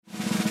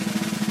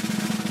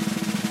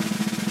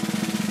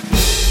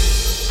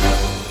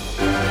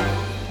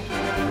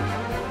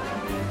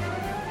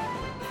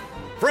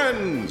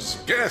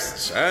friends,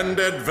 guests, and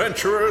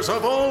adventurers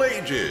of all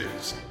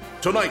ages.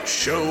 Tonight's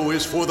show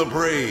is for the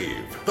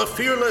brave, the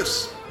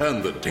fearless,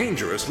 and the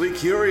dangerously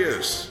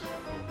curious.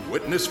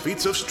 Witness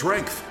feats of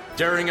strength,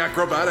 daring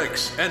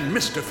acrobatics, and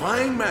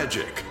mystifying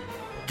magic.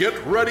 Get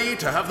ready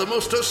to have the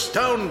most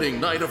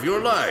astounding night of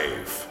your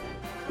life.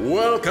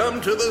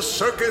 Welcome to the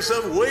Circus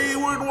of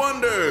Wayward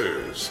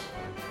Wonders.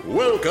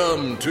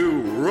 Welcome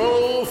to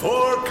Roll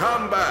for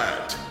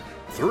Combat,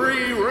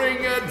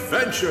 Three-Ring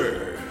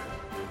Adventure.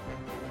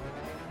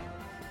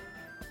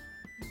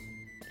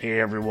 Hey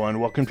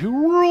everyone, welcome to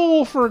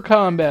Roll for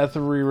Combat,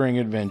 Three-Ring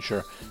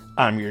Adventure.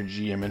 I'm your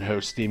GM and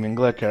host, Stephen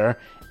Glicker,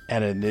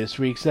 and in this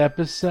week's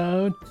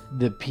episode,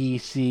 the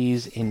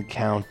PCs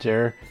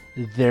encounter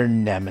their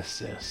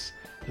nemesis,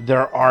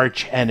 their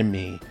arch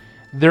enemy,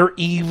 their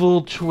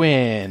evil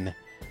twin,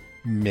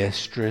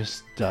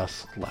 Mistress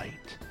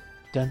Dusklight.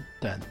 Dun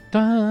dun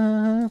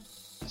dun.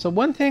 So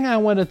one thing I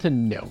wanted to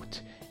note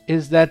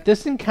is that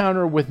this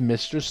encounter with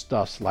Mistress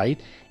Dusklight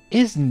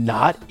is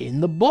not in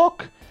the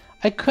book.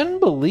 I couldn't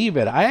believe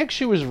it. I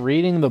actually was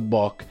reading the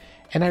book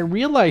and I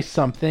realized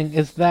something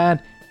is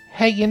that,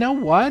 hey, you know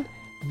what?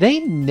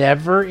 They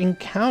never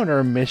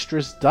encounter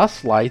Mistress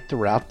Dusklight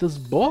throughout this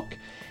book.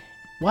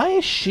 Why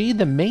is she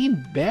the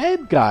main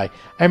bad guy?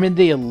 I mean,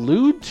 they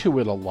allude to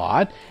it a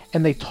lot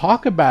and they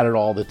talk about it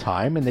all the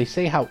time and they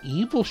say how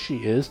evil she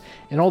is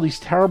and all these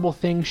terrible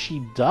things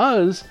she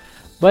does,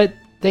 but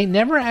they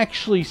never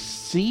actually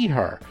see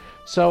her.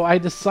 So I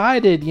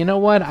decided, you know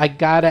what? I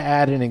gotta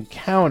add an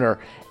encounter.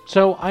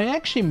 So I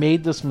actually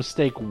made this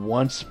mistake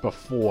once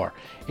before.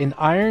 In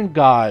Iron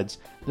Gods,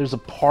 there's a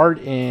part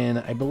in,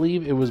 I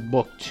believe it was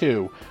book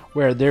 2,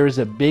 where there's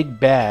a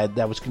big bad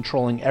that was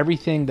controlling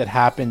everything that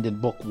happened in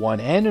book 1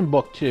 and in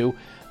book 2,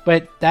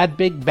 but that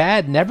big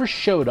bad never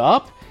showed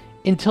up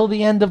until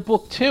the end of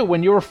book 2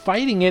 when you were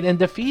fighting it and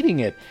defeating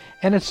it.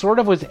 And it sort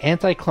of was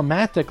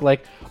anticlimactic,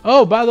 like,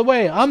 oh, by the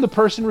way, I'm the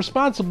person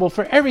responsible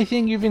for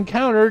everything you've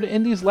encountered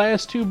in these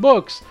last 2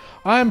 books.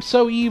 I'm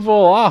so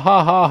evil, ah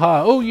ha ha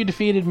ha, oh, you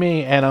defeated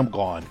me, and I'm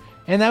gone.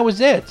 And that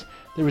was it.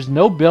 There was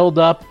no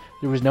build-up,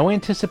 there was no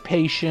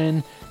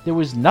anticipation, there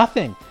was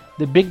nothing.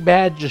 The big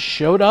bad just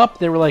showed up,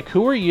 they were like,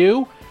 who are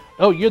you?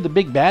 Oh, you're the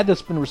big bad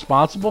that's been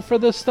responsible for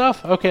this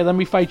stuff? Okay, let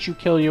me fight you,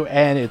 kill you,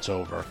 and it's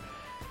over.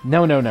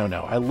 No.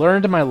 I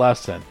learned my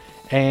lesson.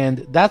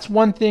 And that's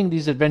one thing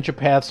these adventure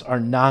paths are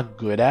not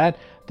good at.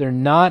 They're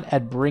not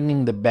at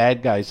bringing the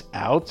bad guys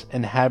out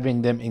and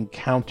having them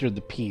encounter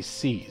the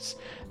PCs.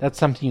 That's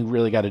something you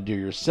really got to do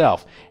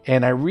yourself.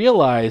 And I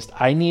realized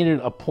I needed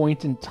a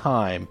point in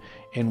time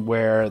in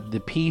where the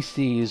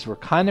PCs were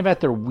kind of at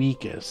their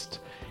weakest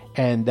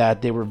and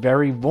that they were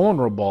very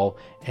vulnerable.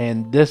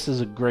 And this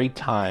is a great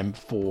time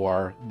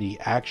for the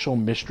actual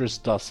Mistress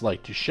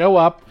Dusklight to show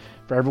up,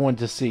 for everyone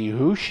to see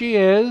who she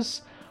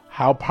is,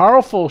 how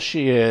powerful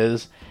she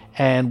is,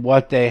 and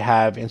what they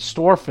have in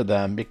store for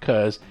them,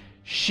 because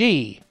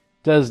she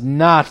does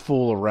not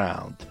fool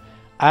around.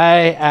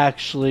 I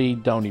actually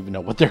don't even know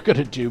what they're going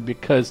to do,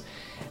 because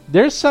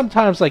there's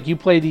sometimes like you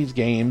play these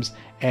games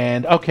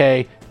and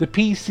okay, the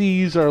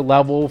PCs are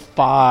level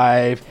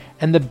 5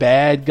 and the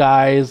bad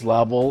guy is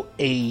level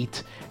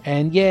 8,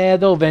 and yeah,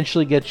 they'll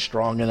eventually get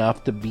strong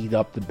enough to beat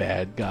up the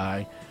bad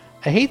guy.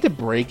 I hate to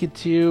break it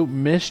to you,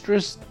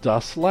 Mistress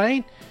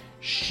Dusklight,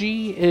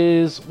 she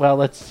is, well,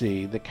 let's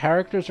see. The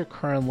characters are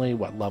currently,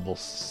 level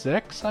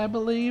 6, I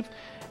believe?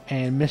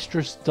 And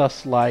Mistress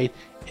Dusklight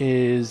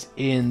is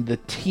in the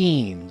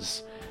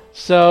teens.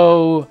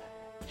 So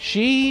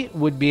she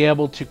would be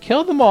able to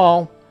kill them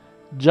all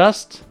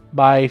just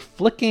by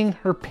flicking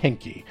her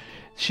pinky.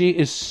 She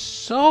is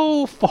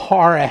so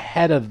far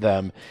ahead of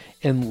them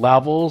in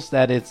levels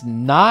that it's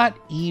not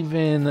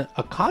even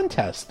a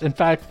contest. In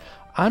fact,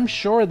 I'm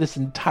sure this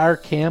entire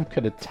camp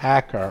could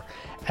attack her,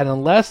 and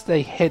unless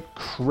they hit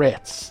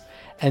crits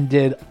and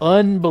did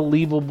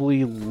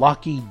unbelievably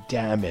lucky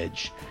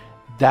damage,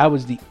 that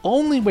was the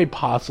only way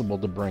possible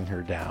to bring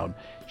her down.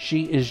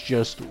 She is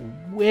just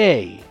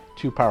way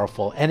too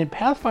powerful. And in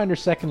Pathfinder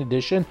 2nd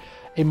Edition,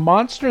 a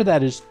monster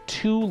that is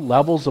 2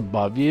 levels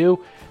above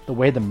you, the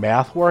way the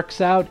math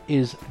works out,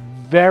 is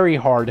very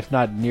hard, if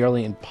not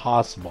nearly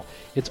impossible.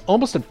 It's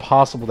almost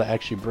impossible to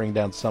actually bring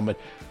down someone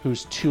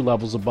who's 2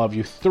 levels above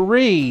you.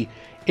 3,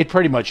 it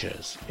pretty much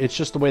is. It's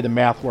just the way the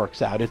math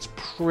works out. It's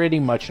pretty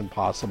much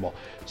impossible.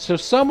 So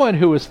someone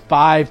who is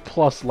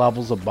 5+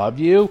 levels above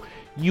you,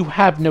 you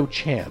have no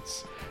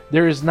chance.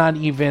 There is not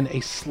even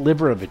a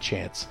sliver of a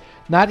chance.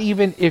 Not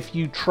even if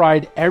you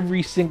tried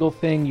every single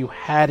thing you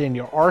had in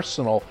your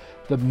arsenal,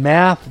 the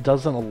math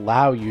doesn't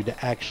allow you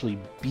to actually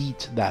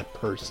beat that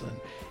person.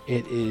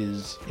 It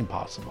is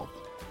impossible.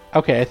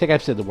 Okay, I think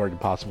I've said the word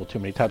impossible too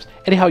many times.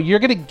 Anyhow, you're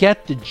going to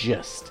get the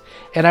gist.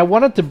 And I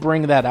wanted to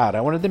bring that out.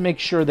 I wanted to make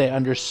sure they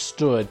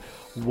understood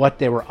what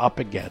they were up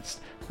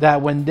against.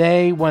 That when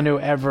they want to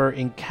ever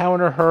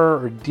encounter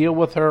her or deal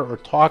with her or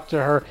talk to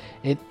her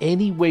in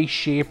any way,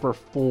 shape, or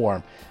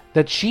form,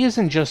 that she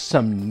isn't just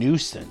some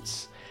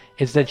nuisance.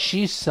 It's that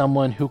she's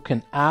someone who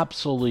can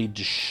absolutely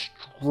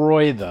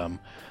destroy them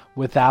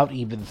without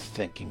even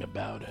thinking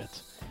about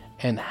it.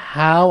 And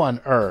how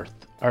on earth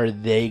are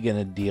they going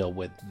to deal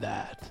with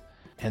that?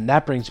 And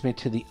that brings me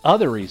to the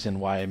other reason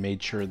why I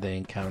made sure they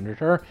encountered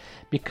her,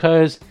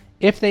 because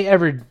if they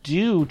ever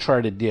do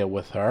try to deal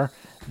with her,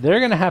 they're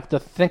going to have to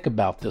think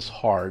about this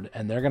hard,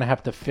 and they're going to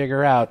have to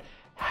figure out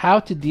how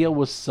to deal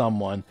with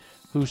someone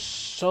who's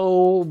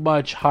so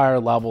much higher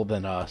level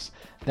than us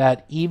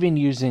that even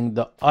using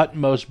the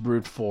utmost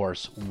brute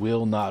force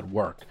will not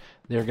work.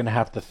 They're going to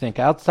have to think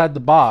outside the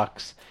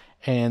box.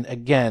 And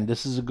again,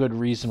 this is a good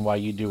reason why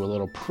you do a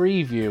little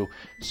preview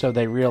so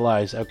they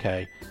realize,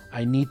 okay,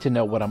 I need to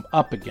know what I'm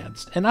up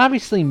against. And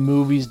obviously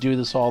movies do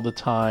this all the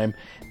time.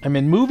 I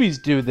mean, movies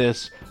do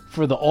this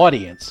for the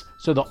audience.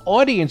 So the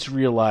audience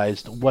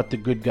realized what the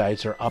good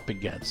guys are up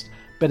against.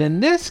 But in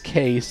this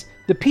case,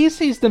 the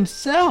PCs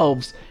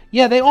themselves,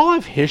 yeah, they all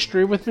have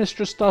history with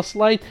Mistress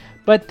Dustlight,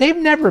 but they've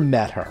never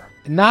met her.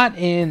 Not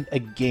in a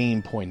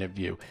game point of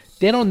view.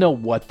 They don't know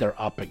what they're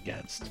up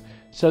against.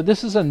 So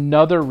this is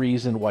another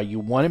reason why you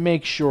want to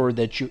make sure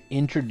that you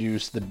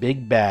introduce the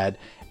big bad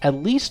at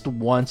least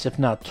once, if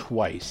not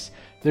twice.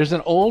 There's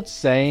an old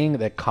saying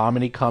that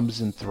comedy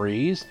comes in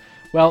threes.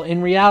 Well,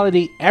 in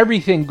reality,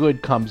 everything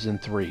good comes in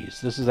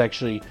threes. This is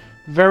actually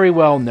very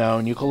well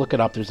known. You can look it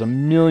up. There's a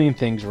million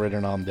things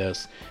written on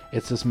this.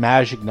 It's this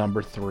magic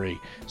number 3.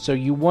 So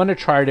you want to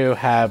try to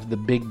have the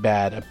big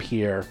bad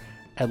appear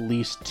at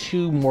least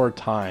 2 more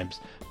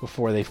times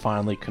before they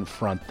finally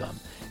confront them.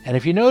 And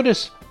if you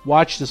notice,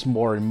 watch this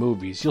more in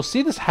movies, you'll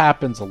see this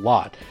happens a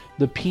lot.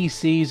 The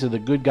PCs or the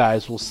good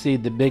guys will see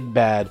the big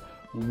bad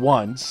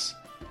once,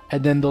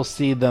 and then they'll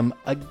see them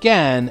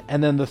again,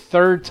 and then the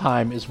third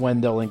time is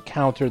when they'll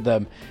encounter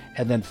them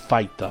and then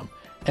fight them.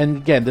 And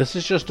again, this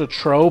is just a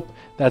trope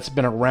that's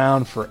been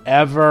around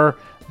forever.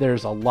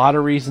 There's a lot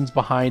of reasons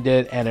behind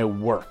it, and it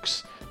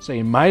works. So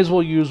you might as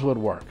well use what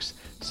works.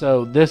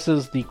 So this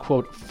is the,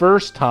 quote,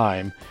 first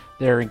time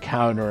they're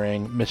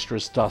encountering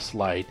Mistress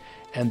Dustlight.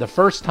 And the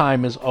first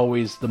time is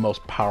always the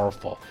most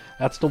powerful.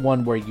 That's the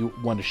one where you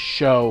want to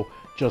show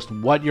just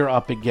what you're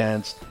up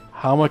against,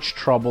 how much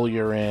trouble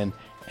you're in,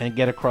 and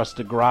get across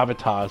the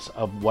gravitas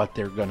of what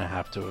they're going to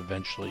have to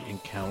eventually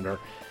encounter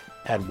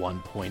at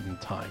one point in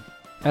time.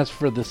 As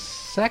for the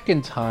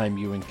second time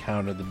you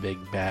encounter the big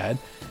bad,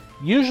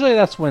 usually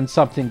that's when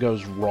something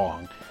goes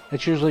wrong.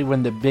 That's usually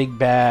when the big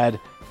bad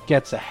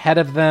gets ahead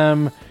of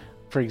them.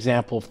 For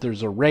example, if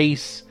there's a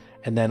race,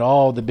 and then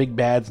the big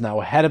bad's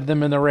now ahead of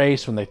them in the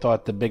race when they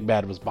thought the big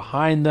bad was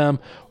behind them,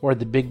 or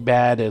the big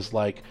bad is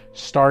like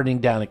starting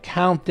down a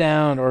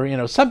countdown,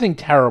 or something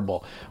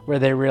terrible where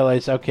they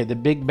realize, okay, the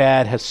big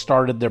bad has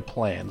started their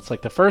plan. It's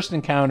like the first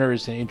encounter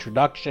is an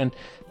introduction.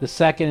 The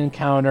second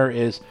encounter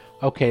is,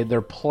 okay,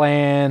 their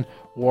plan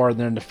or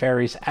their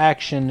nefarious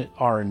action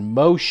are in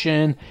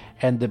motion,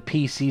 and the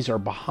PCs are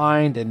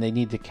behind and they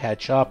need to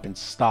catch up and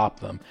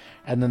stop them.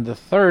 And then the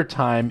third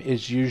time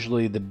is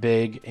usually the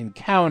big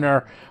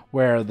encounter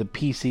where the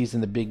PCs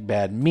and the big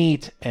bad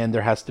meet and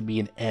there has to be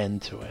an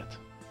end to it.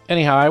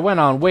 Anyhow, I went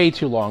on way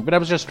too long, but I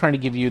was just trying to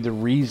give you the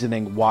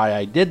reasoning why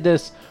I did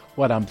this,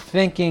 what I'm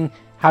thinking,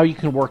 how you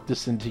can work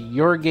this into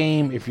your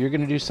game if you're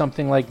going to do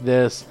something like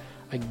this.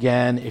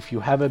 Again, if you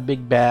have a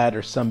big bad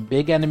or some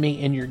big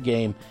enemy in your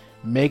game,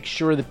 make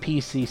sure the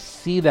PCs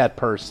see that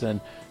person.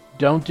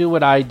 Don't do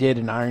what I did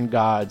in Iron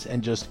Gods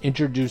and just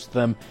introduce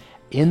them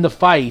in the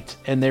fight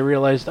and they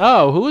realized,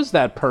 oh, who is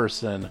that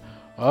person?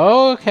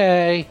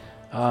 Okay,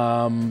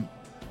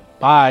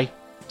 bye.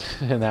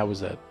 And that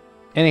was it.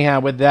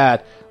 Anyhow, with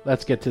that,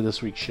 let's get to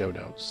this week's show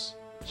notes.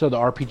 So the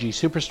RPG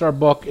Superstar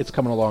book, it's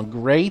coming along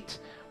great.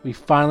 We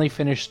finally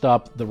finished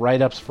up the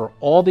write-ups for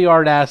all the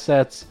art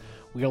assets.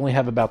 We only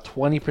have about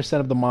 20%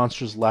 of the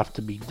monsters left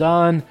to be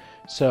done.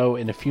 So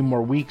in a few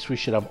more weeks, we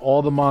should have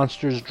all the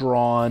monsters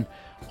drawn,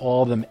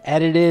 all of them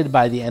edited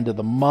by the end of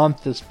the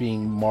month, this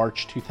being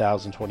March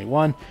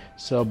 2021.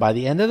 So by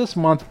the end of this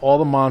month, all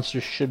the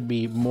monsters should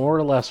be more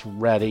or less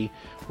ready.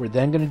 We're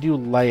then going to do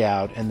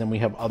layout, and then we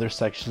have other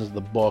sections of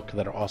the book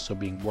that are also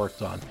being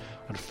worked on.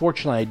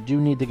 Unfortunately, I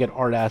do need to get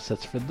art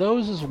assets for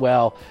those as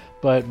well,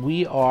 but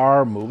we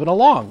are moving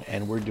along,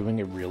 and we're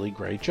doing a really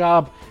great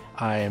job.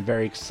 I am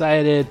very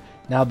excited.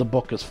 Now the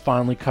book is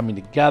finally coming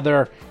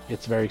together.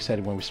 It's very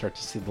exciting when we start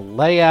to see the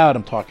layout.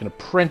 I'm talking to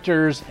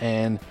printers,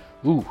 and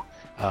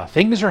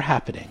things are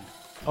happening.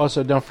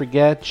 Also, don't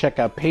forget, check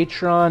out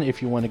Patreon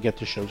if you want to get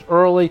the shows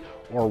early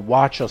or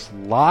watch us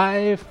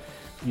live.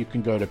 You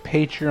can go to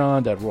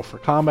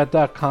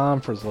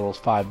patreon.rollforcombat.com for as little as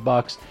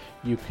 $5.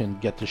 You can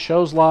get the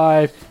shows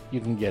live.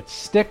 You can get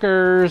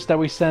stickers that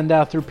we send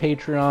out through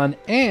Patreon,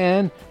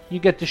 and you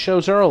get the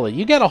shows early.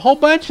 You get a whole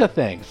bunch of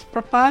things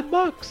for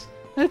 $5.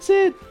 That's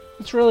it.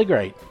 It's really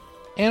great.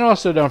 And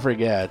also, don't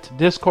forget,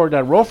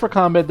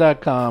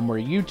 discord.rollforcombat.com, where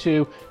you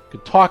too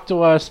could talk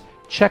to us,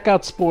 check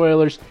out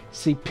spoilers,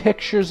 see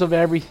pictures of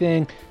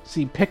everything,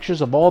 see pictures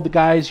of all the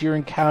guys you're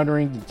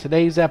encountering in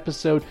today's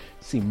episode,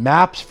 see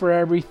maps for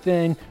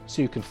everything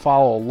so you can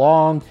follow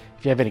along.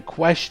 If you have any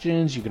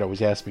questions, you can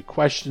always ask me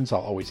questions. I'll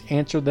always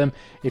answer them.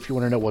 If you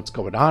want to know what's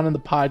going on in the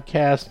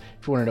podcast,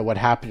 if you want to know what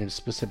happened in a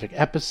specific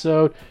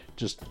episode,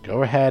 just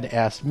go ahead,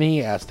 ask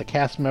me, ask the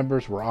cast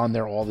members. We're on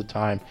there all the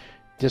time.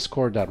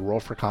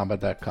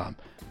 Discord.rollforcombat.com.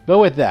 But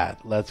with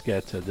that, let's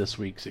get to this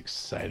week's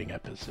exciting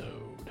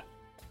episode.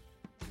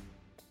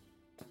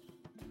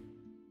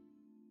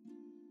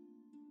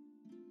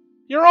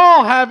 You're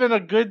all having a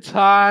good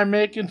time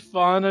making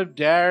fun of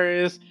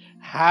Darius.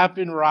 Hap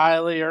and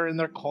Riley are in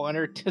their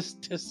corner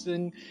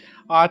tisk-tissing.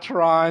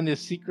 Atron is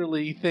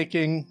secretly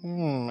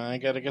thinking, I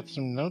gotta get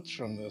some notes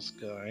from this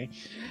guy.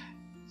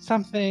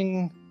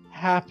 Something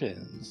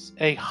happens.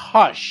 A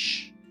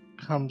hush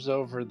comes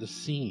over the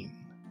scene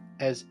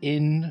as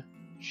in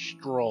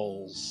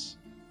strolls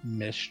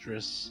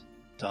Mistress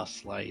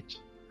Dustlight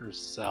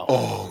herself.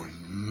 Oh,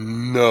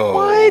 no.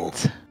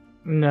 What?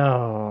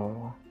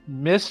 No.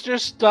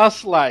 Mistress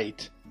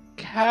Dustlight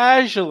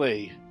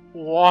casually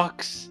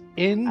walks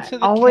into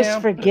the always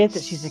campus. Forget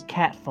that she's a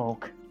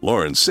catfolk.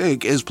 Lauren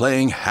Sake is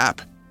playing Hap,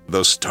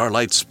 the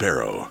Starlight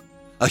Sparrow,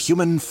 a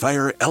human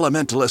fire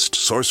elementalist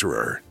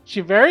sorcerer.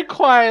 She very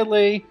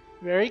quietly,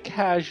 very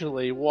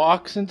casually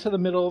walks into the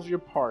middle of your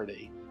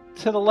party.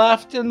 To the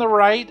left and the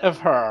right of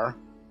her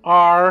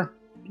are...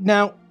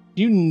 Now,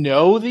 you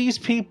know these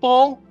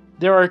people?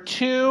 There are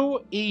two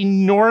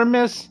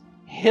enormous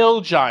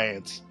hill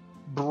giants,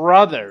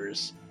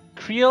 brothers,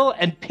 Creel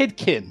and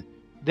Pitkin.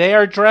 They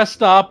are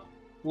dressed up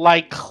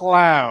like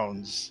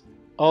clowns,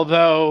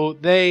 although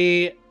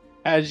they,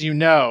 as you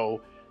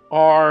know,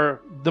 are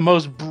the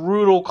most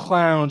brutal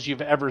clowns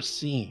you've ever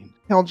seen.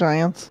 Hill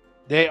giants.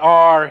 They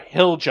are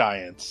hill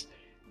giants.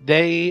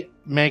 They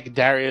make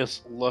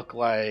Darius look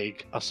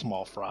like a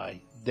small fry.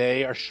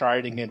 They are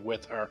striding in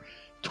with her.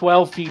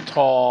 12 feet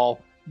tall,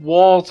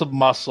 walls of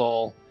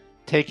muscle,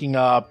 taking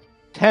up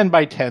 10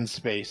 by 10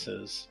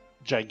 spaces.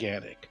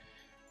 Gigantic.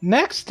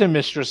 Next to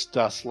Mistress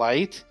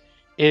Dustlight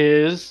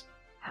is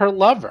her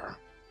lover,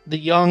 the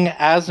young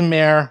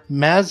Azmir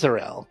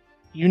Mazarel.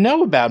 You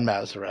know about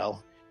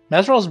Mazarel.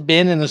 Mazarel's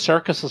been in the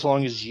circus as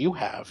long as you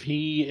have.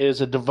 He is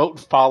a devout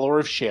follower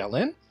of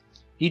Shaylin.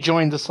 He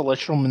joined the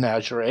Celestial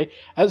Menagerie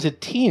as a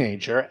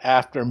teenager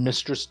after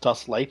Mistress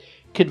Dustlight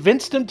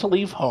convinced him to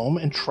leave home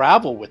and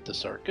travel with the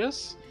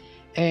circus.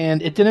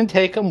 And it didn't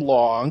take him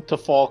long to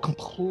fall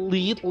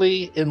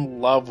completely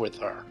in love with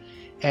her.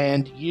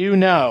 And you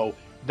know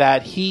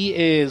that he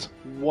is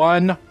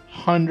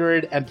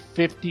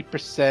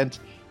 150%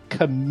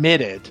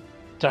 committed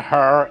to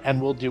her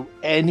and will do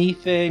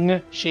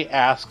anything she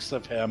asks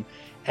of him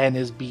and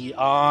is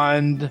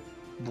beyond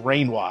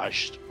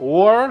brainwashed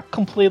or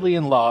completely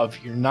in love,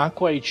 you're not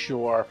quite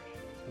sure,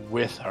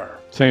 with her.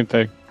 Same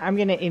thing. I'm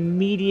going to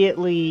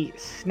immediately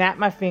snap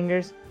my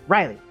fingers.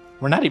 Riley.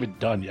 We're not even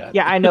done yet.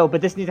 Yeah, I know, but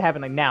this needs to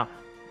happen like now.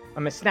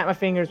 I'm going to snap my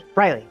fingers.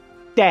 Riley.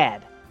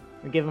 Dad.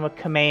 And give him a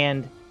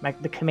command.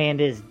 The command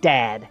is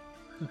Dad.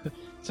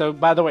 So,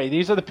 by the way,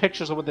 these are the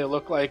pictures of what they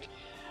look like.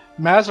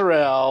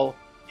 Mazarel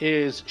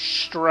is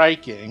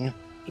striking,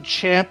 a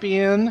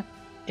champion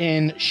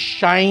in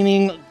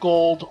shining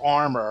gold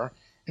armor.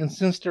 And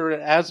since they're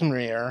at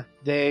Azmir,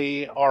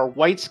 they are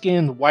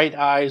white-skinned, white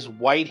eyes,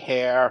 white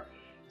hair,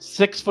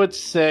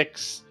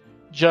 6'6",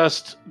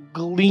 just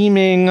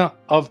gleaming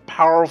of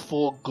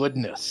powerful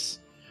goodness,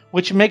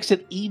 which makes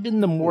it even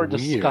the more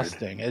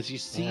disgusting as you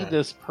see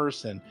this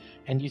person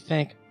and you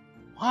think,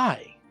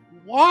 why?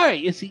 Why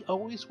is he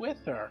always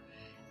with her?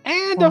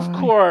 And of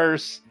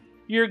course,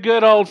 your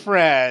good old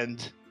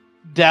friend,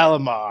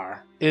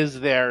 Dalamar, is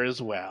there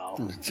as well.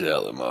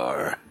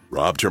 Dalamar.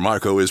 Rob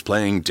Termarco is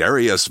playing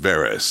Darius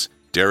Varys,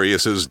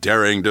 Darius's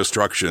Daring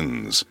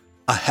Destructions,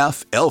 a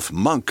half-elf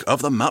monk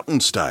of the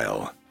mountain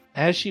style.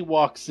 As she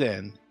walks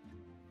in,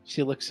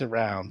 she looks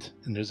around,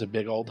 and there's a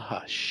big old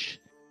hush.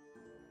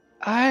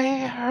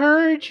 I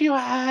heard you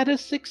had a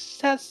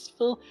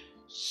successful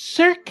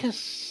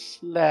circus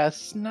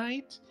last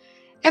night,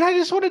 and I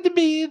just wanted to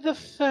be the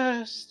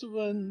first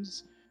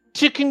ones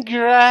to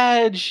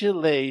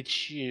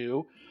congratulate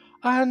you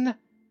on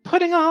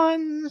putting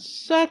on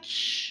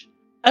such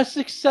a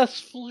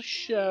successful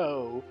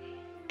show,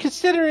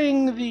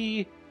 considering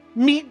the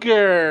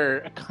meager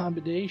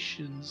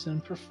accommodations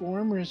and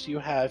performers you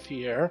have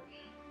here.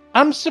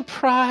 I'm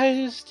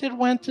surprised it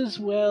went as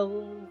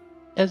well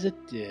as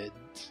it did.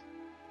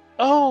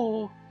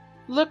 Oh,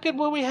 look at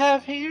what we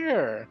have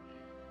here.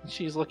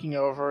 She's looking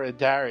over at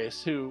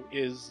Darius, who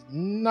is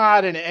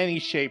not in any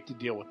shape to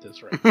deal with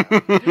this right now.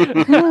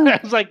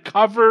 It's like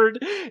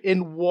covered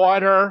in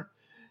water,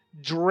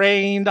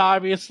 drained,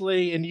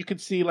 obviously, and you can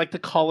see like the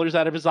colors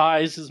out of his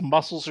eyes. His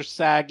muscles are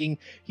sagging.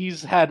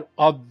 He's had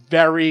a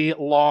very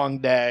long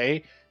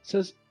day.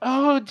 Says,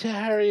 "Oh,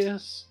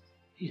 Darius,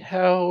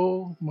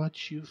 how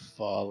much you've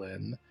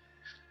fallen.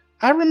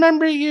 I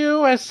remember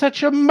you as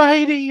such a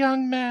mighty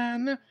young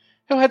man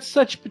who had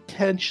such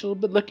potential,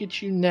 but look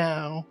at you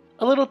now.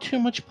 A little too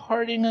much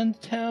partying in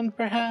town,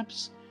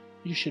 perhaps?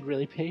 You should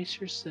really pace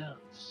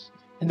yourselves."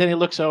 And then he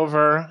looks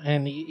over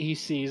and he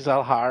sees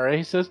Alhara.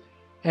 He says,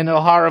 and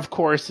Alhara, of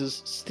course,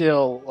 is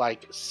still,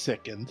 like,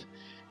 sickened.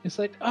 It's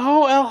like,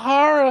 oh,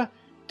 Elhara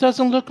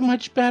doesn't look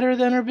much better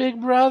than her big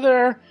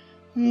brother.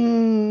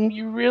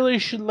 You really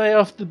should lay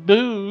off the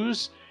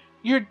booze.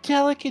 Your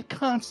delicate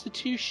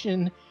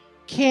constitution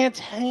can't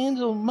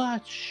handle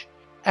much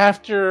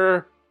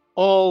after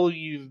all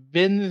you've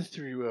been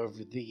through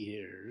over the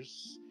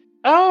years.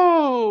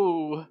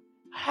 Oh,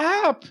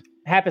 Hap!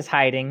 Hap is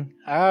hiding.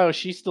 Oh,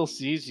 she still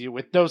sees you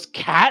with those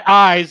cat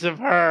eyes of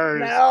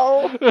hers.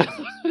 No.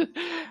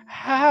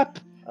 Hap,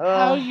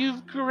 how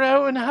you've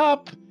grown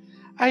up.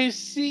 I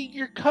see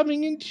you're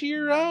coming into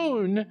your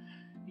own.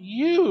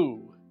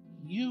 You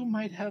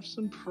might have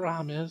some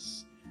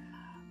promise.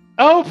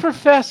 Oh,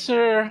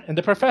 Professor! And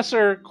the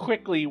professor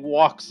quickly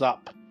walks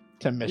up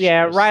to Mistress.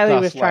 Yeah, Riley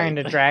was Dustlight. trying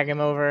to drag him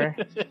over.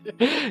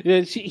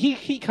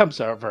 he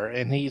comes over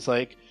and he's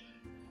like,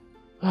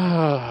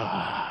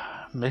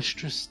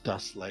 Mistress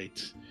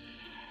Dustlight.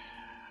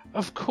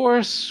 Of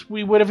course,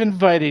 we would have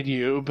invited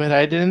you, but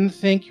I didn't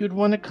think you'd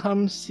want to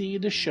come see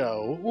the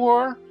show.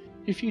 Or,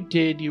 if you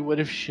did, you would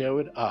have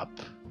showed up.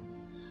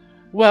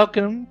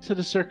 Welcome to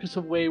the Circus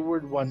of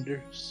Wayward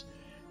Wonders.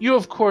 You,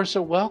 of course,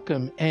 are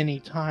welcome any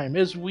time,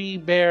 as we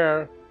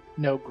bear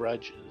no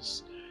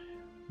grudges.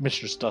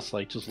 Mistress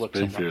Dustlight just looks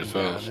him up and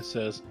down and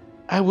says,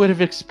 I would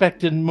have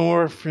expected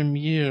more from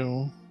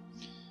you.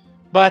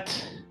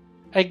 But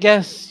I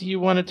guess you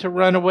wanted to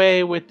run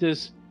away with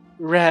this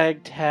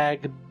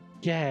ragtag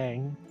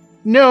gang.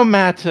 No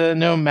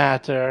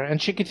matter. And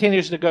she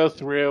continues to go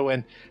through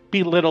and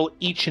belittle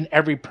each and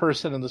every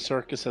person in the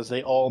circus as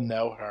they all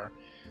know her.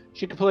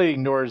 She completely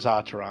ignores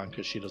Ataran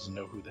because she doesn't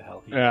know who the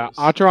hell he is.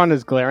 Ataran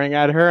is glaring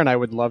at her, and I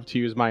would love to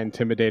use my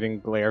intimidating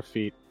glare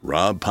feat.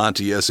 Rob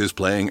Pontius is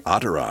playing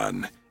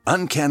Ataran,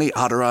 Uncanny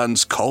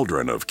Ataran's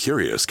cauldron of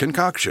curious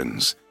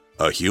concoctions,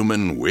 a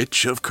human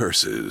witch of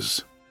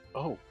curses.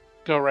 Oh,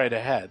 go right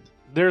ahead.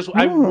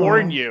 I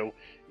warn you,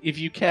 if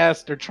you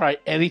cast or try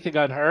anything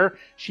on her,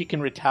 she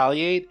can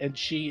retaliate, and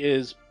she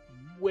is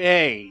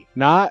way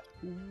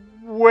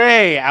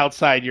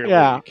outside your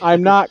league.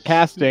 I'm not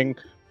casting,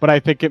 but I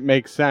think it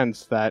makes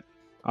sense that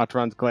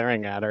Ataran's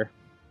glaring at her.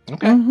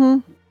 Okay.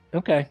 Mm-hmm.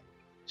 Okay.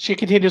 She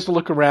continues to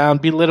look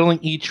around, belittling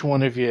each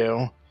one of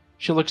you.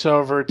 She looks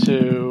over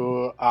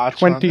to Ataran.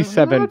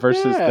 27 Not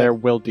versus bad. their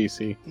will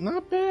DC.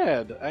 Not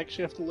bad. I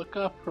actually have to look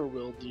up her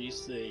will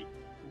DC.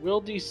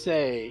 Will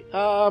DC.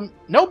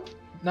 Nope.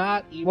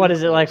 Not even What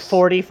is it, like close.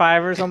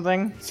 45 or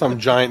something? Some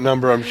giant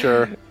number, I'm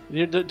sure.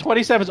 The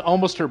 27 is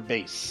almost her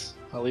base.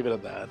 I'll leave it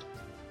at that.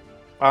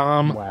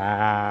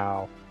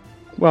 Wow.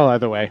 Well,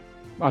 either way,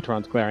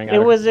 Ataran's glaring at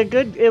It her. was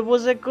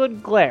a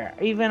good glare.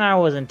 Even I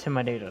was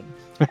intimidated.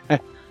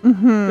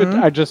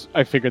 Mm-hmm.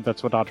 I figured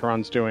that's what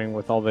Ataran's doing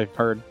with all they've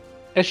heard.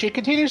 As she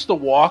continues to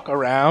walk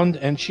around,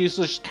 and she's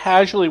just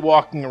casually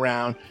walking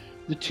around,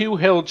 the two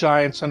hill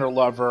giants and her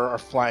lover are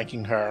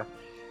flanking her.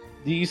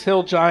 These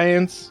hill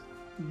giants,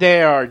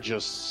 they are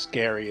just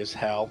scary as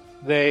hell.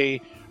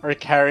 They are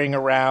carrying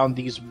around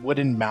these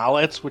wooden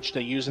mallets, which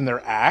they use in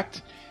their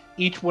act.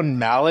 Each one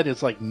mallet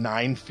is like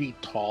 9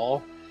 feet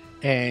tall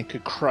and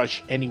could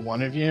crush any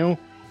one of you.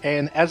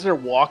 And as they're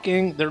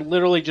walking, they're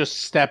literally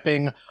just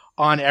stepping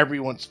on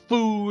everyone's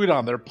food,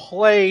 on their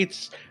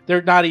plates.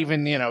 They're not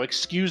even,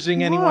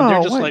 excusing anyone. They're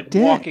Whoa, just what like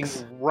dicks. walking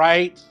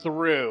right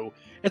through.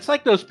 It's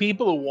like those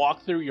people who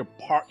walk through your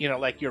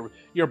like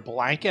your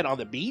blanket on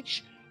the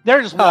beach.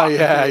 They're just walking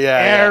through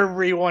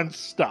everyone's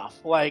stuff.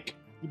 Like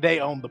they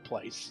own the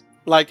place.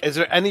 Like, is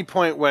there any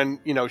point when,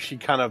 she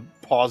kind of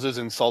pauses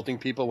insulting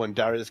people when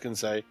Darius can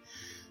say,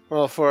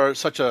 well, for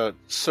such a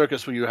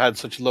circus where you had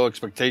such low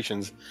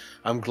expectations,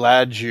 I'm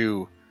glad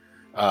you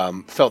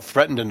felt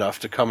threatened enough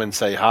to come and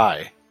say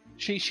hi.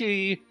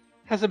 She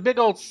has a big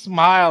old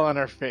smile on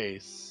her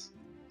face.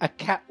 A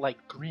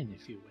cat-like grin,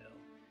 if you will.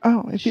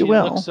 Oh, if you She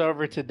will. looks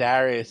over to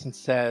Darius and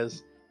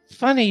says,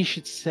 funny you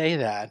should say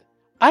that.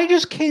 I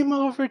just came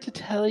over to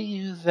tell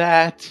you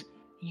that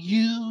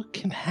you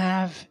can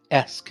have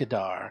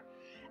Escadar,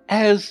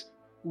 as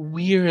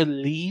we're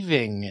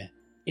leaving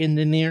in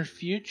the near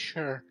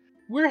future.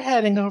 We're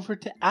heading over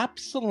to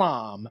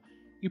Absalom.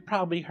 You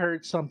probably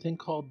heard something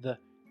called the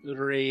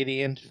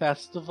Radiant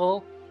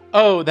Festival.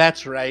 Oh,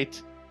 that's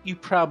right. You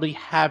probably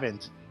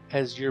haven't,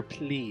 as your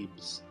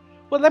plebes.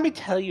 Well, let me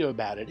tell you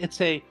about it.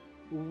 It's a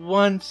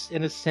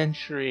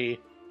once-in-a-century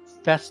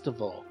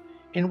festival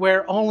in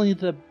where only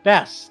the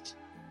best,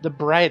 the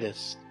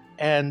brightest,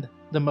 and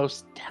the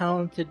most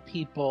talented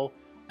people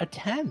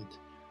attend.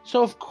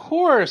 So, of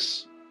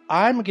course,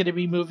 I'm going to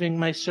be moving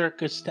my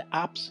circus to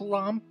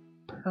Absalom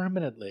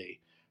permanently,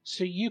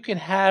 so you can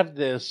have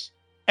this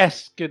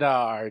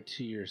Escadar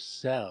to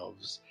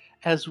yourselves,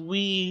 as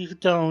we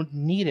don't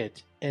need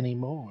it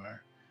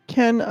anymore.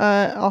 Can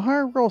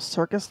Alhara roll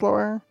circus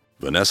lore?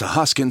 Vanessa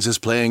Hoskins is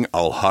playing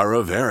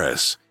Alhara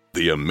Varys,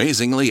 the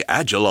amazingly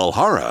agile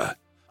Alhara,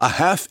 a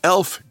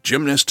half-elf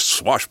gymnast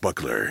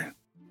swashbuckler.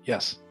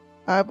 Yes.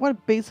 I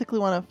basically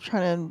want to try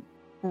to.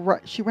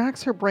 She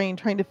racks her brain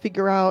trying to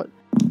figure out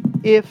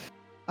if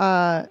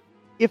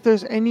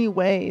there's any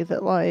way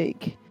that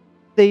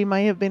they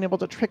might have been able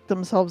to trick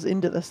themselves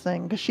into this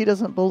thing because she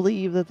doesn't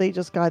believe that they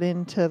just got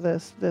into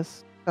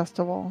this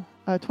festival.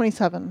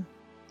 27.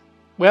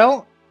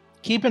 Well,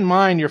 keep in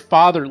mind your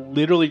father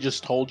literally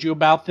just told you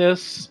about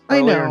this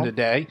earlier in the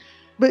day.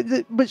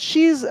 But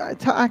she's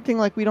acting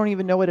like we don't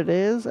even know what it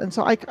is, and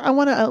so I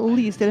want to at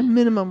least, at a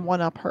minimum,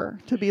 one-up her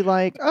to be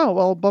like, oh,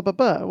 well, blah, blah,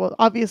 blah. Well,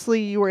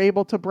 obviously you were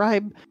able to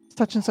bribe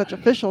such and such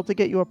official to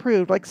get you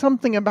approved. Like,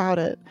 something about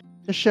it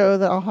to show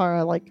that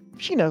Alhara, like,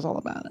 she knows all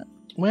about it.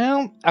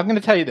 Well, I'm going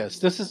to tell you this.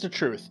 This is the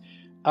truth.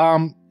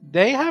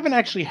 They haven't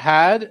actually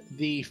had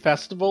the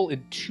festival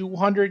in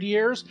 200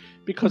 years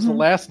because the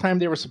last time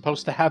they were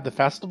supposed to have the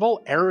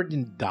festival,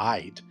 Eridan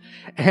died.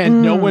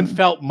 And no one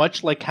felt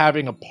much like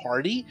having a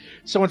party.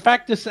 So in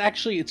fact,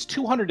 it's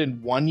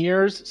 201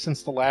 years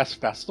since the last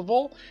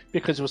festival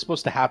because it was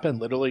supposed to happen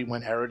literally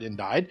when Eridan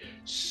died.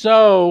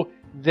 So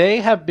they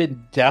have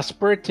been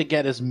desperate to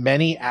get as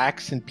many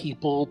acts and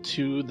people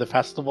to the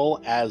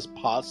festival as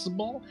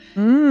possible.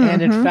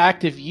 And in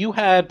fact, if you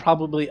had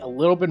probably a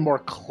little bit more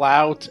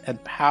clout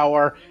and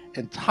power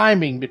and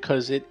timing,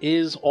 because it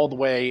is all the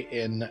way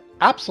in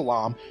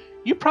Absalom,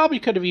 you probably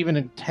could have even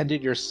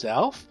attended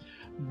yourself.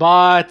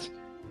 But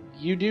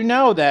you do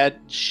know that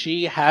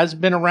she has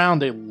been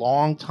around a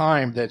long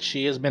time, that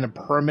she has been a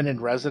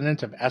permanent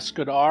resident of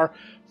Escadar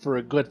for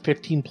a good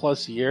 15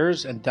 plus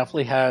years, and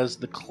definitely has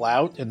the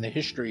clout and the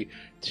history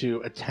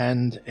to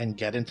attend and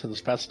get into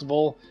this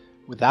festival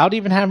without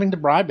even having to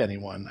bribe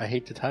anyone. I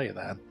hate to tell you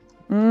that.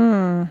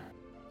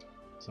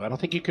 So I don't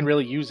think you can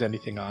really use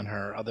anything on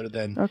her other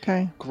than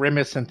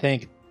grimace and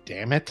think,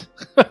 damn it.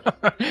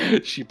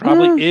 She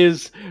probably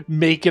is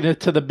making it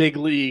to the big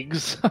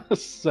leagues.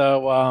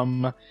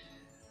 So,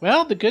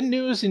 well, the good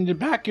news in the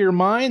back of your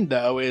mind,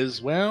 though,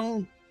 is,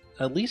 well,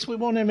 at least we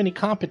won't have any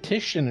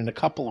competition in a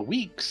couple of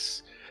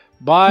weeks.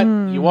 But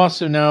you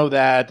also know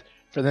that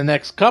for the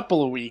next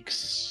couple of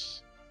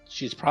weeks,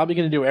 she's probably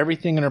going to do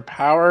everything in her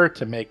power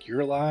to make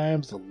your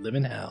lives a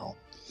living hell.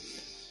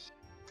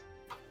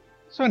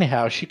 So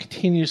anyhow, she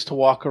continues to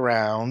walk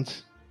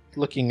around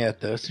looking at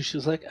this, and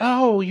she's like,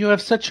 oh, you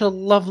have such a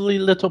lovely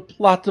little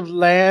plot of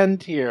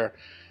land here.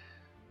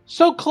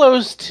 So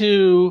close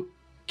to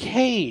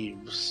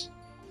caves.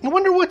 I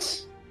wonder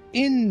what's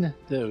in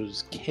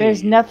those caves.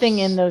 There's nothing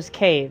in those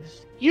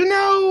caves. You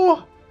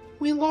know,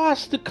 we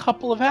lost a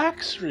couple of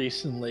acts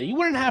recently. You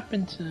wouldn't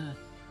happen to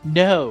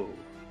know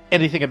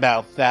anything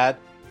about that,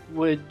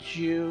 would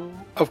you?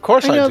 Of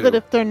course I do. I know that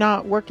if they're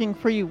not working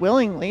for you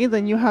willingly,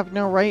 then you have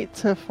no right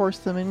to force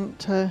them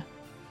to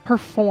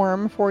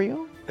perform for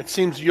you. It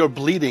seems you're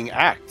bleeding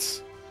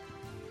acts.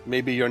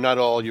 Maybe you're not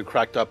all you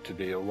cracked up to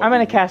be. Or what I'm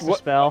going to cast a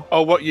spell.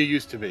 Oh, what you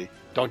used to be.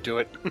 Don't do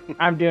it.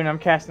 I'm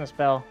casting a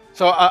spell.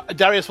 So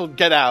Darius will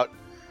get out.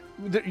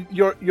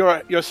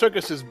 Your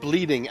circus is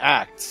bleeding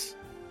acts.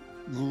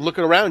 Look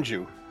around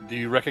you. Do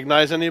you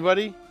recognize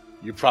anybody?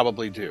 You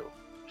probably do.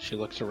 She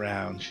looks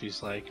around.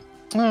 She's like,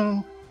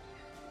 oh,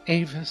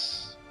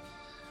 Avis,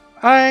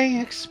 I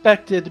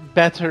expected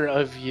better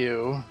of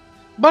you.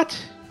 But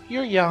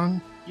you're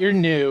young. You're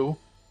new.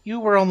 You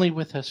were only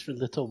with us for a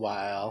little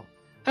while.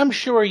 I'm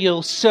sure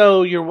you'll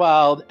sow your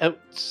wild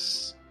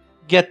oats,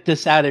 get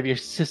this out of your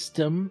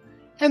system,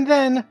 and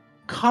then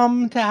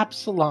come to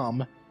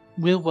Absalom.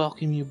 We'll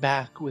welcome you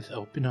back with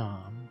open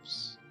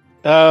arms.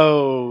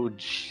 Oh,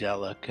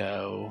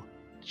 Jellicoe.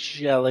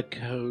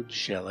 Jellicoe.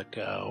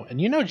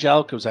 And you know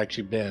Jellicoe's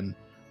actually been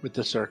with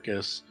the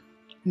circus.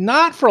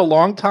 Not for a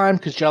long time,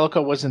 because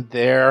Jellicoe wasn't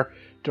there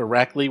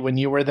directly when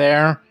you were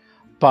there,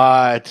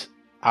 but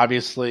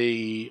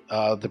obviously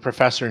the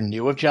professor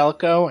knew of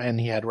Jellicoe, and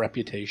he had a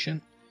reputation.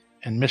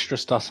 And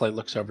Mistress Dustlight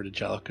looks over to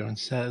Jellicoe and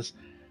says,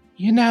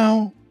 you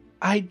know,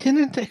 I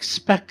didn't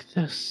expect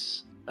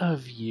this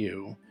of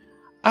you.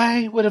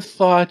 I would have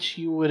thought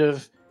you would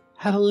have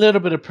had a little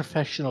bit of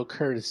professional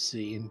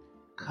courtesy and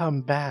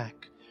come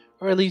back,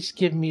 or at least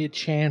give me a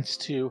chance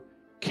to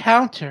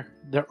counter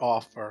their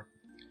offer.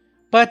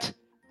 But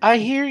I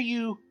hear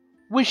you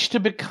wish to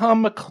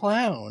become a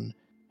clown.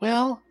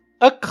 Well,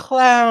 a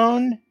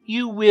clown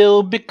you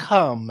will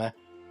become.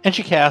 And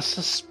she casts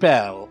a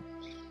spell.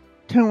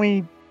 Can't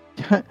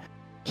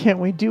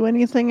we do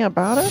anything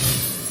about it?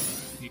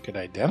 You could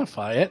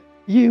identify it.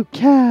 You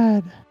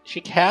can.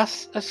 She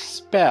casts a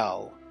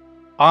spell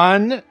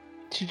on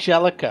to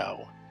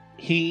Jellicoe.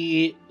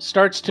 He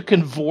starts to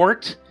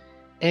contort,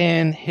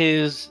 and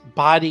his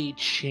body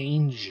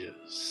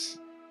changes.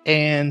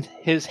 And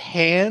his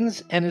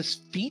hands and his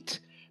feet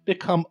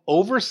become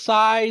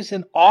oversized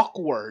and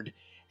awkward.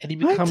 And he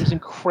becomes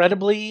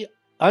incredibly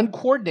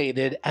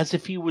uncoordinated, as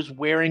if he was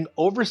wearing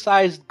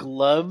oversized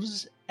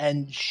gloves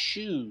and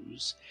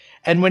shoes.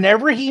 And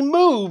whenever he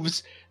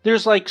moves,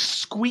 there's like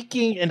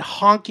squeaking and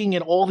honking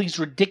and all these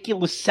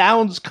ridiculous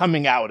sounds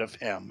coming out of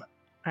him.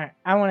 Alright,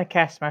 I want to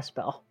cast my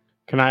spell.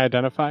 Can I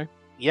identify?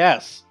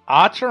 Yes,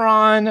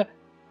 Acheron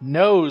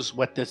knows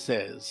what this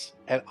is,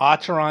 and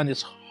Acheron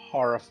is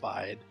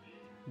horrified.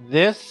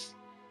 This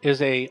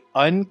is a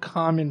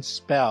uncommon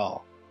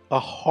spell, a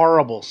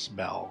horrible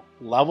spell,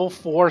 level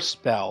 4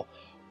 spell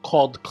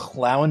called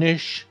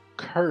Clownish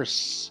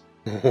curse.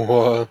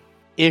 What?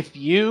 If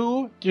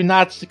you do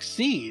not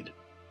succeed,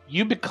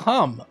 you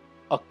become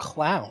a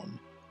clown.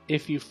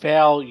 If you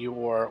fail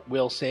your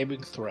will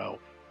saving throw,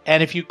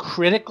 and if you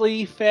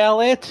critically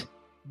fail it,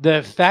 the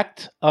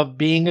effect of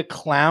being a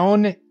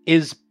clown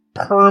is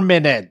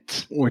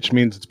permanent. Which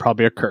means it's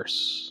probably a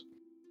curse.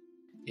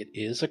 It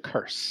is a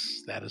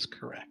curse. That is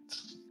correct.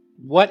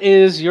 What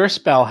is your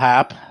spell,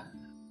 Hap?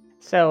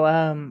 So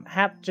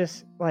Hap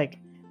just like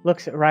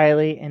looks at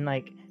Riley and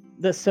like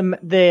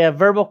the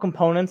verbal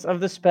components of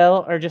the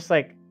spell are just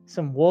like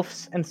some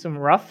woofs and some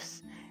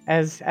ruffs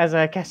as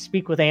I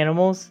speak with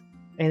animals,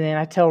 and then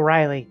I tell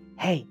Riley,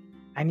 "Hey,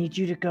 I need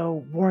you to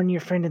go warn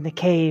your friend in the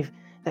cave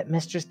that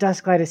Mistress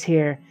Dusklight is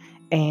here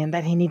and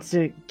that he needs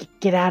to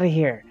get out of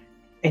here.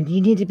 And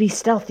you need to be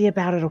stealthy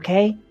about it,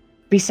 okay?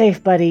 Be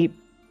safe, buddy.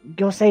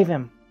 Go save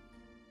him."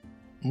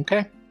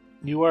 Okay.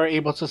 You are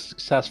able to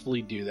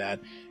successfully do that,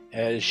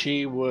 as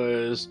she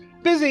was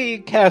busy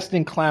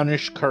casting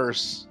clownish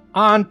curse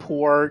on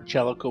poor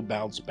Jellicoe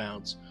Bounce,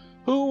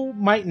 who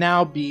might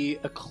now be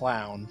a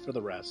clown for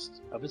the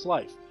rest of his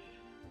life.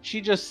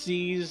 She just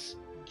sees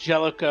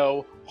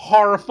Jellicoe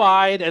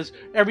horrified as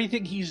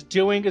everything he's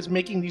doing is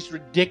making these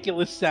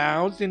ridiculous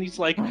sounds, and he's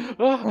like, and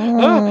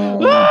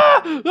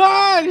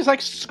he's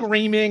like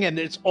screaming, and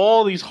it's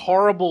all these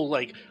horrible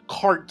like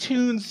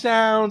cartoon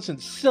sounds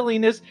and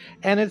silliness,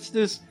 and it's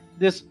this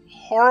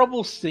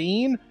horrible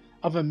scene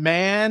of a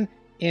man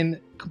in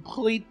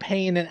complete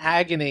pain and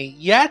agony,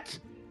 yet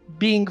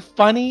being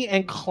funny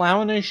and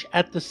clownish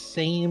at the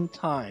same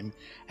time.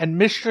 And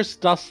Mistress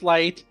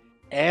Dustlight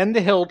and the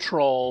Hill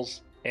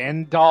Trolls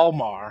and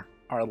Dalmar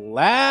are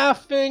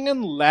laughing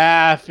and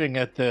laughing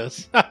at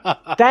this.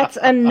 That's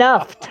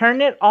enough.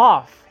 Turn it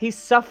off. He's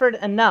suffered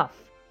enough.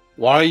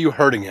 Why are you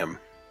hurting him?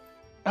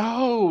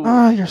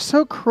 Oh, you're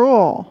so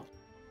cruel.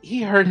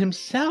 He hurt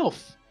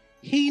himself.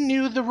 He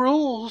knew the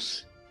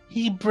rules.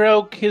 He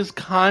broke his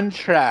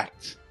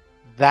contract.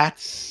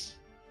 That's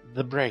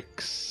the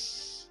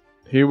breaks.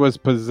 He was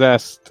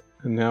possessed,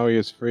 and now he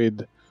is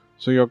freed.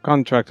 So your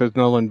contract is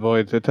null and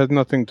void. It has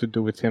nothing to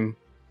do with him.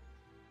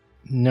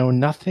 Know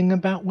nothing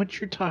about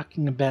what you're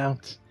talking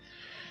about.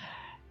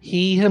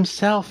 He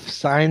himself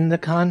signed the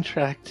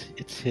contract.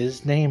 It's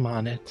his name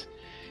on it.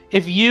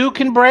 If you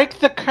can break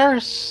the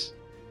curse,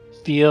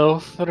 feel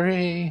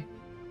free.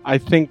 I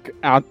think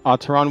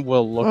Ataran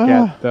will look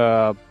at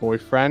the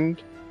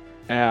boyfriend.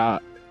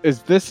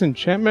 Is this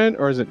enchantment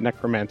or is it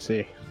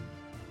necromancy?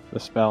 The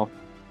spell.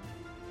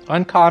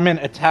 Uncommon,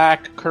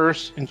 attack,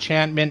 curse,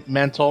 enchantment,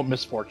 mental,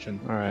 misfortune.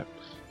 Alright.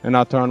 And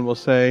Ataran will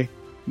say,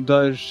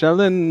 does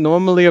Shellen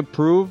normally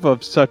approve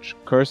of such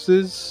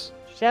curses?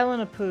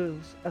 Shellen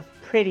approves of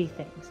pretty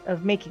things,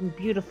 of making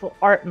beautiful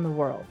art in the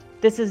world.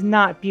 This is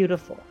not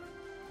beautiful.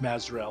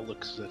 Mazrael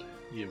looks at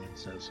you and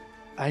says,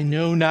 I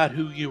know not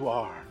who you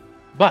are,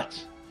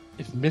 but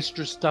if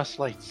Mistress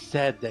Dustlight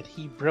said that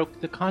he broke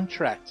the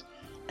contract,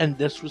 and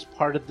this was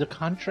part of the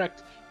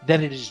contract,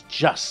 then it is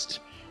just,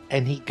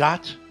 and he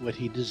got what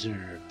he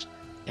deserved,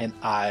 and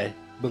I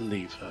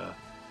believe her.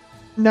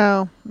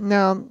 No,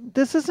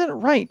 this isn't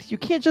right. You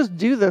can't just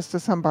do this to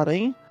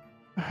somebody.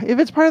 If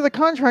it's part of the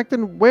contract,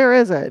 then where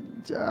is it?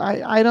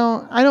 I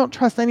don't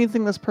trust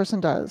anything this person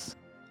does.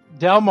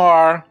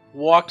 Delmar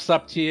walks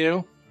up to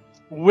you,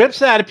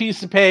 whips out a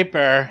piece of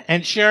paper,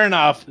 and sure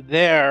enough,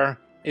 there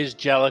is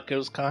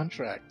Jellicoe's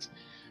contract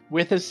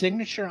with his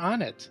signature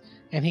on it.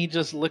 And he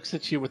just looks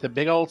at you with a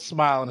big old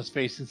smile on his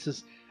face and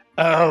says,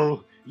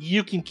 oh,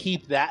 you can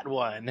keep that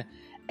one.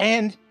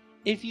 And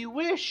if you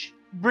wish,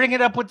 bring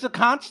it up with the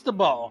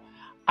constable.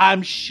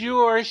 I'm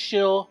sure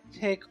she'll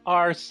take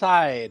our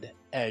side,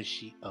 as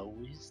she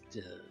always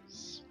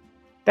does.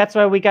 That's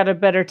why we got a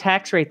better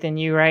tax rate than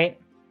you, right?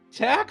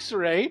 Tax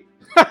rate?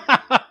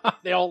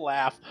 They all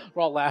laugh.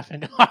 We're all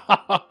laughing.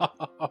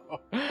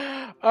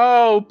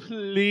 Oh,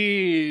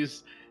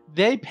 please.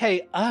 They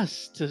pay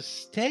us to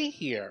stay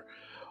here.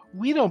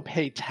 We don't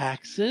pay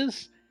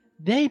taxes.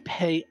 They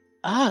pay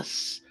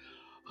us.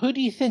 Who do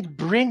you think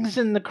brings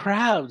in the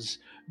crowds,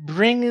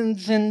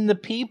 brings in the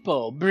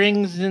people,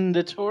 brings in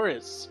the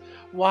tourists?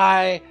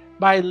 Why,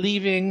 by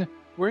leaving,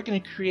 we're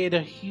going to create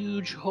a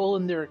huge hole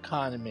in their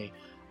economy.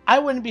 I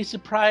wouldn't be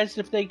surprised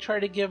if they try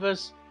to give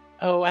us,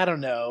 I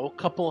don't know,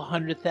 a couple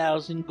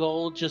 100,000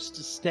 gold just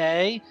to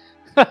stay.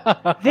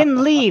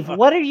 Then leave.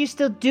 What are you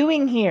still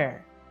doing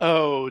here?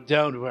 Oh,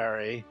 don't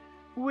worry.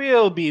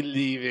 We'll be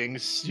leaving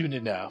soon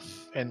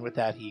enough. And with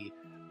that, he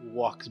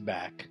walks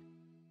back.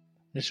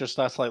 Mr.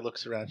 Stosslight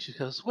looks around. She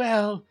goes,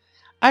 well,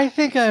 I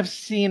think I've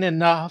seen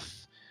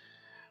enough.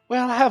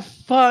 Well, have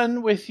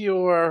fun with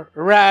your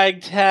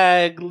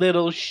ragtag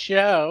little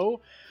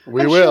show.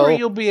 We I'm will. sure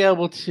you'll be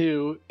able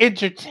to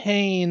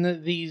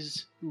entertain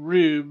these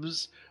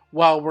rubes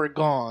while we're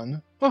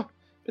gone. Well,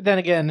 but then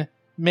again,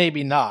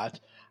 maybe not.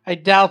 I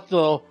doubt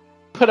they'll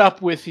put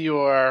up with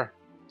your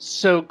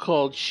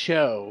so-called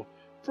show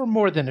for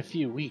more than a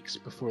few weeks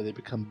before they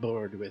become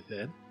bored with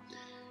it.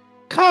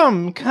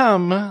 Come,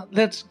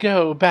 let's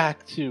go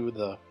back to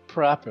the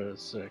proper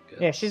circus.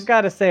 Yeah, she's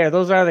got to say her.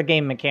 Those are the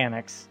game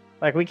mechanics.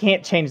 Like, we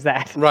can't change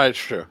that. Right, it's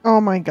true.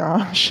 Oh my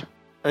gosh.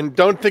 And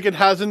don't think it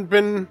hasn't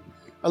been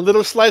a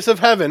little slice of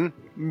heaven,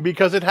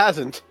 because it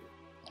hasn't.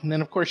 And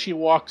then, of course, she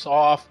walks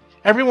off.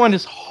 Everyone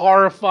is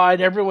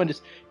horrified. Everyone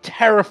is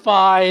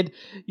terrified.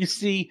 You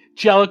see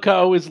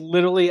Jellicoe is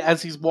literally,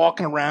 as he's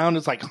walking around,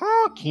 is like,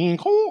 king,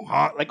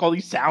 like all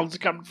these sounds are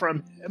coming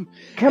from him.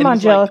 Come And on,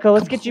 he's, like, Jellicoe,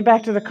 let's get you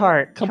back to the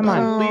cart. Come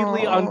on.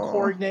 Completely Oh.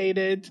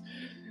 uncoordinated.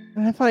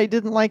 I thought I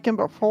didn't like him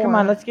before. Come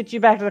on, let's get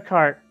you back to the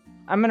cart.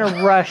 I'm going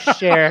to rush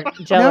share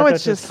Jellicoe Now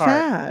it's to his just cart.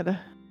 sad.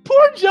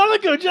 Poor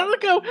Jellicoe.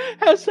 Jellicoe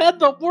has had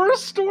the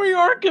worst story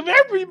arc of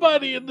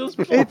everybody in this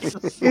place.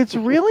 It's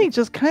really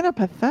just kind of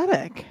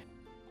pathetic.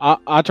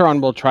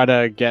 Ataran will try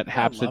to get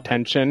Hap's love it.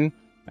 attention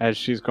as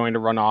she's going to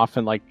run off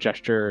and like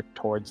gesture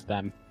towards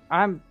them.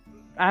 I'm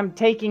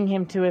taking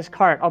him to his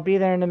cart. I'll be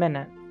there in a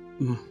minute.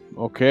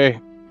 Okay.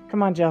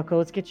 Come on, Jellicoe,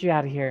 let's get you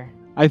out of here.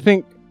 I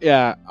think,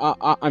 yeah,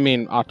 I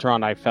mean,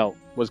 Ataran I felt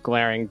was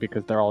glaring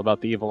because they're all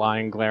about the evil eye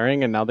and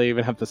glaring, and now they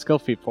even have the skill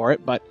feat for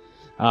it, but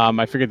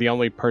I figured the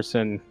only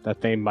person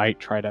that they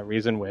might try to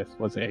reason with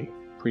was a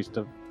priest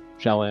of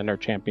Jellin or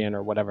champion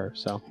or whatever,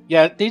 so.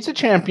 Yeah, he's a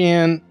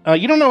champion.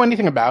 You don't know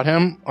anything about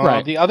him.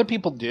 Right. The other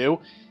people do,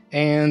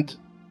 and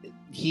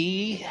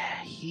he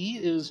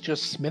is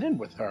just smitten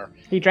with her.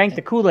 He drank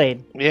the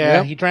Kool-Aid. Yeah,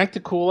 Yep. he drank the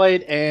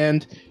Kool-Aid,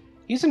 and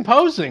he's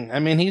imposing. I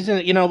mean, he's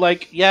in,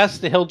 like, yes,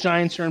 the Hill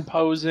Giants are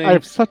imposing. I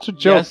have such a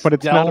joke, Yes, but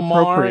it's not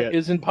Delmar appropriate.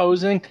 is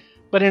imposing,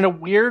 but in a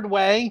weird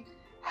way,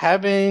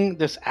 having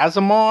this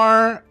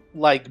Azamar,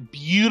 like,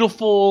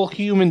 beautiful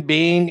human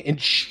being in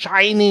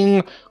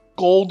shining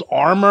gold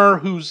armor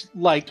who's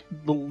like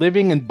the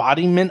living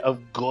embodiment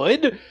of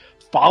good,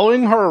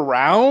 following her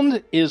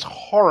around is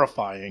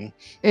horrifying.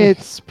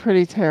 It's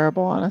pretty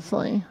terrible,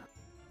 honestly.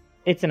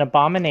 It's an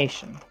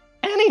abomination.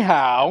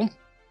 Anyhow,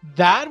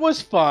 that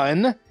was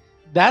fun.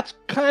 That's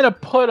kind of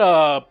put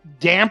a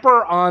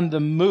damper on the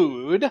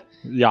mood.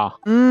 Yeah.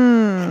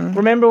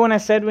 Remember when I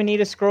said we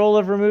need a scroll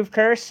of remove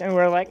curse, and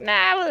we're like,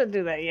 nah, we don't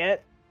do that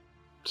yet.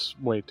 It's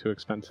way too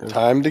expensive.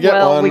 Time to get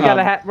Well, one. we we're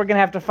gonna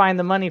have to find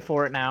the money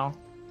for it now.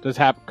 Does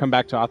Hap come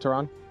back to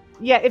Ataran?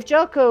 Yeah, if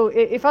Jellicoe,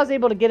 if I was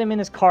able to get him in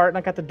his cart and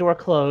I got the door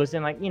closed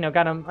and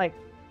got him like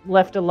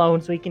left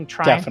alone so he can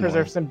try Definitely. and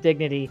preserve some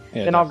dignity,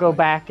 Yeah, then I'll go definitely.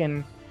 back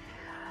and.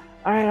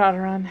 All right,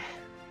 Otteron.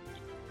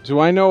 Do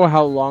I know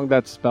how long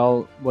that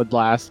spell would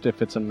last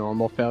if it's a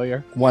normal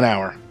failure? 1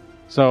 hour.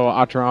 So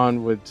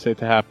Ataran would say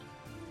to Hap,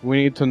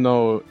 we need to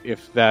know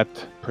if that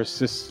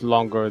persists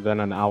longer than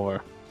an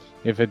hour.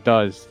 If it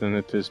does, then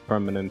it is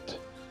permanent.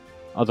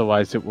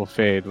 Otherwise, it will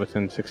fade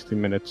within 60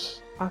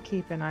 minutes. I'll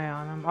keep an eye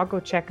on him. I'll go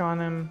check on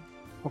him.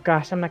 Oh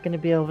gosh, I'm not going to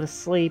be able to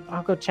sleep.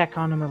 I'll go check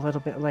on him a little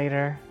bit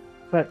later.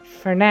 But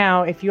for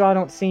now, if you all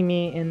don't see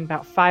me in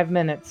about 5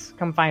 minutes,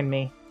 come find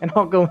me, and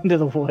I'll go into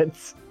the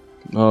woods.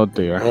 Oh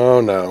dear. Oh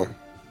no.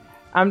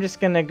 I'm just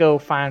gonna go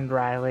find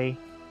Riley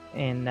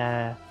and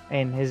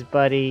his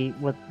buddy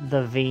with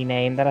the V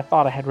name that I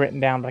thought I had written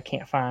down, but I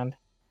can't find.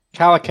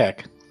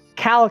 Kalakek.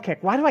 Kalakek.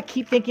 Why do I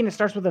keep thinking it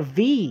starts with a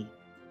V?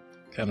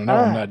 I don't know,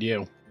 Ah. not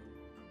you.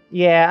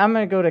 Yeah, I'm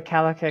gonna go to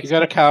Kalakek. You go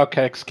to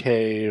Kalakek's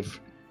cave.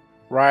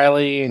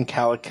 Riley and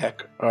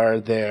Kalakek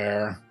are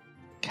there.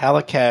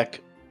 Kalakek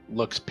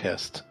looks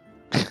pissed.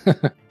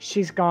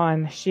 She's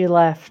gone. She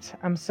left.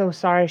 I'm so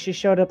sorry. She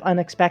showed up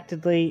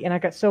unexpectedly, and I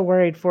got so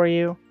worried for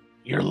you.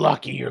 You're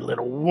lucky your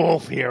little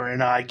wolf here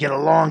and I get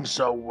along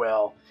so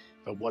well.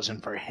 If it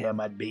wasn't for him,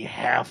 I'd be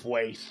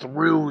halfway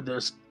through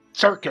this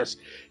circus,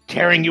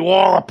 tearing you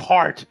all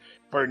apart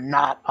for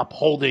not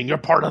upholding your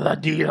part of the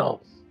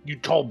deal. You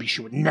told me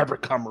she would never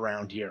come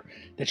around here,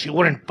 that she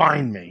wouldn't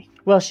find me.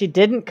 Well, she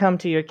didn't come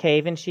to your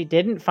cave, and she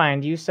didn't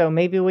find you, so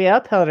maybe we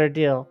upheld our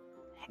deal.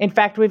 In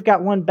fact, we've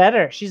got one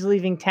better. She's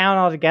leaving town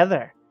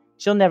altogether.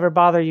 She'll never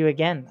bother you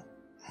again.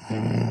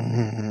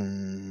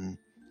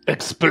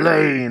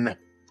 Explain.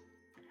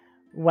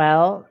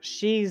 Well,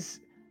 she's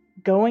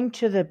going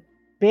to the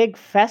big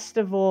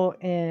festival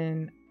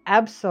in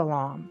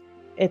Absalom.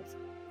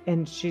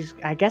 And she's,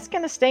 I guess,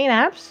 going to stay in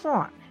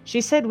Absalom.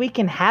 She said we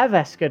can have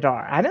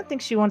Escadar. I don't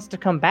think she wants to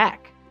come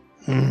back.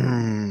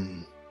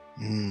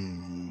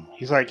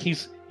 He's like,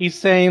 he's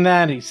saying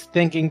that, he's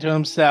thinking to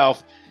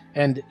himself,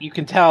 and you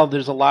can tell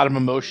there's a lot of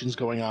emotions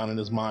going on in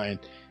his mind.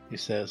 He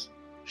says,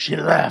 she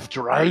left,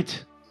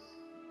 right?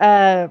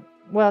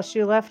 Well,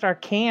 she left our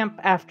camp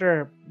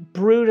after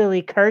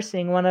brutally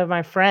cursing one of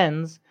my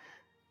friends.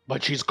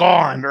 But she's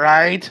gone,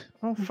 right?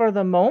 Well, for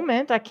the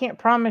moment, I can't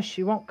promise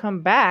she won't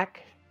come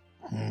back.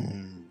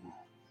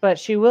 But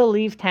she will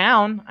leave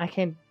town, I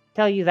can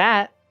tell you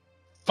that.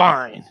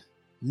 Fine.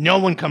 No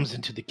one comes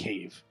into the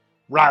cave.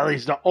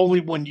 Riley's the only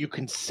one you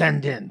can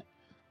send in.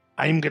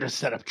 I'm gonna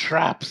set up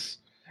traps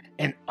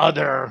and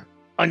other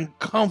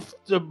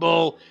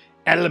uncomfortable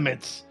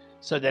elements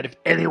so that if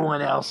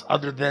anyone else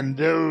other than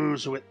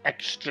those with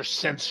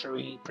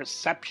extrasensory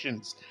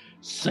perceptions,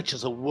 such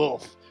as a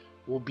wolf,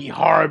 will be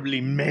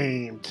horribly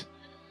maimed,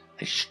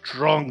 I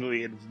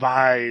strongly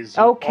advise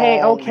you Okay,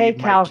 all okay,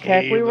 leave my Calkek.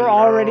 cave We were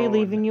already alone.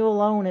 leaving you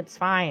alone. It's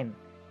fine.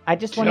 I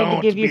just wanted to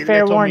Don't give you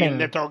fair belittle me, warning.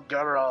 little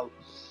girl.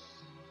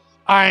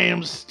 I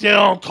am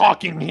still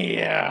talking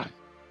here.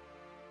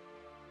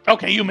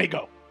 Okay, you may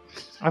go.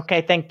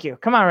 Okay, thank you.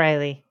 Come on,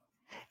 Riley.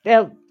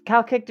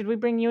 Calkick, did we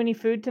bring you any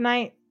food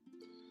tonight?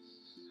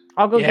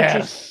 I'll go get you.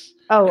 Yes.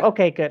 Oh,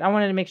 okay, good. I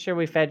wanted to make sure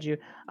we fed you.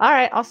 All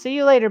right, I'll see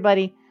you later,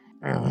 buddy.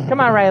 Come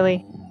on,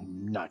 Riley.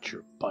 Not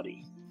your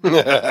buddy.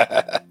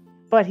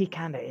 But he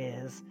kind of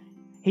is.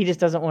 He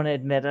just doesn't want to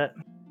admit it.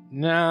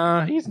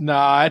 No, he's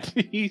not.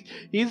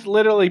 He's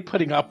literally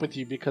putting up with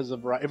you because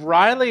of Riley. If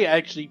Riley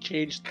actually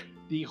changed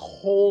the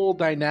whole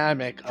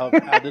dynamic of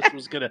how this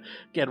was gonna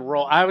get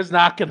rolled, I was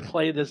not gonna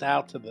play this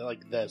out to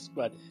like this,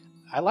 but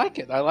I like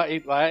it. I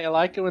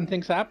like it when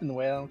things happen the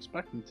way I don't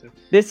expect them to.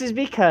 This is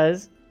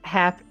because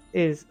Hap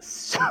is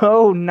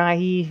so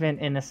naive and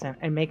innocent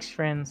and makes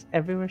friends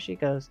everywhere she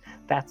goes.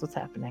 That's what's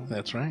happening.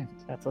 That's right.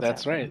 That's what's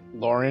That's happening. right.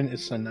 Lauren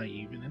is so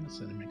naive and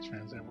innocent and makes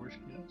friends everywhere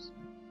she goes.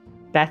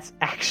 That's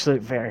actually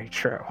very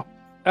true.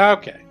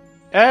 Okay.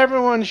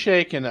 Everyone's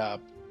shaken up.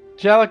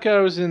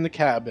 Jellicoe's in the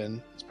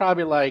cabin. It's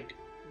probably like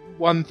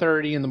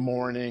 1:30 in the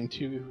morning,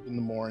 2 in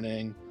the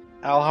morning.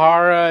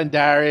 Alhara and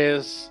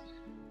Darius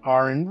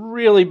are in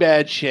really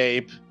bad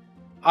shape.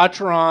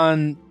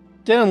 Atron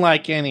didn't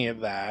like any of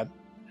that.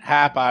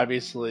 Hap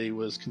obviously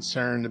was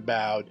concerned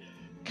about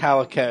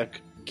Kalakek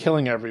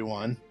killing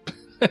everyone.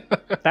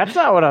 That's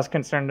not what I was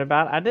concerned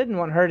about. I didn't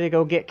want her to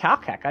go get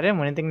Calkek. I didn't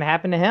want anything to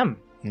happen to him.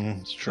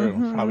 It's true.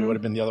 Mhm. Probably would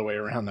have been the other way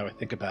around, though I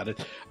think about it.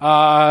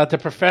 The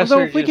professor.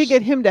 Although if we could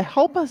get him to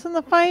help us in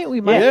the fight,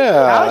 we might. Yeah,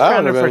 I was that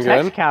trying to would've been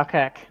protect good.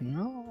 Calkek.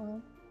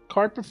 No,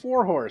 cart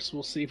before horse.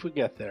 We'll see if we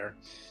get there.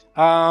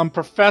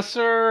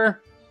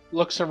 Professor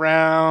looks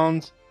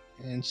around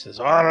and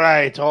says, all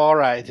right,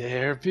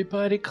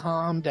 everybody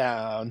calm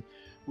down.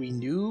 We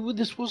knew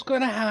this was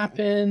going to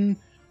happen.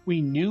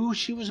 We knew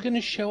she was going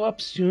to show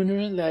up sooner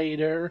or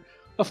later.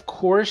 Of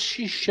course,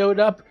 she showed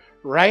up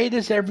right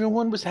as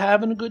everyone was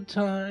having a good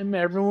time.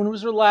 Everyone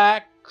was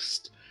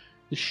relaxed.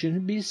 This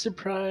shouldn't be a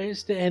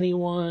surprise to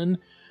anyone.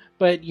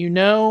 But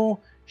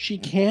she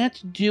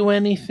can't do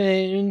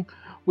anything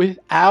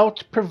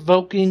without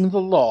provoking the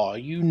law.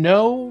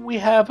 We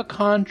have a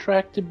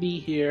contract to be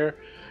here.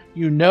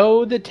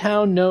 The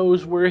town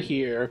knows we're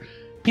here.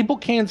 People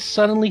can't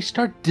suddenly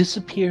start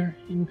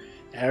disappearing.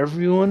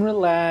 Everyone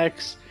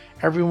relax.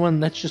 Everyone,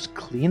 let's just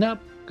clean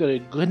up, get a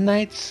good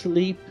night's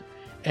sleep,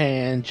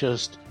 and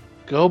just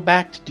go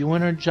back to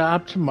doing our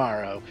job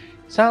tomorrow.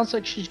 Sounds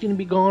like she's going to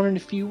be gone in a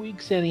few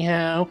weeks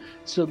anyhow,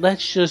 so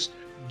let's just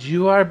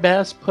do our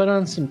best, put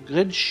on some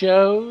good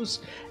shows,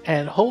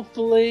 and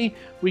hopefully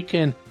we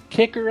can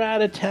kick her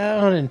out of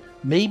town and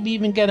maybe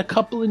even get a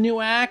couple of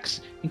new acts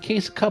in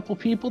case a couple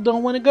people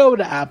don't want to go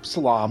to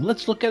Absalom.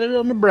 Let's look at it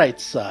on the bright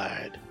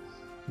side.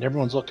 And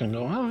everyone's looking and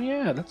going, oh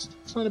yeah, that's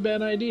not a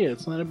bad idea.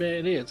 It's not a bad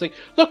idea. It's like,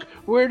 look,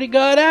 we already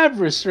got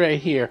Avarice right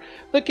here.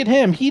 Look at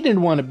him. He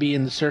didn't want to be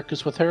in the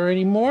circus with her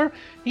anymore.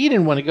 He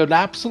didn't want to go to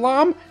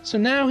Absalom, so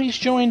now he's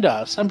joined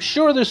us. I'm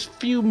sure there's a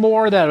few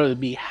more that would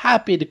be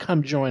happy to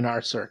come join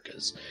our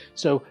circus.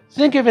 So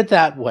think of it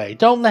that way.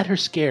 Don't let her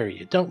scare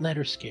you. Don't let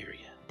her scare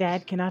you.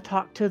 Dad, can I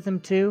talk to them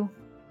too?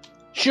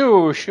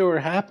 Sure,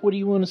 Hap. What do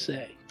you want to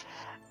say?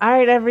 All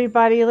right,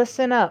 everybody,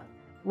 listen up.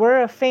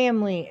 We're a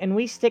family, and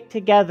we stick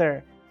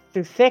together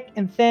through thick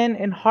and thin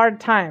and hard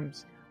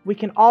times. We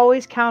can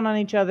always count on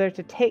each other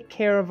to take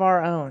care of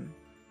our own.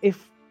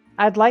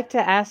 I'd like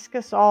to ask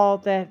us all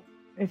that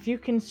if you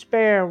can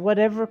spare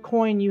whatever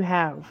coin you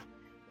have,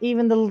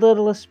 even the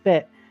littlest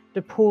bit,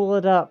 to pool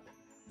it up,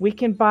 we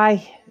can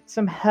buy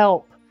some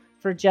help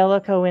for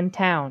Jellicoe in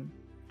town.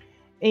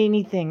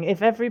 Anything.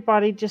 If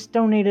everybody just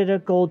donated a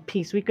gold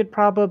piece, we could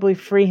probably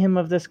free him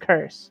of this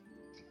curse.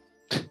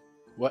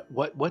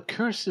 What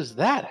curse is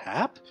that,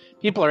 Hap?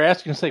 People are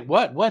asking us like,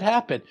 what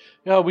happened?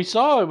 We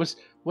saw it was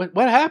what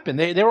happened.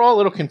 They were all a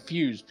little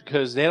confused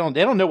because they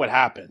don't know what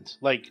happened.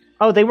 Like,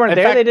 oh, they weren't in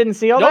there. fact, They didn't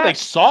see all no, that. they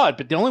saw it,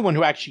 but the only one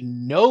who actually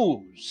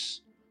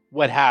knows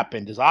what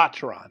happened is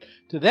Atron.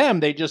 To them,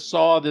 they just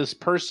saw this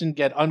person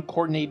get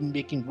uncoordinated and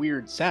making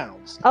weird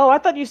sounds. Oh, I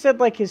thought you said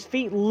like his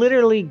feet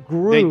literally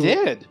grew.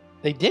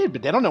 They did,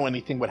 but they don't know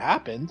anything what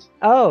happened.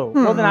 Oh,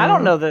 well then I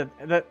don't know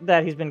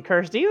that he's been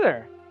cursed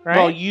either, right?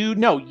 Well, you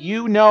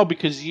know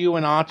because you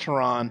and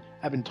Atron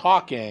have been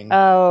talking.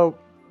 Oh,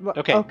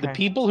 Okay, the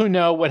people who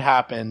know what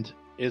happened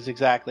is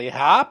exactly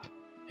Hap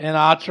and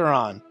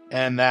Atron,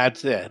 and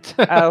that's it.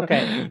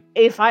 Okay.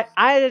 If I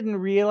didn't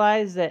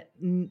realize that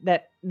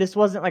this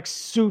wasn't like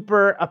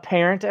super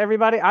apparent to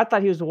everybody. I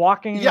thought he was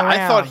walking Yeah, around.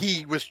 I thought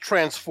he was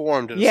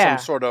transformed into Yeah.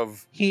 some sort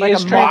of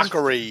Like a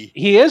mockery.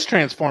 He is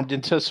transformed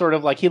into sort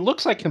of like, he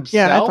looks like himself.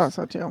 Yeah, I thought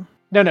so too.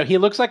 No, he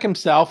looks like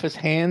himself. His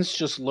hands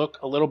just look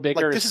a little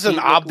bigger. Like, this His is an feet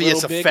look a obvious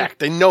little bigger. effect.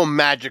 They know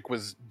magic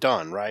was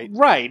done, right?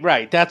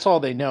 Right. That's all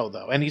they know,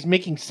 though. And he's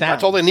making sounds.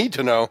 That's all they need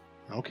to know.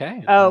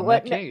 Okay. Oh, in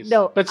what? that case.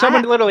 No. But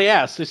someone literally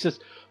asked, it says,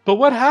 but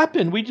what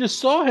happened? We just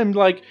saw him,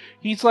 like,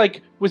 he's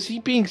like, was he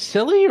being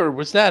silly or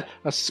was that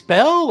a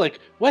spell? Like,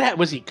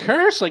 was he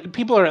cursed? Like,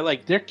 people are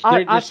like, they just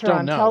Atron,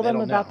 don't know. tell They them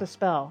don't about know. the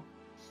spell.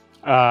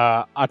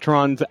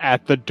 Atron's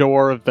at the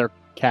door of their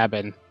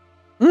cabin.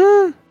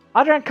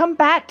 Audran, come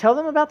back. Tell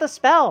them about the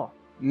spell.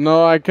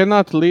 No, I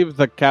cannot leave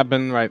the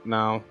cabin right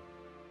now.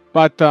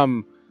 But,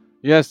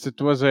 yes,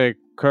 it was a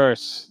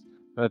curse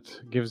that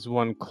gives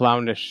one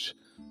clownish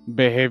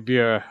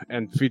behavior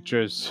and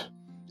features.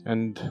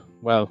 And,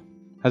 well,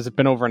 has it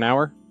been over an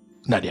hour?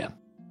 Not yet.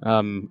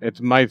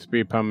 It might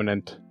be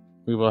permanent.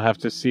 We will have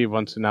to see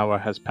once an hour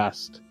has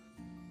passed.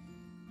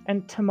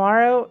 And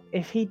tomorrow,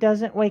 if he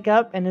doesn't wake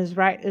up and is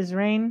right as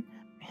rain,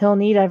 he'll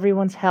need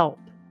everyone's help.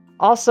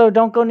 Also,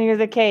 don't go near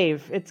the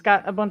cave. It's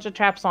got a bunch of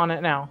traps on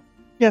it now.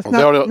 Yes, Well,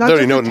 they already not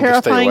just know a him to stay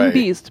terrifying away.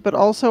 beast, but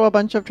also a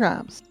bunch of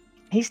traps.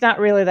 He's not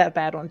really that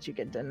bad once you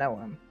get to know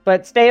him.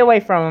 But stay away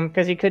from him,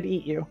 because he could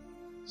eat you.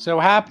 So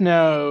Hap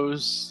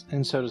knows,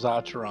 and so does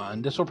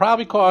Acheron. This will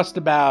probably cost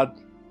about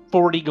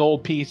 40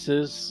 gold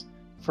pieces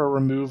for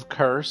Remove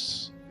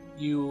Curse.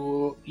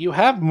 You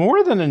have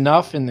more than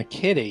enough in the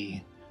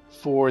kitty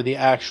for the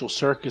actual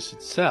circus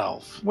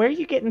itself. Where are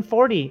you getting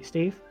 40,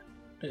 Steve?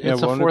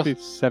 It's a won't fourth. it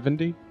be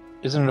 70?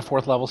 Isn't it a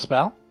fourth level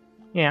spell?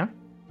 Yeah.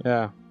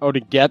 Yeah. Oh, to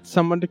get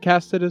someone to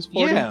cast it is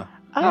 40? Yeah.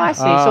 Oh, I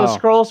see. So Oh.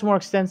 scroll's more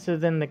extensive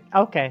than the...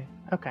 Okay.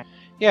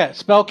 Yeah,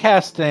 spell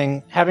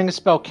casting, having a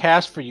spell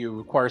cast for you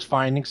requires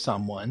finding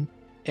someone.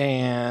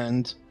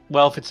 And,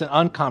 well, if it's an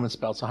uncommon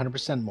spell, it's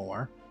 100%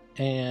 more.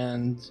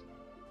 And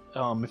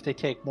if they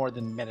take more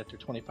than a minute, they're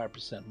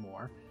 25%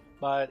 more.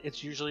 But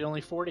it's usually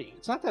only 40.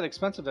 It's not that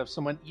expensive to have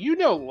someone... You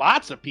know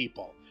lots of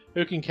people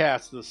who can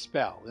cast the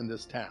spell in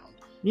this town.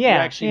 Yeah,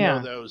 You actually yeah.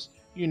 know those...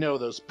 You know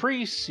those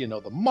priests, you know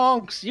the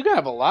monks. You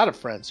have a lot of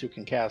friends who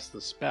can cast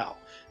the spell.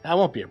 That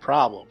won't be a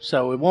problem.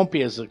 So it won't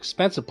be as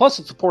expensive. Plus,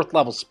 it's a fourth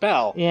level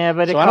spell. Yeah,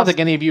 but So I don't think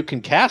any of you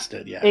can cast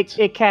it yet.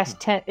 it casts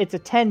 10... It's a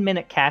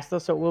 10-minute cast, though,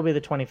 so it will be the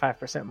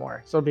 25%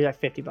 more. So it'll be like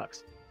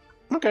 $50.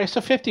 Okay,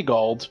 so 50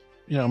 gold.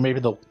 You know,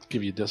 maybe they'll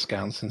give you a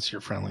discount since you're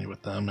friendly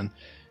with them, and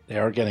they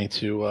are getting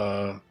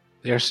to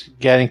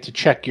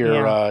check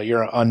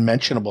your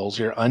unmentionables,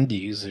 your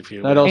undies, if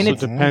you. That will. also it's-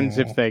 depends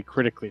if they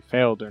critically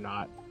failed or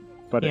not.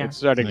 But Yeah. it's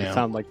starting Yeah. to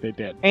sound like they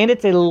did. And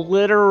it's a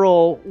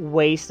literal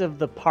waste of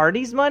the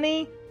party's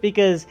money,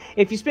 because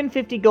if you spend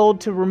 50 gold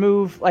to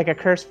remove like a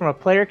curse from a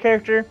player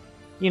character,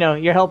 you know,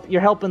 you're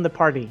helping the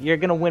party. You're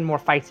gonna win more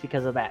fights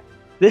because of that.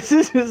 This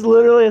is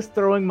literally us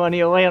throwing money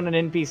away on an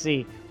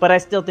NPC, but I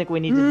still think we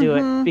need to do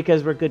it Mhm.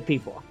 because we're good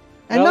people.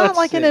 And Well, not let's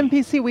like an see.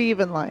 NPC we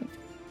even like.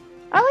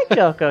 I like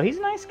Joko. He's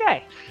a nice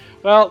guy.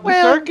 Well, the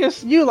Well,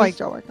 circus. you like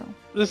Jellicoe.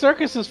 The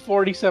circus is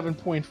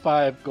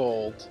 47.5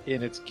 gold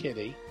in its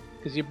kitty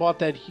because you bought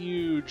that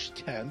huge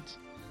tent.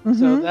 So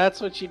Mhm. that's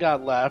what you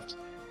got left.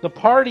 The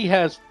party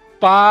has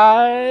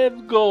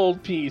 5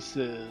 gold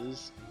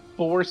pieces,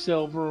 4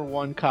 silver,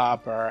 1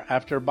 copper,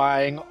 after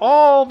buying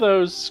all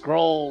those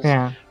scrolls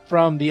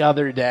from the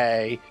other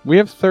day. We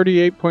have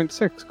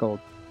 38.6 gold.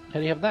 How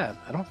do you have that?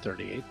 I don't have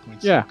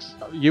 38.6. Yeah.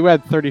 You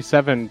had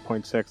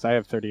 37.6. I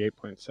have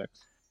 38.6.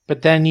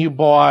 But then you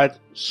bought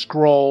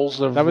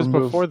scrolls of That was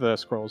remove- before the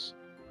scrolls.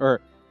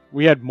 Or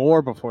we had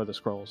more before the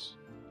scrolls.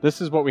 This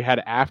is what we had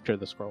after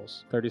the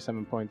scrolls.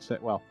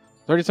 37.6. Well,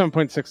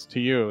 37.6 to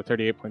you,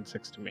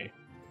 38.6 to me.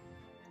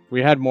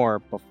 We had more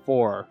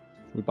before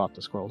we bought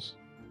the scrolls.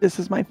 This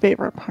is my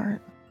favorite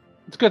part.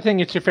 It's a good thing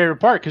it's your favorite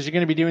part because you're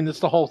going to be doing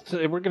this we're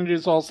going to do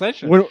this whole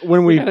session.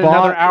 When we got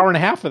bought another hour and a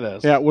half of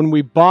this. Yeah, when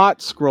we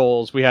bought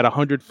scrolls, we had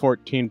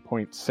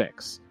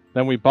 114.6.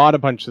 Then we bought a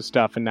bunch of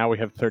stuff, and now we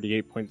have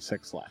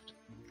 38.6 left.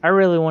 I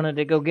really wanted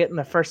to go get in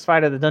the first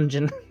fight of the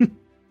dungeon.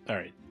 All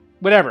right.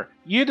 Whatever.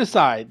 You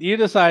decide. You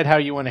decide how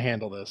you want to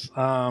handle this.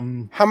 How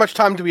much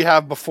time do we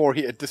have before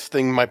this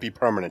thing might be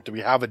permanent? Do we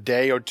have a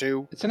day or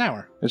two? It's an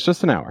hour. It's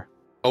just an hour.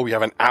 Oh, we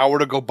have an hour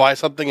to go buy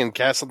something and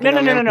cast something No.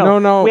 on him?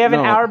 No, We have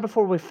an no. hour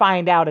before we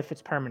find out if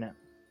it's permanent.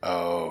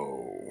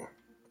 Oh.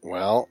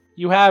 Well,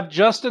 You have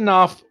just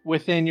enough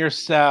within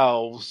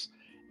yourselves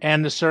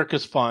and the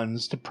circus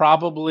funds to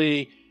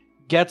probably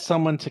get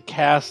someone to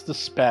cast the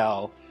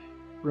spell.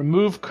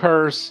 Remove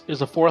Curse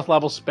is a 4th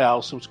level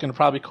spell, so it's going to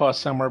probably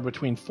cost somewhere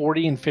between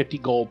 40 and 50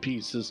 gold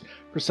pieces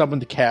for someone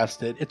to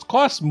cast it. It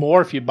costs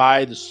more if you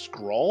buy the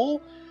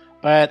scroll,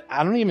 but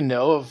I don't even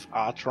know if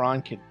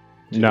Acheron could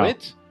do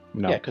it.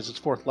 No. Yeah, because it's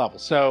 4th level.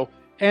 So,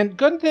 and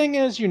good thing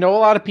is, you know a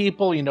lot of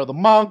people. You know the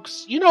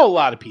monks. You know a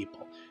lot of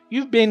people.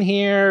 You've been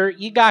here.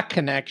 You got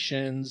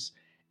connections.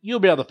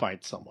 You'll be able to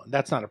find someone.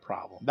 That's not a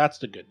problem. That's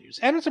the good news.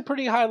 And it's a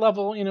pretty high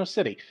level,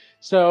 city.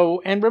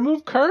 So, and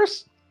Remove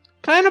Curse,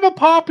 kind of a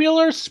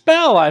popular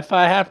spell, if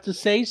I have to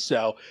say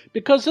so,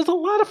 because there's a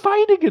lot of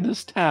fighting in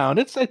this town.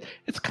 It's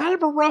kind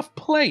of a rough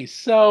place.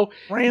 So,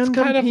 Random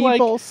kind of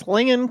people like-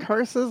 slinging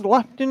curses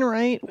left and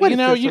right. What is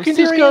this, you can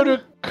just go Syrian?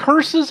 to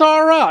Curses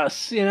Are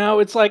Us.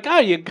 It's like, oh,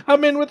 you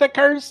come in with a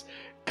curse,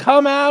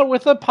 come out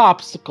with a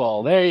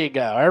popsicle. There you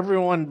go.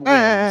 Everyone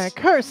wins.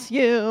 Curse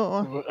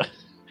you.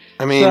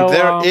 I mean, So,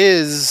 there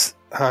is.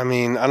 I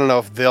mean, I don't know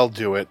if they'll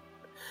do it.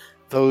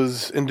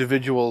 Those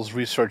individuals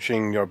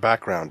researching your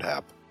background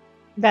app.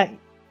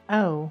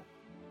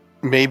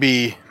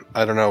 Maybe,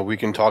 I don't know, we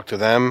can talk to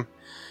them.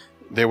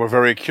 They were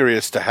very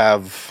curious to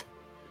have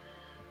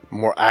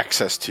more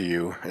access to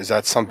you. Is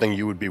that something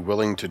you would be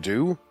willing to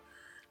do?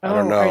 I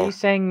don't know. Are you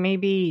saying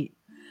maybe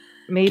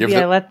Give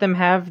I them- let them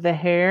have the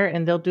hair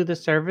and they'll do the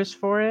service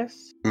for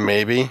us?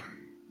 Maybe,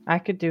 I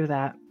could do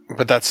that.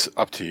 but that's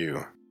up to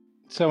you.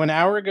 So an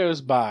hour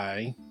goes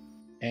by,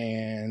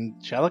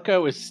 and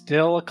Jellicoe is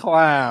still a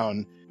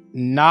clown.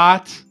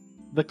 Not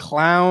the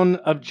clown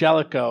of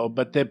Jellicoe,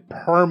 but the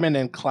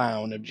permanent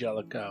clown of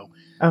Jellicoe.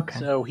 Okay.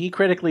 So he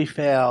critically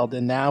failed,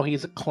 and now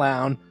he's a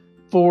clown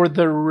for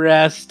the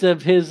rest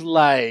of his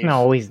life.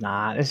 No, he's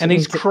not. And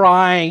he's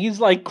crying. He's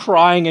like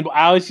crying, and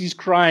as he's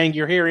crying,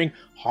 you're hearing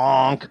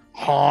honk,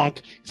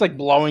 honk. He's like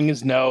blowing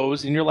his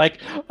nose, and you're like,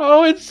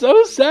 "Oh, it's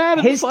so sad."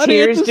 And his funny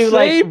tears at the do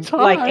same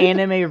time. like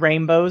anime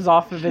rainbows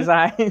off of his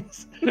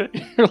eyes.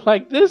 You're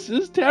like, "This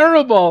is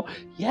terrible."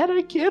 Yet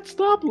I can't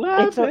stop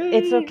laughing.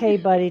 It's okay,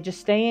 buddy.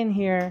 Just stay in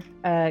here.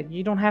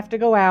 You don't have to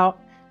go out,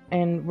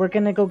 and we're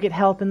gonna go get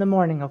help in the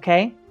morning.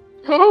 Okay?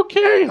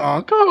 Okay,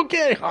 honk.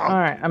 Okay, honk. All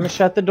right. I'm gonna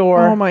shut the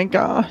door. Oh my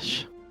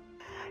gosh.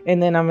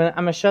 And then I'm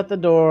gonna shut the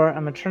door.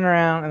 I'm gonna turn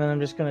around, and then I'm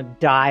just gonna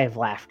die of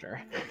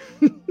laughter.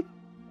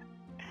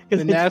 'Cause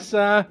it's-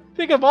 Vanessa,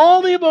 think of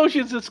all the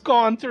emotions it's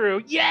gone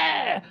through.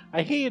 Yeah,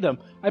 I hate him.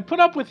 I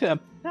put up with him.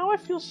 Now I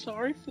feel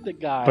sorry for the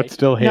guy. But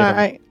still hate No,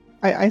 him.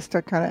 I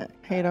still kind of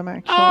hate him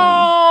actually.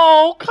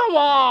 Oh, come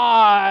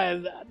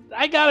on!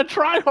 I gotta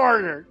try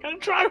harder.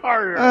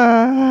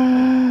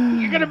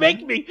 You're gonna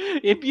make me.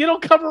 If you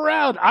don't come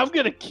around, I'm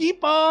gonna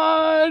keep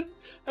on.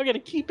 I'm gonna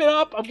keep it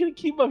up.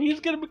 He's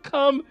gonna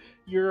become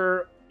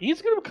your.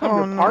 He's gonna become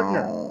Oh, your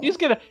partner. no. He's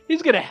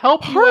gonna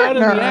help you out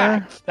in the Partner?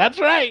 act. That's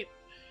right.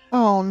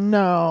 Oh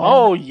no.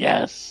 Oh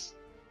yes.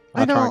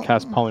 I Atron don't-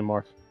 cast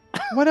polymorph.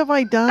 What have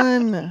I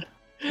done?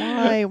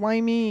 Why? Why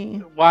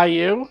me? Why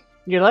you?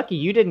 You're lucky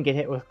you didn't get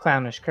hit with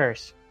clownish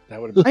curse. That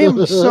would have I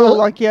am so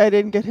lucky I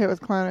didn't get hit with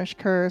clownish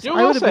curse. Do a I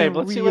will would have save. been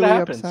Let's see really what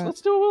happens. upset.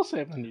 Let's do a will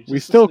save on you. We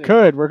just to still see.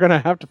 could. We're gonna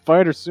have to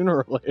fight her sooner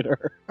or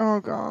later. Oh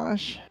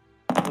gosh.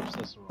 Whoops,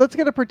 that's wrong. Let's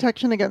get a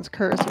protection against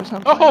curse or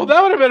something. Oh,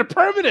 that would have been a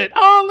permanent.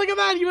 Oh, look at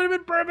that. You would have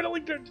been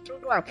permanently turned into a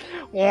clown.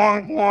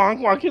 Wonk, wonk,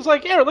 wonk. He's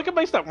like, here, look at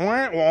my stuff.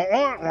 Wonk, wonk,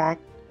 wonk, wonk.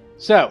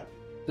 So,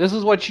 this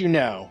is what you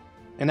know.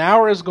 An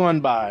hour has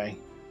gone by.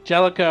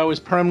 Jellicoe is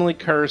permanently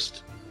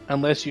cursed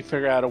unless you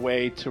figure out a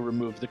way to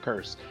remove the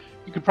curse.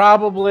 You could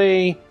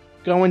probably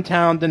go in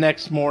town the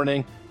next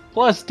morning.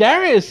 Plus,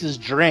 Darius is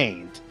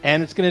drained,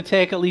 and it's going to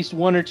take at least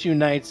 1 or 2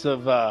 nights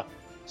of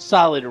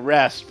solid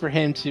rest for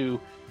him to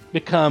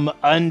become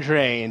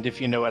undrained,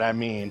 if you know what I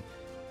mean.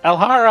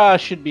 Alhara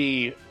should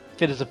be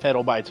fit as a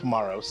fiddle by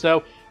tomorrow. So,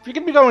 if you're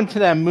going to be going to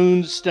that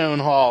Moonstone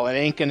Hall, it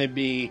ain't going to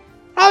be...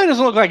 Probably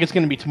doesn't look like it's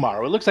going to be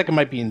tomorrow. It looks like it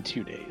might be in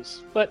 2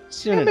 days. But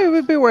soon Maybe it enough.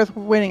 would be worth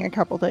waiting a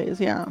couple days.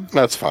 Yeah.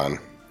 That's fine.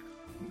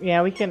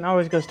 Yeah, we can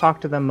always go talk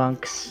to the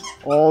monks.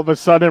 All of a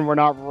sudden, we're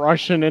not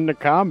rushing into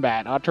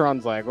combat.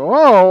 Atron's like,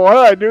 "Oh, what did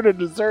I do to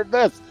deserve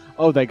this?"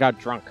 Oh, they got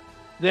drunk.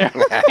 There.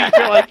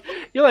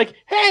 you're like,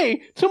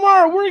 hey,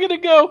 tomorrow we're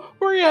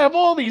gonna have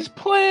all these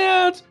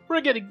plans,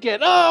 we're gonna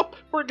get up,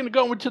 we're gonna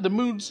go into the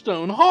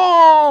Moonstone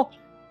Hall.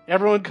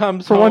 Everyone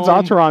comes For home. once,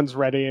 Atron's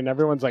ready, and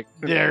everyone's like,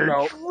 They're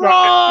 "No, drunk.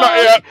 not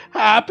yet."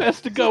 Hap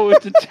has to go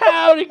into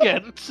town and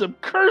get some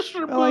curse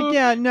removed. They're like,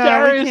 yeah, no,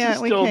 Darius we can't.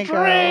 is We still can't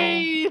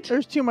drained. go.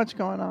 There's too much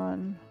going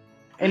on.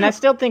 And I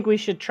still think we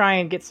should try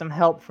and get some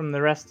help from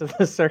the rest of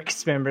the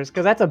circus members,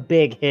 because that's a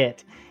big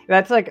hit.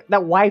 That's like,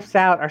 that wipes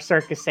out our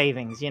circus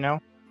savings, you know?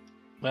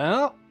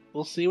 Well,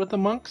 we'll see what the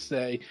monks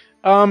say.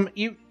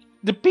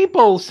 The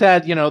people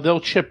said, they'll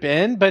chip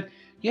in, but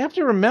you have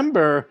to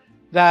remember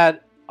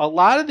that a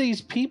lot of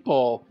these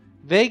people,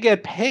 they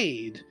get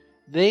paid.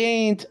 They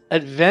ain't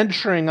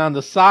adventuring on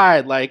the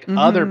side like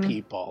other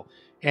people,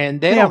 and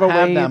they have don't a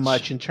have that wage.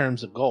 much in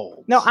terms of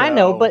gold. No, I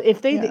know, So- but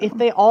if yeah.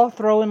 they all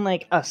throw in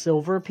like a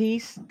silver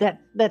piece, that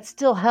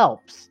still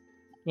helps,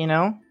 you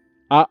know?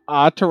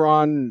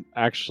 Atron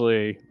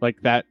actually,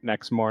 like that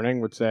next morning,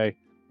 would say,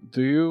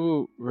 "Do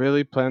you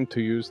really plan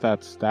to use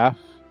that staff?"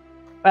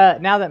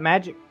 Now that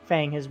Magic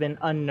Fang has been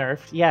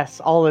unnerfed, yes,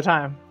 all the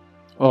time.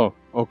 Oh,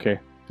 okay.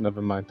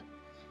 Never mind.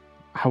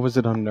 How was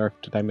it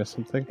unnerfed? Did I miss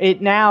something?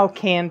 It now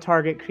can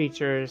target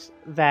creatures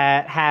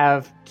that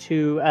have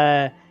 2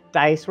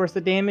 dice worth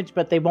of damage,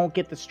 but they won't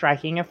get the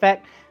striking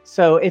effect.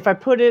 So if I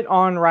put it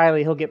on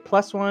Riley, he'll get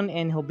 +1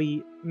 and he'll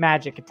be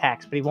magic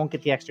attacks, but he won't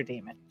get the extra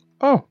damage.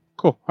 Oh,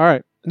 cool. All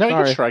right. No, you're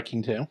Sorry.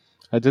 striking too.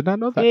 I did not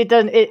know that. It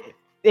doesn't.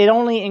 It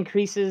only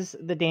increases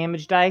the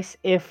damage dice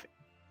if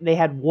they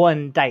had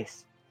 1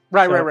 dice.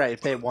 Right. So-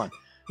 If they won.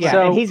 Yeah,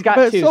 So- and he's got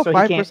But it's 2, still so he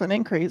 5% can't.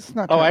 increase. It's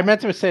not Oh, I terrible.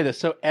 meant to say this.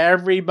 So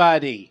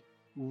everybody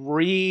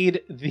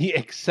read the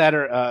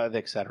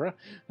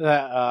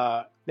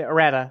the The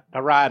errata.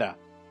 errata.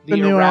 The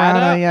new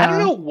errata, yeah. I don't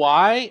know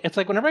why. It's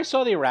like whenever I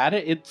saw the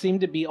errata, it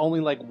seemed to be only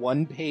like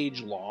 1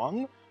 page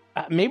long.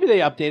 Maybe they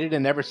updated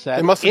and never said.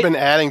 They must have It- been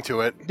adding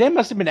to it. They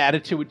must have been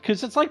added to it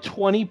because it's like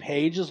 20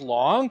 pages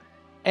long,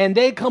 and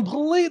they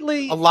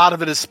completely A lot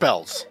of it is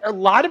spells. a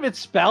lot of it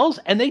spells,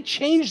 and they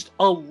changed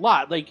a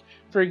lot. Like,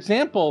 for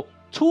example,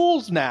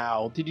 tools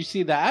now. Did you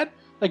see that?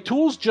 Like,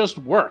 tools just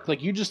work.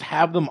 Like, you just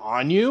have them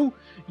on you.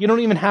 You don't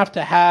even have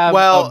to have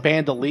Well, a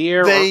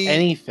bandolier or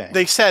anything.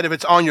 They said if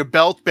it's on your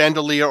belt,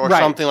 bandolier, or Right.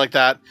 something like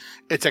that,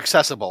 it's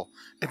accessible.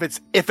 If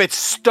it's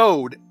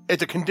stowed,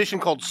 it's a condition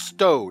called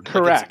stowed. Like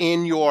Correct.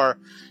 it's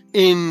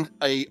in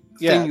a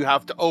thing you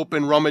have to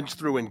open, rummage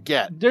through, and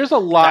get. There's a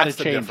lot That's of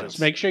the changes. difference.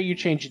 Make sure you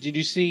change it. Did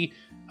you see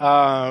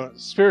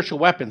spiritual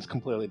weapons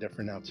completely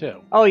different now,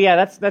 too? Oh yeah,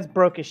 that's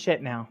broke as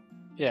shit now.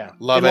 Yeah.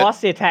 Love it it.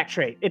 lost the attack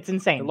trait. It's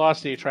insane. It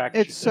lost the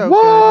attraction. It's so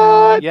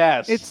What? good.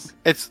 Yes.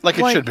 It's like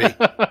it Like- should be.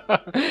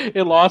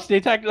 It lost the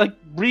attack. Like,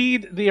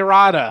 read the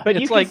errata. But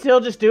it's you can like, still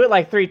just do it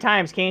like 3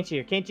 times, can't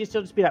you? Can't you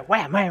still just be like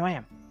wham, wham,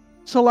 wham?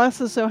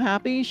 Celeste is so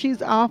happy.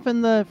 She's off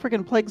in the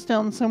freaking plague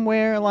stone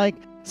somewhere, like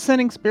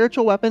sending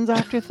spiritual weapons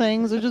after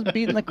things. They're just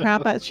beating the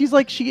crap out. She's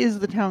like she is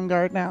the town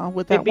guard now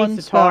with that It beats one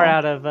the spell. tar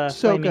out of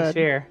So Flaming good.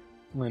 Sphere.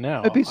 I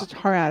know. It beats the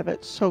tar out of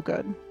it. So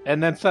good.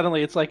 And then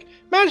suddenly it's like,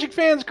 Magic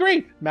Fang's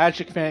great.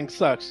 Magic Fang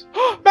sucks.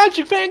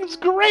 Magic Fang's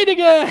great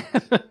again.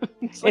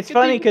 It's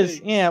funny because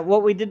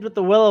what we did with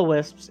the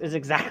Will-O-Wisps is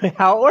exactly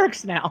how it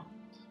works now.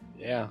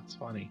 Yeah, it's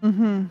funny.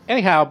 Mm-hmm.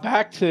 Anyhow,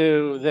 back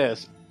to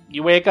this.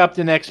 You wake up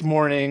the next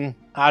morning.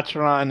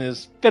 Atron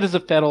is fit as a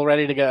fiddle,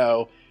 ready to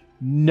go.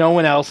 No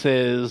one else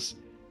is.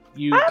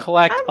 You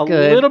collect I'm a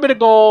good. little bit of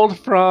gold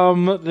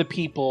from the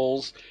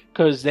peoples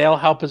because they'll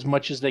help as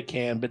much as they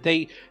can, but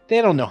they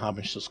don't know how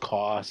much this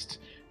cost.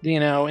 You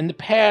know, in the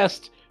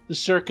past, the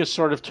circus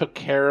sort of took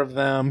care of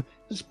them.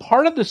 It's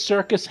part of the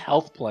circus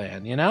health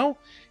plan, you know,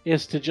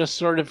 is to just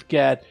sort of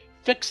get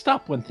fixed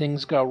up when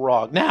things go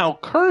wrong. Now,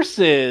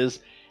 curses,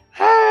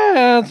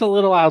 it's a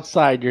little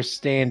outside your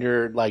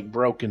standard, like,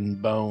 broken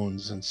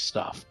bones and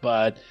stuff,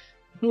 but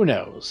who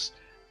knows?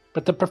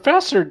 But the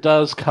professor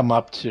does come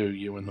up to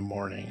you in the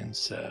morning and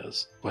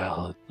says,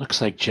 well, it looks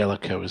like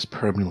Jellicoe is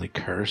permanently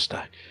cursed.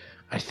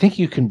 I think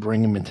you can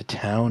bring him into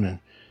town, and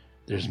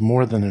there's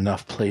more than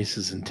enough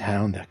places in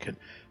town that could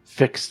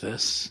fix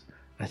this.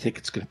 I think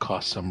it's going to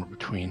cost somewhere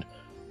between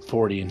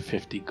 40 and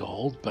 50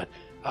 gold, but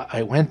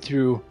I went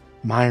through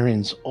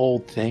Myron's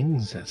old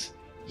things, as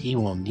he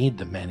won't need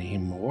them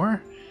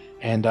anymore,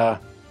 and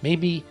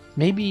maybe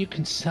you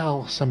can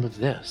sell some of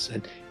this.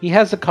 And he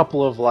has a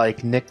couple of,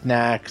 like,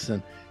 knickknacks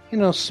and, you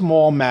know,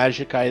 small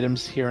magic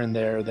items here and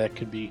there that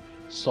could be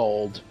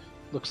sold.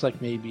 Looks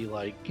like maybe,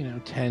 like, you know,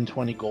 10,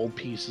 20 gold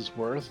pieces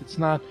worth. It's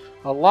not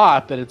a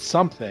lot, but it's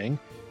something.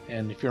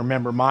 And if you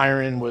remember,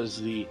 Myron was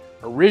the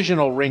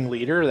original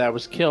ringleader that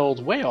was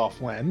killed way off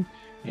when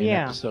in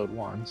Yeah. episode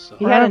 1. So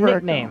He had a Forever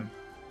nickname.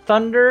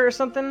 Thunder or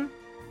something?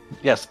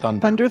 yes,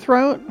 Thunder.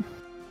 Thunderthroat.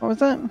 What was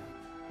that?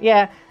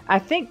 Yeah, I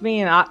think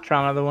me and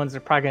Otron are the ones that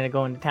are probably going to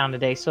go into town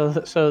today, so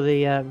the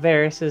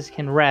Varises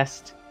can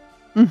rest.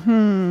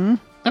 Mm-hmm.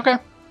 Okay.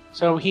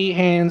 So he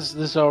hands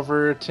this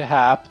over to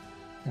Hap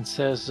and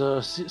says,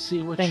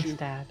 see what Thanks,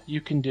 Dad.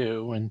 you can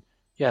do. And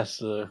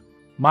yes,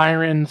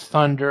 Myron,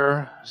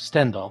 Thunder,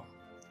 Stendhal.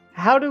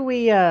 How do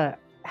we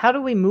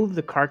move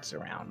the carts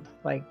around?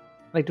 Like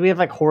do we have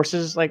like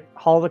horses like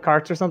haul the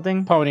carts or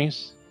something?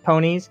 Ponies.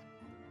 Ponies?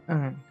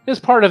 Uh-huh. Is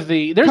part of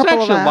the... There's Couple of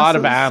actually a lot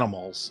of asses.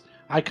 animals.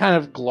 I kind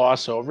of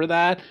gloss over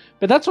that.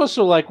 But that's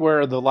also like where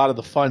a lot of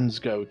the funds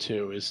go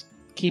to, is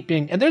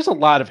keeping... And there's a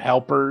lot of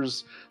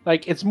helpers.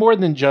 Like, it's more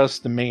than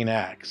just the main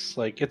acts.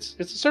 Like, it's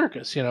a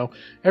circus, you know.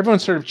 Everyone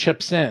sort of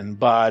chips in,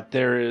 but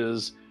there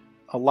is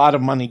a lot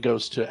of money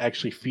goes to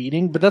actually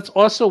feeding. But that's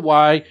also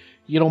why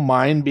you don't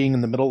mind being in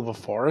the middle of a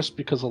forest,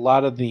 because a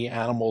lot of the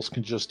animals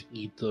can just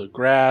eat the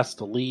grass,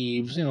 the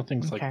leaves, you know,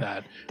 things like Okay.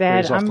 that.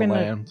 Dad, Graze off the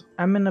land.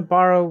 I'm gonna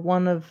borrow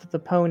one of the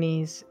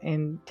ponies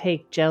and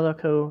take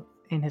Jellicoe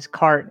in his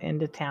cart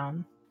into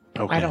town.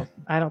 Okay.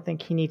 I don't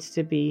think he needs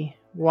to be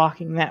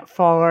walking that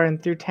far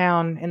and through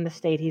town in the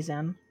state he's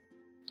in.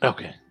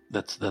 Okay.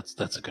 That's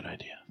a good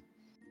idea.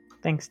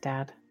 Thanks,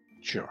 Dad.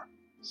 Sure.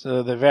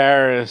 So the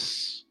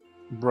Varys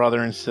brother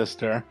and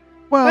sister.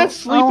 Well, Let's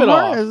sleep it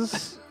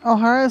off.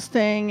 Alhara's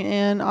staying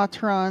in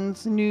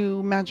Otteron's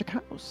new magic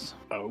house.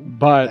 Oh,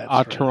 But that's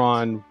right.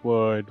 Otteron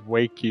would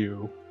wake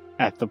you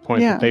at the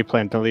point Yeah. that they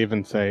plan to leave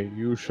and say,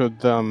 you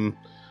should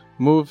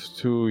move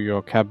to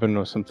your cabin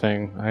or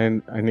something.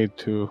 I need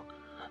to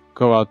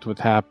go out with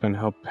Hap and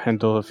help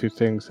handle a few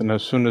things. And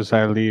as soon as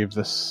I leave,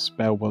 the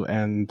spell will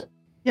end.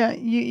 Yeah,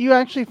 you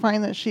actually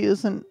find that she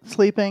isn't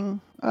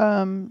sleeping.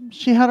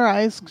 She had her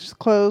eyes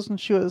closed and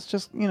she was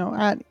just,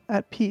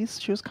 at peace.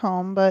 She was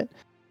calm, but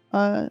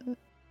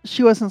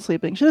she wasn't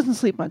sleeping. She doesn't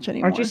sleep much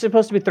anymore. Aren't you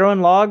supposed to be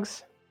throwing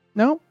logs?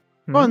 No?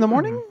 Oh, in the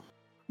morning?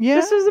 Yeah.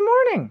 This is the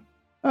morning.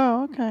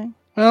 Oh, okay.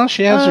 Well,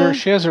 she has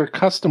Uh, her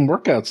custom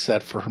workout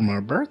set for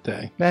her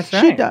birthday. That's She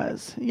right.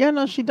 does. Yeah,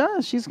 no, she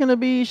does. She's gonna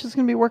be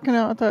working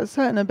out with that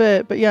set in a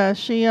bit. But yeah,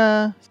 she's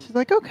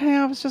like, okay,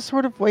 I was just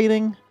sort of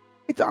waiting.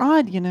 It's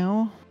odd,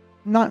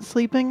 not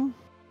sleeping.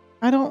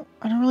 I don't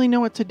really know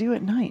what to do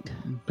at night.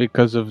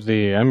 Because of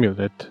the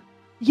amulet.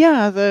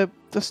 Yeah, the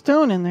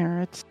stone in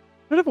there. It's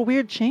sort of a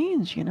weird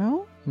change,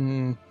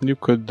 You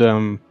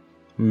could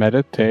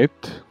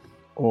meditate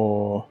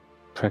or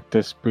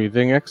practice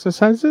breathing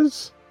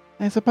exercises.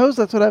 I suppose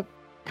that's what I've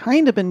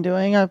kind of been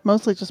doing. I've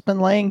mostly just been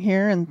laying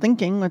here and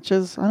thinking, which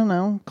is, I don't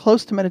know,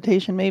 close to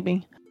meditation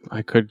maybe.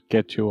 I could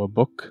get you a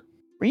book.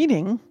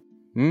 Reading?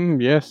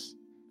 Yes.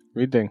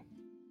 Reading.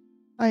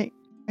 I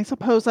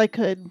suppose I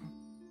could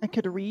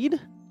read?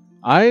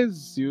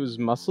 Eyes use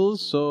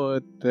muscles, so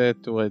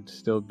that would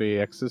still be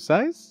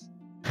exercise.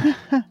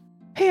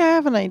 Hey, I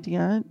have an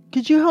idea.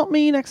 Could you help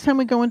me next time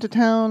we go into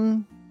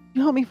town?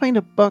 You help me find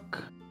a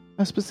book,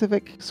 a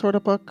specific sort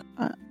of book.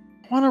 I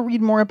want to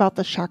read more about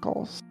the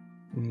shackles.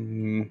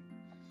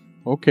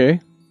 Okay.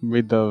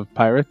 Read the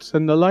pirates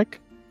and the like?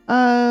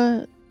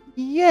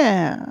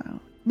 Yeah.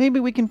 Maybe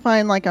we can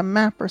find like a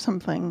map or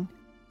something.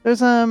 There's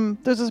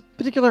this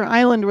particular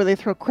island where they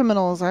throw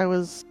criminals. I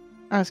was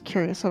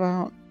curious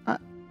about.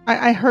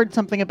 I heard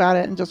something about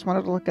it and just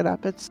wanted to look it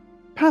up. It's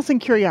passing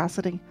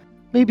curiosity.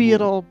 Maybe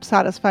it'll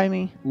satisfy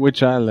me.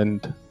 Which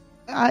island?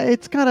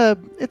 It's got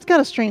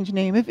a strange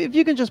name. If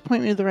you can just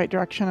point me to the right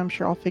direction, I'm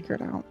sure I'll figure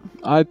it out.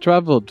 I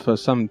traveled for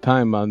some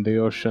time on the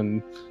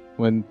ocean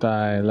when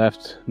I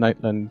left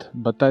Nightland,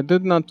 but I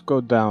did not go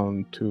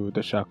down to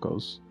the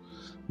shackles.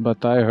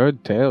 But I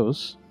heard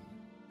tales.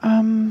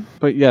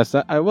 But yes,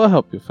 I will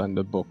help you find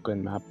a book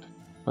and map.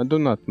 I do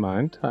not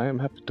mind. I am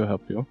happy to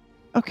help you.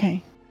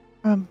 Okay.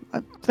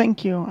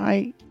 Thank you.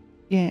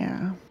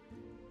 Yeah.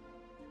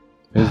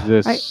 Is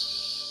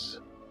this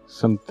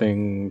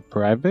something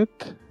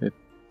private? It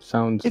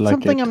sounds It's like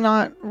something it. I'm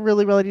not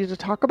really ready to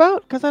talk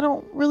about because I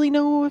don't really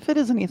know if it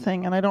is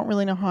anything, and I don't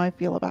really know how I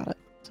feel about it.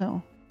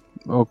 So.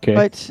 Okay.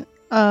 But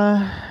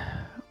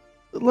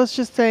let's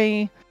just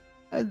say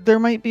there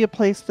might be a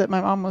place that my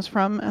mom was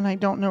from, and I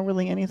don't know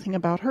really anything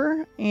about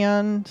her.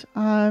 And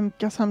I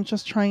guess I'm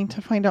just trying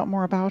to find out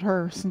more about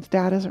her since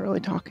Dad isn't really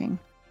talking.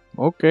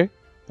 Okay.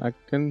 I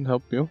can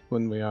help you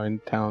when we are in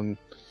town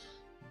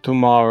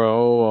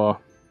tomorrow, or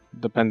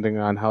depending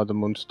on how the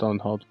Moonstone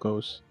Halt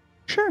goes.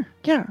 Sure.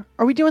 Yeah.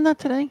 Are we doing that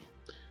today?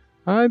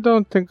 I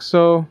don't think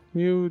so.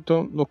 You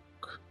don't look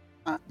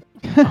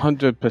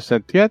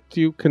 100% yet.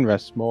 You can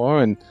rest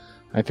more, and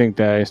I think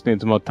Darius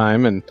needs more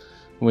time, and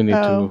we need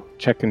to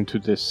check into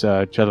this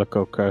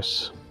Jellicoe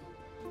curse.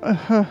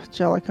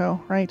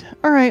 Jellicoe, right.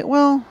 All right,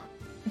 well,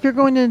 if you're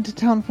going into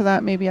town for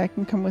that, maybe I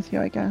can come with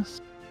you, I guess.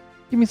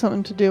 Give me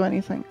something to do,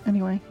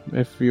 anyway.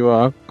 If you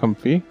are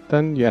comfy,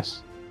 then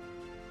yes.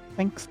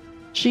 Thanks.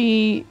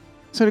 She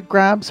sort of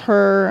grabs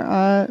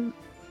her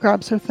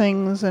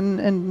things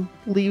and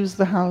leaves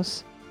the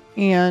house,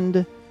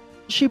 and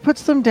she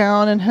puts them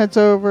down and heads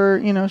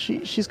over.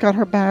 She's got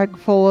her bag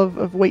full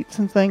of weights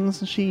and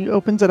things, and she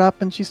opens it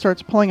up and she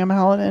starts pulling them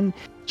out, and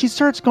she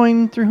starts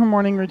going through her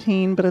morning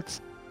routine, but it's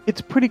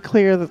pretty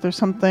clear that there's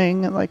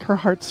something, like her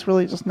heart's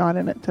really just not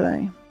in it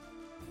today.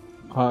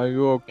 Are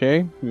you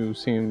okay? You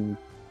seem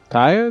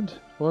tired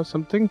or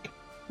something?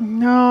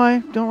 No, I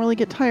don't really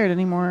get tired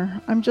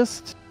anymore. I'm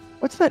just...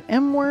 What's that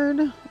M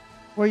word?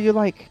 Where you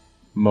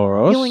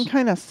Morose? feeling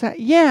kind of sad.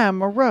 Yeah,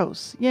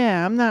 morose.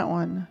 Yeah, I'm that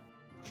one.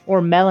 Or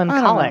I don't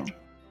melancholic. know.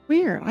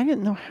 Weird. I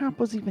didn't know Hap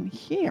was even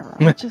here.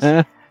 I just...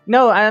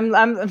 No,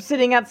 I'm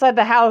sitting outside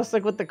the house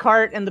with the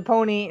cart and the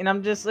pony, and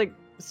I'm just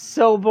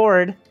so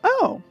bored.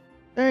 Oh,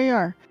 there you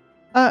are.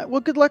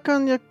 Well, good luck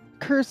on your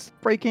curse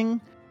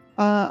breaking.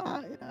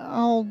 I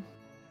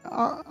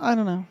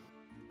don't know.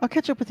 I'll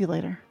catch up with you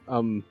later.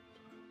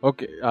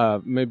 Okay,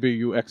 maybe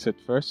you exit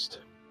first.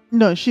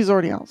 No, she's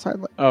already outside.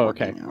 Oh,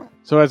 okay. working out.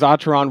 So as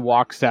Acheron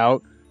walks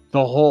out,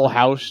 the whole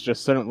house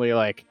just suddenly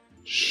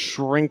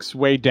shrinks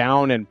way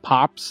down and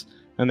pops,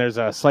 and there's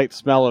a slight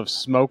smell of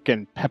smoke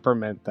and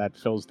peppermint that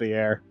fills the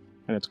air,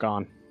 and it's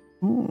gone.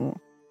 Ooh.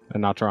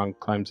 And Acheron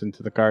climbs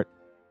into the cart.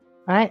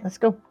 All right, let's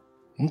go.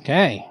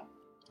 Okay.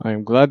 I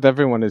am glad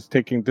everyone is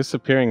taking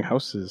disappearing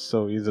houses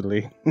so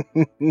easily.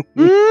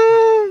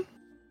 I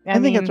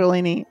think it's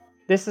really neat.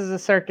 This is a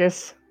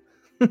circus.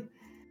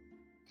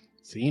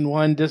 Seen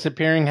one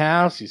disappearing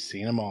house, you've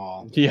seen them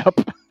all. Yep.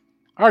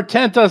 Our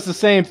tent does the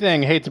same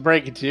thing. Hate to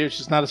break it to you, it's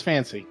just not as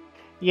fancy.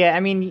 Yeah, I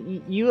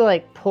mean,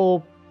 you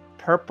pull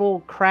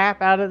purple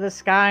crap out of the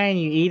sky and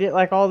you eat it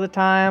all the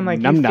time.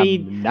 Num, num,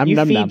 num, you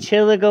num, feed num.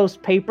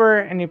 Chilligos paper,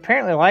 and he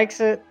apparently likes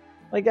it.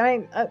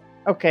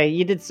 Okay,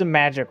 you did some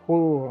magic.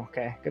 Ooh,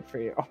 okay, good for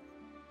you.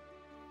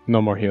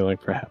 No more healing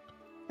for Hep.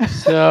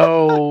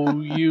 So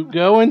you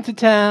go into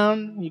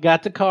town, you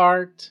got the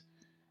cart.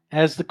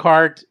 As the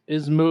cart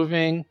is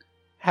moving,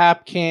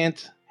 Hap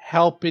can't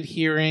help it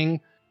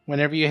hearing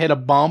whenever you hit a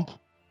bump,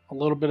 a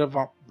little bit of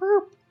a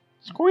burp,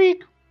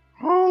 squeak,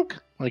 honk,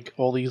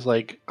 all these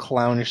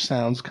clownish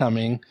sounds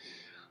coming.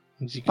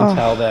 As you can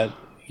tell that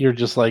you're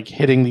just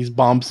hitting these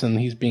bumps and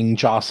he's being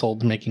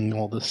jostled, making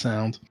all this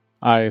sound.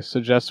 I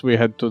suggest we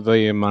head to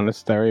the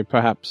monastery,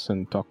 perhaps,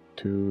 and talk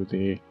to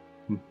the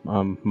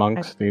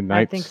monks, the I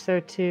knights. think so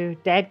too.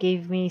 Dad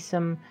gave me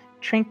some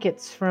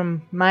trinkets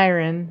from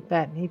Myron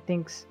that he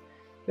thinks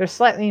they're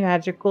slightly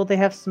magical. They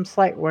have some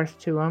slight worth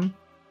to them.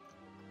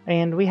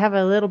 And we have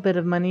a little bit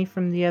of money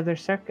from the other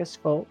circus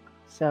folk,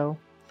 so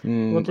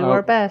we'll do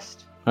our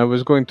best. I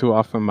was going to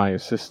offer my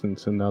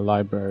assistance in the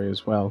library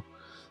as well,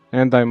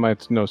 and I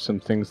might know some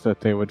things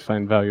that they would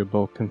find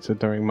valuable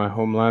considering my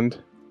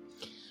homeland.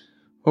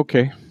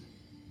 Okay.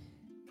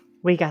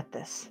 We got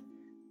this.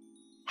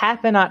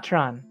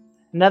 Happenotron,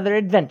 another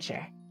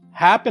adventure.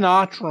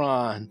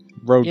 Happenotron.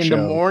 Roadshow. In the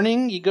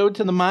morning, you go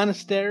to the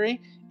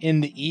monastery.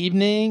 In the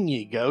evening,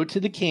 you go to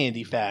the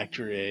candy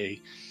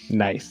factory.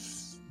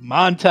 Nice.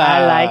 Montage.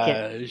 I like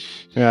it.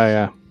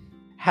 Yeah.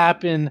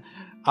 Happenotron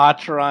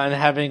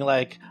having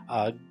like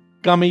a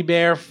gummy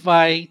bear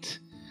fight,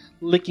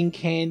 licking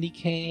candy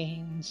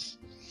canes.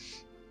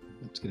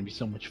 It's going to be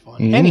so much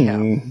fun.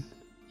 Anyhow,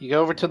 you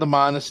go over to the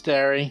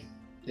monastery.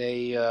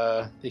 They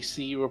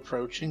see you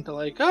approaching. They're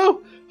like,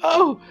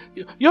 oh,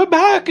 you're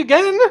back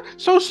again?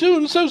 So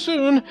soon.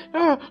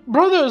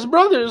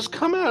 Brothers,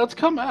 come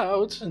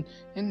out.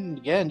 And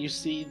again, you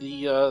see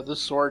the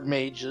sword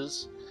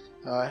mages.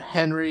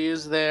 Henry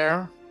is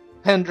there.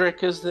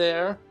 Hendrik is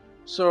there.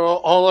 Sir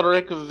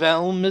Ulrich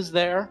Velm is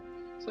there.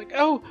 It's like,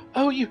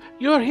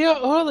 you're here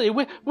early.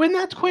 We're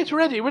not quite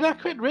ready. We're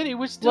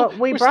still. Well,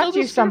 we we're brought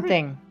still you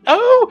something.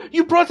 Oh,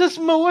 you brought us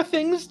more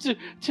things to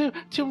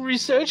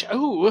research. Quite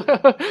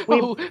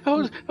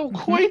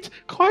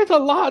a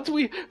lot.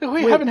 We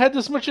haven't had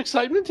this much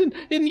excitement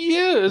in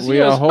years.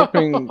 We are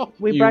hoping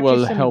We you brought you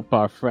will some- help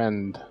our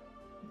friend.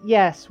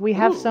 Yes, we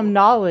have Ooh. some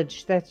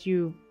knowledge that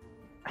you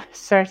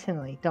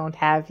certainly don't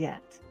have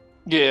yet.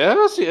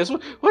 Yes.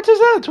 What is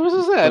that? What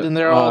is that? And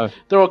they're all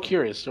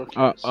curious.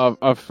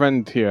 Our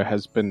friend here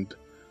has been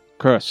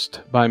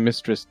cursed by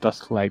Mistress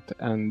Dusklight,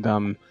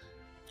 and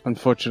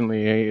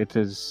unfortunately, it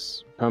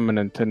is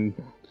permanent, and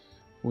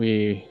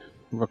we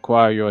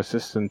require your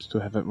assistance to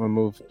have it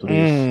removed,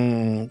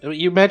 please.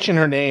 You mention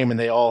her name, and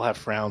they all have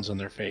frowns on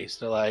their face.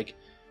 They're like,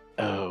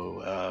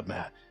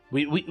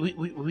 we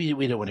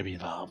don't want to be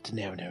involved.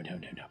 No.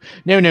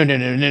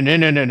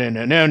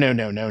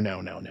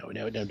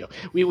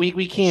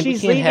 We can't.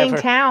 She's we can't have leaving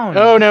her. town.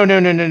 Oh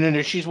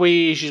no. She's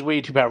way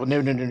too powerful.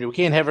 No. We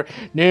can't have her.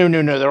 No.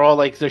 They're all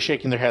like they're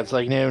shaking their heads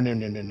like no.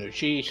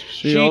 She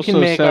also can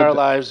make said our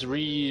lives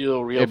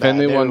real If bad.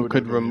 anyone No,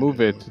 could no.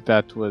 remove it,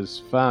 that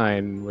was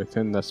fine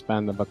within the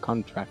span of a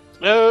contract.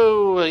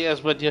 Oh yes,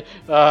 but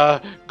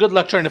good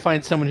luck trying to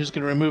find someone who's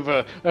going to remove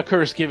a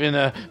curse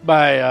given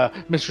by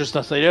Mistress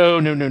Dusklight. Oh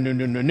no.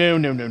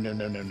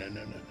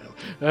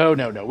 Oh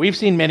no. We've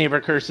seen many of her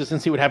curses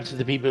and see what happens to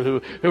the people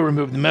who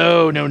remove them.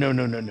 Oh no.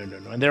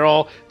 And they're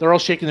all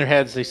shaking their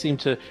heads. They seem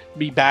to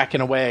be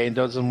backing away and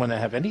doesn't want to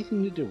have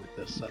anything to do with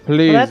this. So.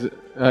 Please,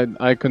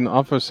 I can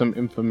offer some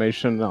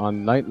information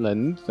on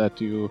Nightland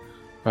that you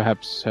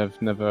perhaps have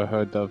never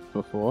heard of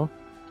before.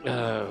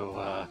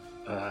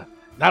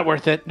 Not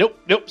worth it. Nope.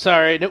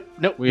 Sorry.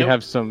 Nope. We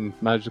have some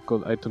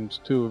magical items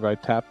too,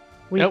 right, Tap?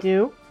 We Nope.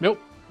 do. Nope.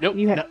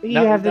 You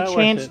have the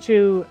chance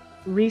to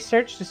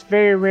research this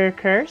very rare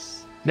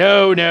curse.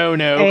 No. And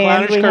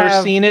Clownish we curse.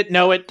 have- Seen it.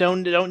 Know it.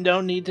 Don't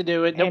need to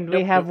do it. Nope, And we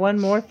nope, have nope. one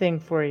more thing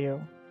for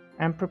you.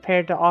 I'm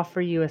prepared to offer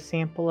you a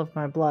sample of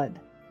my blood.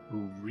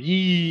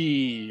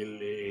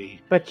 Really?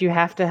 But you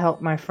have to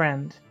help my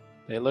friend.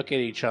 They look at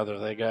each other.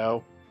 They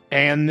go,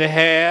 and the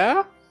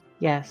hair?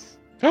 Yes.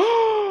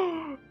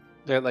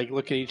 They're like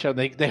look at each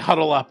other. They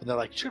huddle up and they're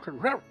like.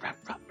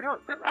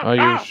 Are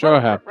you sure,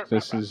 Hap?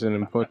 This is an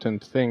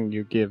important thing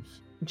you give.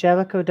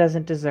 Jellicoe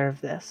doesn't deserve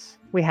this.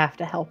 We have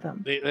to help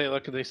him. They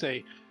look and they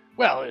say,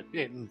 well,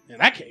 in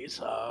that case,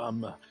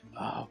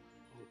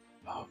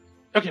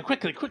 okay,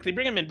 quickly,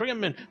 bring him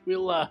in.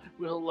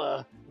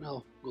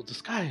 We'll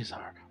disguise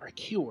our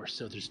cure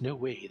so there's no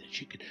way that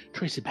she could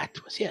trace it back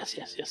to us. Yes.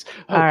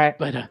 Oh, All right.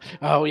 But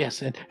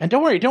yes, and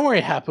don't worry,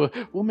 Hap.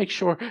 We'll make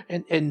sure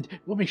and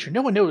we'll make sure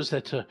no one knows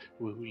that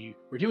we're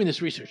doing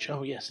this research.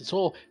 Oh yes, it's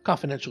all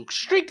confidential,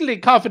 strictly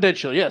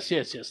confidential. Yes.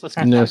 Let's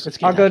Yes.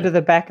 get I'll go out to of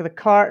the back of the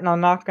cart and I'll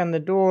knock on the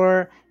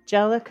door.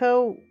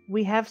 Jellicoe,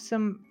 we have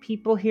some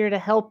people here to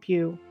help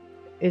you.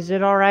 Is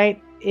it all right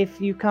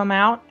if you come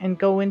out and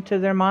go into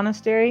their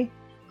monastery?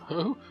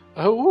 Oh,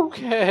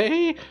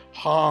 okay.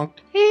 Honk,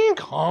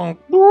 honk,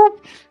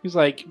 boop. He's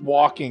like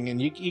walking,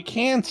 and you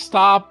can't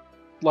stop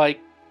like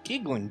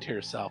giggling to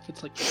yourself.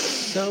 It's like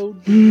so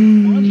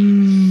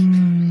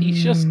funny. He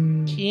just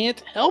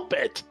can't help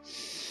it.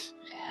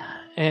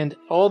 And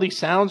all these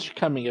sounds are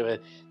coming of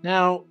it.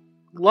 Now,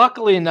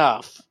 luckily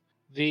enough,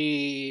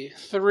 the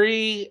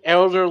 3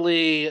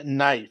 elderly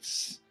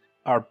knights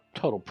are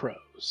total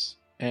pros.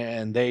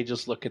 And they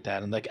just look at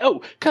that and like,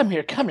 oh, come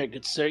here,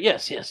 good sir.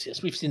 Yes.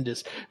 We've seen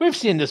this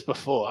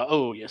before.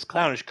 Oh yes,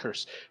 clownish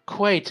curse.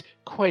 Quite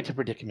a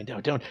predicament.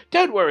 Oh,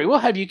 don't worry. We'll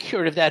have you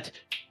cured of that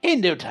in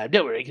no time.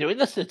 Don't worry.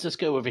 Let's just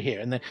go over here.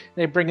 And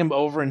they bring him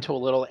over into a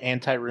little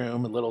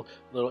anti-room, a little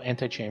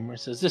anti-chamber. It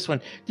says this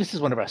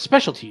is one of our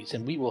specialties,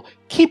 and we will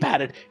keep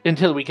at it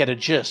until we get it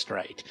just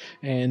right.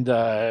 And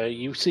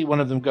you see one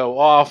of them go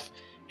off.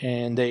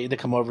 And they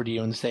come over to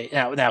you and say,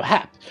 now,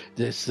 Hap,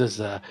 this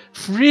is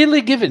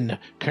freely given,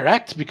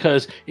 correct?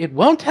 Because it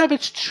won't have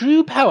its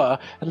true power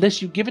unless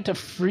you give it a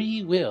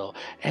free will.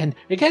 And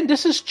again,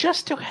 this is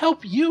just to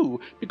help you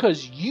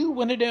because you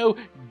want to know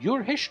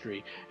your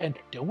history. And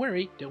don't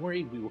worry,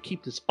 we will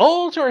keep this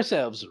all to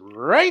ourselves.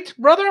 Right,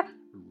 brother?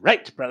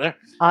 Right, brother.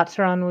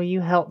 Otteron, will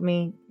you help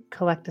me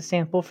collect a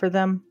sample for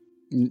them?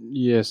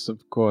 Yes,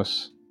 of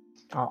course.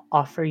 I'll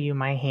offer you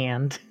my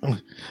hand.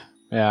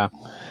 Yeah.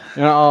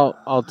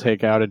 I'll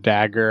take out a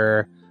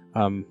dagger.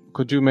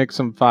 Could you make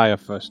some fire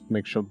first?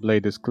 Make sure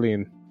blade is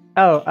clean.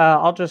 Oh,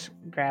 I'll just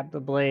grab the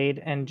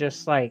blade and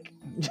just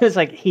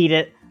heat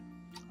it.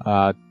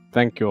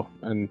 Thank you.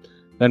 And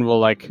then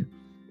we'll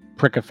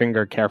prick a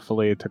finger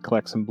carefully to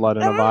collect some blood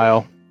in a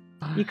vial.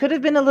 You could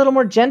have been a little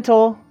more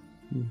gentle.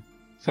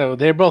 So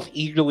they're both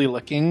eagerly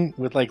looking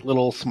with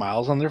little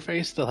smiles on their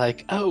face. They're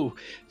like, "Oh,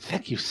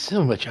 thank you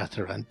so much,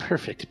 Ataran.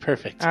 Perfect.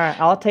 All right,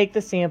 I'll take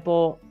the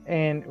sample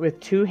and with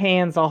 2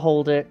 hands I'll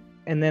hold it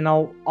and then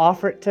I'll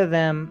offer it to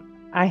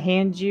them. I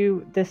hand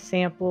you this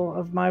sample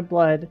of my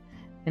blood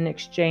in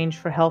exchange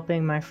for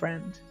helping my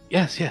friend.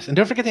 Yes, and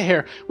don't forget the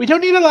hair. We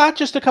don't need a lot.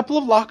 Just a couple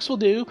of locks will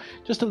do.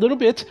 Just a little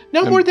bit.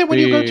 No more than when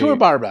you go to a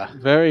barber.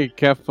 Very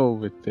careful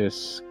with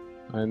this.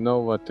 I know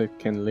what it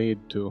can lead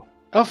to.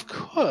 Of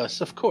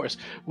course.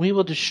 We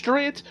will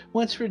destroy it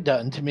once we're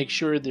done to make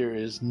sure there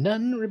is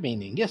none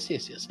remaining. Yes.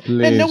 Please.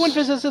 And no one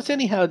visits us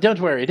anyhow.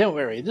 Don't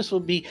worry. This will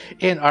be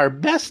in our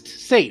best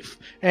safe.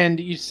 And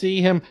you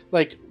see him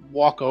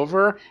walk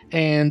over,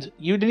 and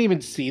you didn't even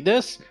see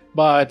this,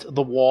 but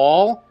the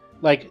wall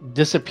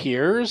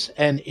disappears,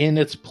 and in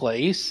its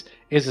place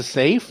is a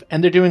safe,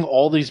 and they're doing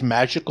all these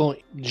magical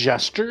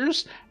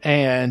gestures,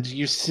 and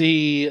you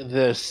see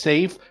the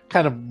safe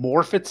kind of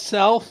morph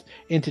itself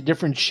into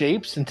different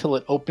shapes until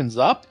it opens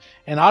up.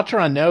 And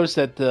Ataran knows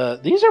that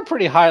these are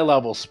pretty high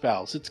level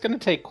spells. It's going to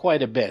take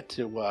quite a bit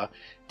to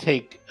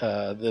take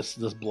this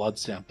blood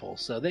sample.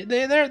 So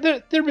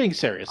they're being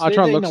serious.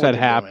 Ataran looks at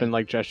Hap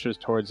and gestures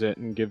towards it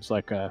and gives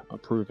a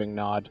approving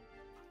nod.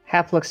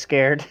 Hap looks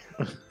scared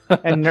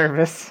and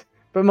nervous.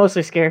 But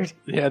mostly scared.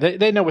 Yeah,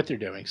 they know what they're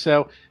doing.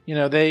 So,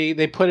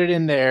 they put it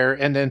in there,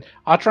 and then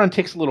Ataran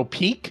takes a little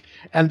peek,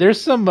 and there's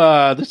some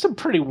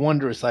pretty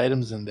wondrous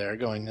items in there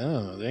going,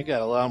 oh, they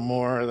got a lot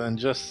more than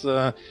just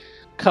a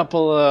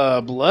couple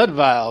of blood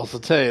vials, I'll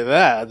tell you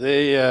that.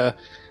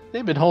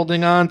 They've been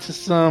holding on to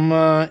some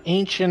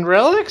ancient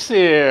relics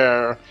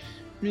here.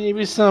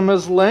 Maybe some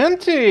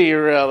Aslanti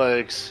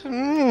relics.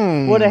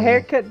 Would a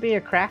haircut be a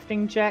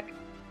crafting check?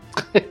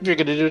 If you're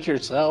going to do it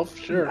yourself,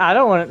 sure. I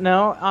don't want to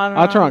know.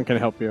 Ataran can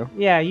help you.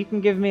 Yeah, you can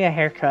give me a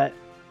haircut.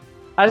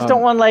 I just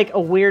don't want a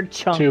weird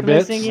chunk 2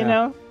 bits? missing, you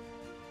know?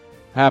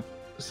 Hap,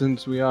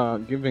 since we are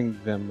giving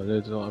them a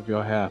little of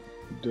your hair,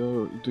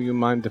 do you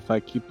mind if I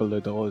keep a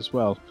little as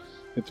well?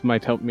 It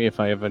might help me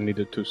if I ever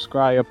needed to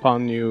scry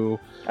upon you.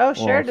 Oh,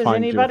 sure. Does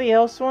anybody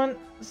else want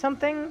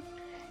something?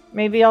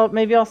 Maybe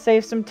I'll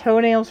save some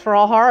toenails for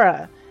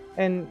Alhara,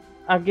 and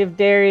I'll give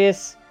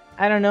Darius,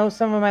 I don't know,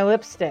 some of my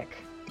lipstick.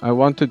 I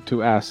wanted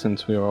to ask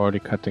since we were already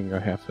cutting your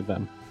hair for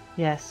them.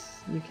 Yes,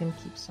 you can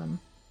keep some.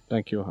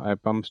 Thank you. I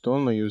promise to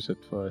only use it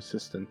for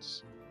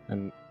assistance.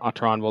 And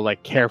Ataran will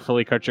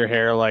carefully cut your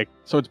hair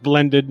so it's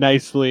blended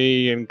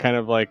nicely and kind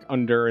of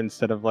under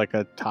instead of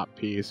a top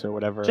piece or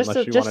whatever. Just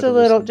a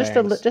little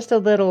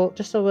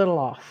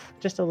off,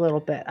 just a little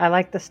bit. I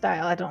like the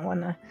style. I don't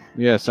want to.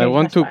 Yes, I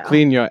want to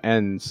clean your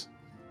ends.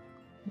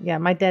 Yeah,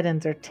 my dead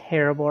ends are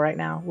terrible right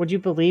now. Would you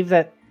believe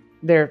that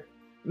they're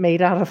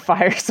made out of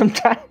fire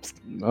sometimes?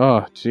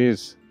 Oh,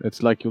 jeez.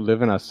 It's like you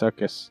live in a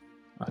circus.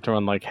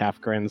 Ataran half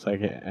grins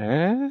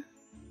eh?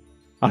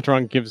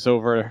 Ataran gives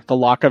over the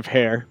lock of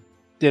hair.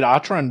 Did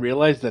Ataran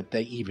realize that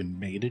they even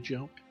made a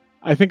joke?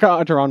 I think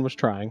Ataran was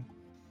trying.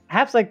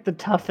 Hap's the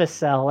toughest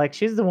sell.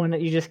 She's the one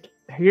that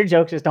your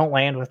jokes just don't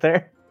land with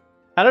her.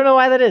 I don't know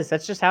why that is.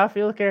 That's just how I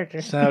feel the character.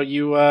 So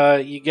you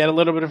get a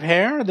little bit of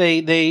hair.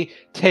 They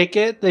take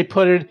it. They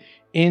put it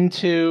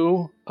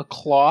into a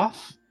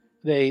cloth.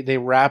 They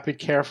wrap it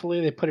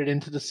carefully. They put it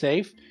into the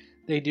safe.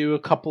 They do a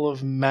couple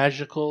of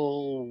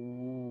magical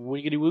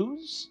wiggity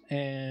woos,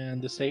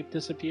 and the safe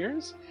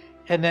disappears.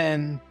 And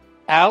then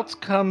out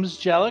comes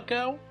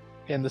Jellicoe,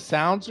 and the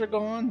sounds are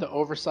gone. The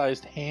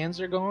oversized hands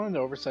are gone. The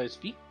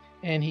oversized feet,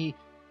 and he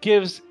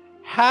gives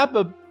Hap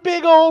a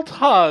big old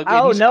hug.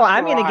 Oh no,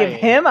 I'm gonna give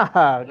him a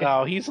hug.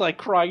 Oh, he's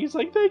crying. He's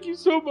thank you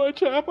so much,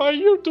 Hap.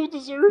 You don't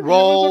deserve it.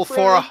 Roll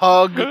for a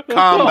hug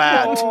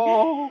combat.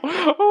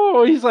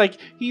 He's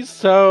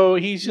just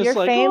your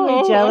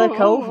family,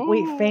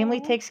 Jellicoe. Family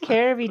takes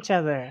care of each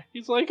other.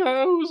 He's it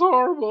was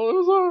horrible. It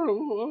was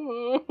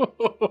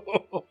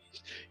horrible.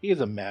 He's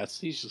a mess.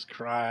 He's just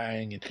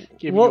crying and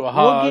giving you a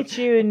hug. We'll get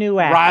you a new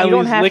act. Riley's you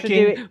don't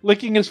have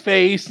licking his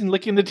face and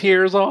licking the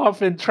tears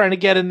off and trying to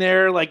get in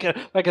there like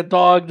a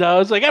dog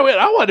does. I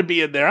want to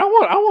be in there. I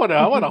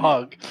want a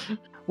hug.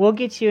 We'll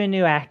get you a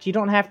new act. You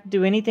don't have to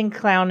do anything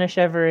clownish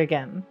ever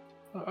again.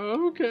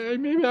 Okay,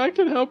 maybe I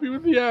can help you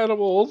with the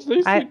animals.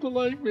 They seem to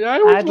like me. I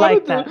always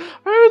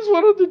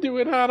wanted to do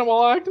an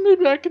animal act.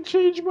 Maybe I can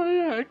change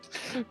my act.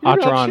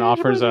 Ataran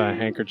offers a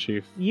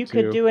handkerchief. You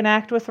could do an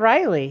act with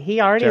Riley.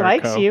 He already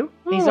likes you.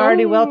 He's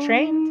already well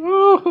trained.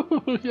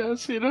 Oh,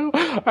 yes, I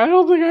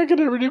don't think I can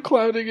ever do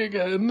clowning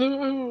again.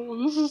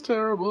 Oh, this is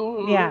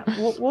terrible. Yeah,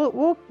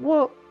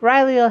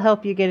 Riley will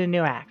help you get a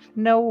new act.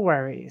 No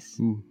worries.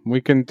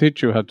 We can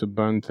teach you how to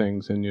burn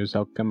things and use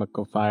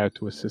alchemical fire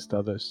to assist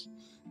others.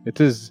 It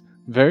is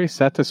very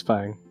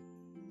satisfying.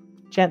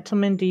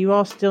 Gentlemen, do you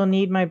all still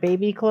need my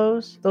baby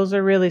clothes? Those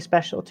are really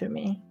special to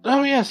me.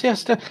 Oh,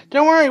 yes.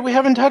 Don't worry, we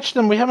haven't touched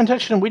them.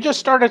 We just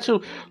started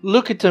to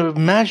look at the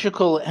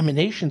magical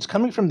emanations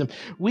coming from them.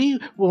 We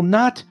will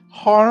not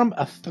harm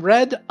a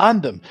thread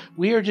on them.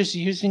 We are just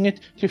using it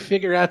to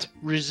figure out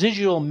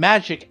residual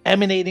magic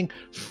emanating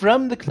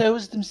from the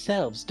clothes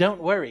themselves.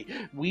 Don't worry,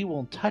 we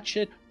won't touch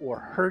it or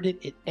hurt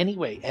it in any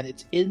way, and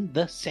it's in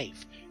the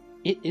safe.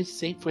 It is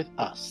safe with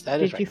us.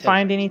 That is Did right. you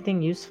find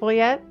anything useful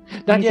yet?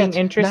 Not Anything yet.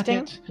 interesting?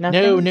 Not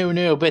yet. Nothing?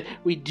 No. But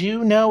we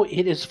do know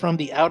it is from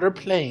the outer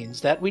planes.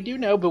 That we do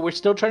know, but we're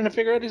still trying to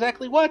figure out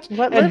exactly what.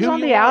 What and lives who on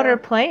you the outer are.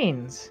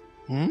 planes?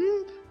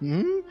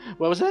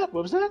 What was that?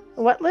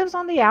 What lives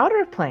on the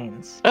outer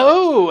planes?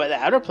 Oh, the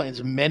outer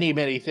planes.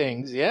 Many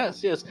things.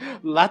 Yes.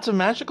 Lots of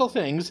magical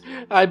things.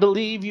 I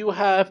believe you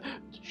have.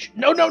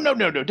 No.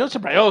 Don't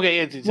surprise. Okay.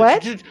 It's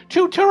What?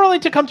 Too early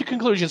to come to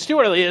conclusions. Too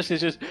early.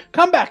 Yes.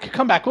 Come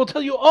back. We'll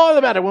tell you all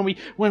about it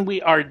when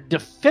we are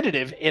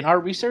definitive in our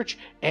research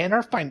and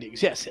our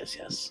findings. Yes.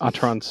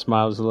 Atron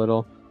smiles a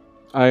little.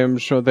 I am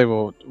sure they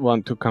will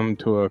want to come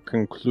to a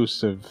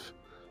conclusive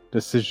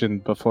decision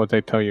before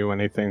they tell you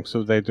anything,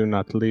 so they do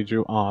not lead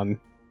you on.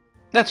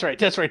 That's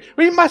right.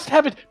 We must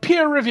have it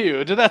peer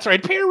reviewed. That's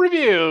right. Peer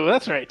review.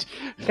 That's right.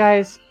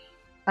 Guys,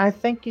 I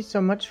thank you so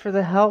much for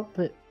the help,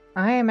 but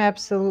I am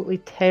absolutely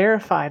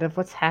terrified of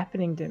what's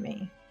happening to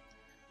me.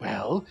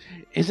 Well,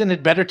 isn't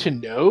it better to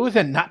know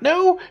than not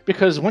know?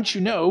 Because once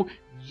you know,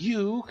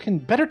 you can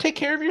better take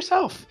care of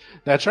yourself.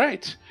 That's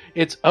right.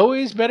 It's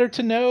always better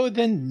to know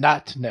than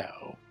not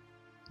know.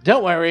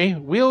 Don't worry,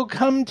 we'll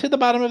come to the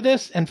bottom of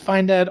this and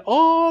find out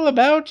all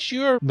about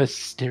your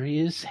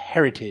mysterious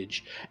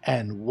heritage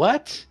and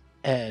what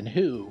and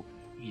who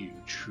you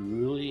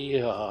truly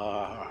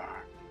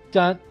are.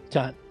 Dun,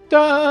 dun,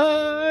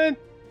 dun!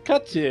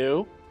 Cut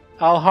to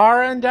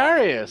Alhara and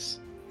Darius.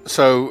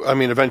 So, I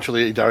mean,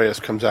 eventually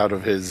Darius comes out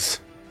of his,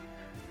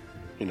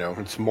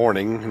 it's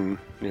morning, and,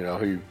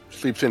 he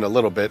sleeps in a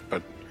little bit,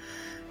 but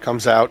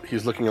comes out,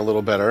 he's looking a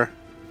little better,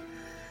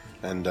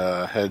 and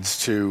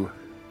heads to,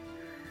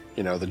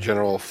 the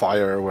general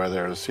fire where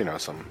there's,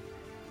 some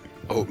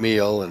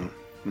oatmeal and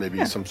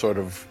maybe some sort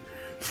of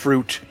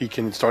fruit he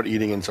can start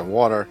eating and some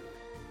water.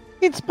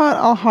 He'd spot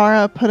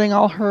Alhara putting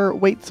all her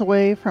weights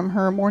away from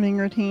her morning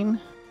routine.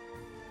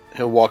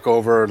 He'll walk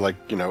over,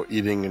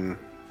 eating and,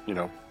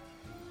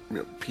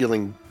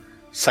 peeling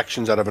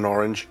sections out of an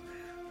orange.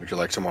 Would you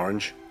like some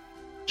orange?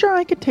 Sure,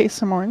 I could taste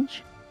some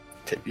orange.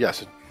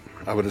 Yes,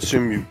 I would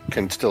assume you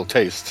can still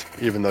taste,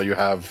 even though you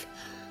have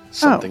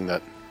something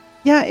that...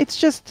 Yeah, it's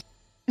just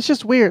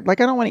weird. I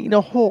don't want to eat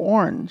a whole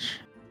orange.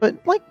 But,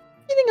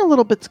 eating a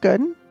little bit's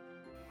good.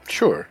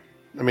 Sure.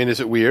 I mean, is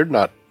it weird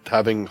not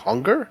having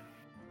hunger?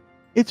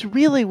 It's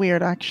really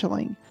weird,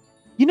 actually.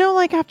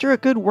 After a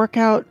good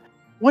workout,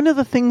 one of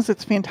the things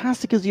that's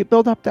fantastic is you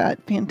build up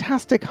that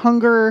fantastic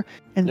hunger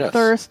and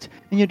thirst,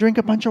 and you drink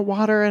a bunch of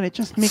water, and it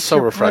just makes so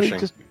your refreshing.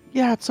 Body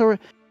it's so...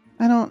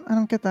 I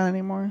don't get that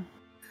anymore.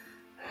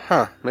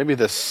 Huh. Maybe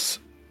this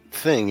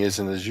thing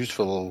isn't as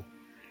useful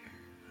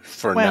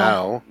for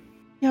now.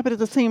 Yeah, but at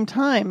the same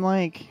time,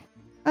 I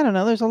don't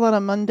know, there's a lot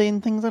of mundane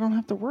things I don't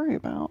have to worry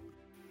about.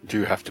 Do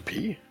you have to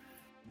pee?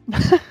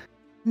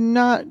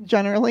 Not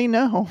generally,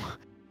 no.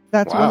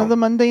 That's one of the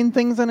mundane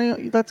things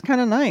that's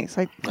kind of nice.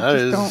 I that just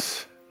is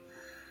don't...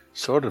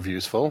 sort of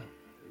useful.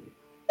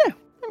 Yeah,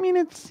 I mean,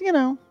 it's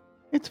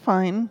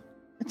fine.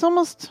 It's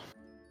almost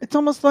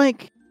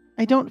like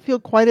I don't feel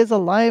quite as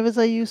alive as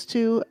I used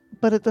to,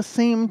 but at the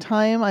same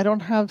time, I don't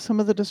have some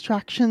of the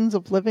distractions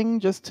of living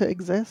just to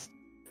exist.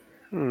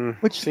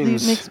 Which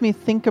makes me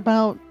think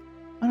about,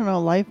 I don't know,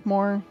 life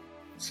more.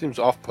 Seems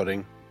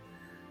off-putting.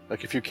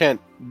 If you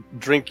can't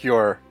drink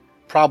your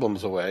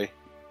problems away...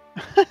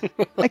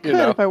 I could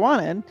if I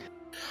wanted.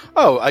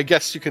 Oh, I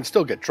guess you can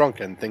still get drunk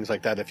and things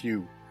like that if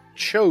you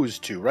chose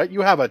to, right?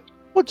 You have a...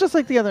 Well, just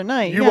like the other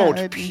night. You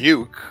won't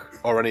puke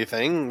or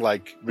anything,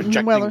 like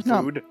rejecting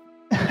food.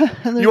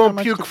 You won't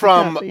puke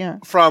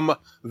from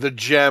the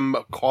gem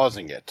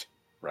causing it,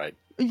 right?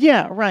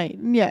 Yeah, right.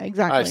 Yeah,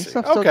 exactly. I see.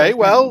 Okay,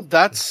 well,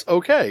 that's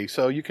okay.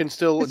 So you can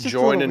still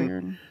join in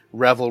weird.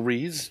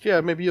 revelries.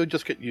 Yeah, maybe you'll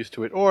just get used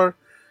to it, or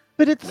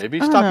maybe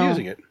I stop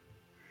using it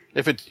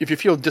if you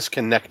feel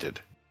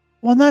disconnected.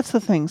 Well, that's the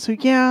thing. So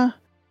yeah,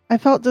 I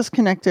felt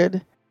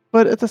disconnected,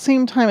 but at the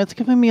same time, it's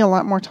given me a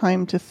lot more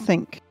time to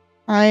think.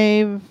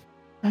 I've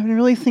been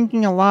really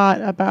thinking a lot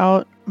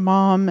about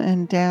Mom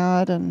and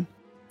Dad and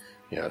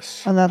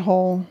that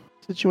whole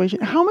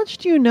situation. How much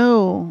do you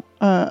know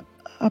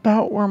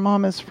about where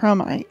Mom is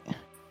from?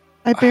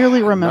 I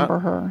barely remember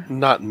her.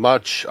 Not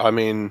much. I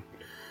mean,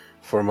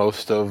 for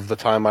most of the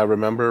time I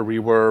remember, we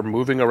were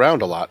moving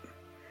around a lot,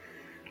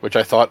 which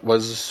I thought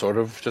was sort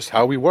of just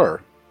how we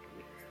were.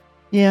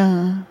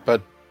 Yeah.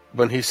 But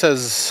when he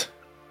says,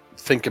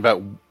 think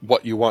about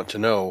what you want to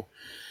know,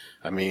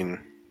 I mean,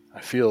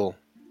 I feel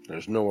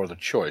there's no other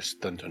choice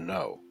than to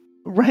know.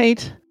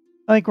 Right?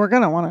 We're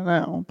going to want to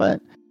know,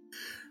 but...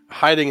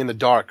 Hiding in the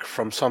dark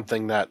from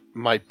something that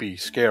might be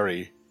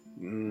scary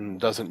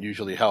doesn't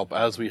usually help,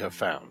 as we have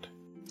found.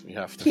 We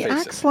have to He face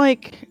acts it.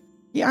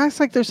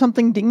 like there's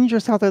something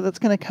dangerous out there that's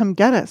going to come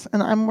get us,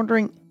 and I'm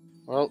wondering.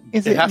 Well,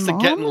 Is it it has to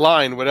get in Mom?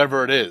 line,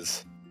 whatever it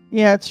is.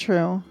 Yeah, it's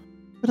true.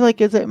 But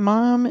like, is it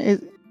Mom?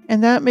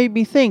 And that made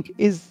me think: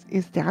 is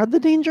Dad the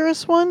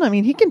dangerous one? I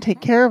mean, he can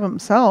take care of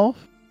himself.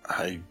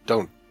 I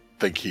don't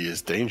think he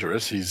is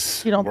dangerous.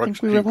 He's You don't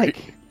think we were he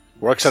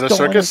works at a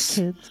stolen as circus.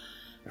 kids?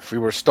 If we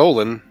were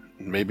stolen,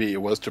 maybe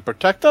it was to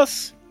protect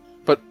us.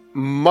 But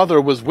Mother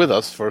was with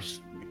us for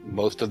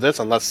most of this,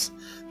 unless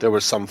there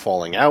was some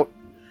falling out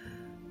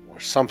or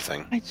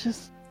something. We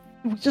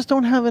just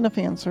don't have enough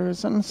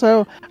answers, and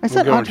so I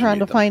sent going to Atron need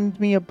to them. find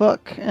me a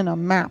book and a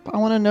map. I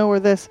want to know where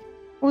this.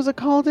 What was it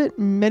called?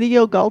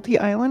 Medio Galti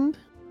Island.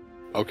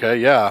 Okay,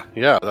 yeah.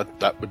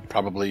 That would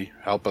probably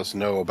help us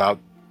know about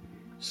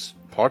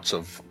parts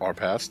of our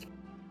past.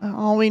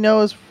 All we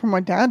know is from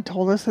what Dad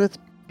told us that it's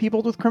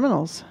peopled with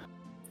criminals.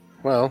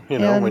 Well, you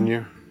know, And- when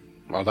you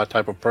are that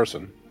type of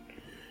person.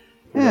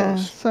 Who Yeah,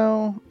 knows?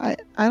 so I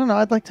don't know.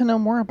 I'd like to know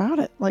more about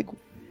it. Like,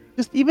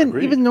 just even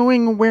Agreed.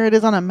 knowing where it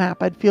is on a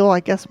map, I'd feel, I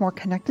guess, more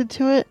connected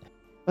to it.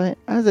 But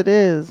as it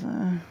is,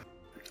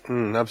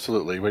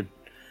 Absolutely.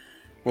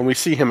 When we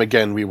see him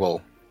again, we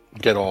will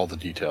get all the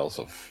details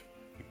of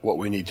what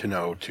we need to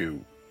know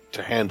to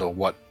handle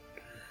what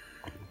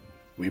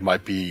we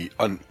might be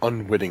an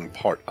unwitting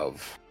part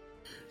of.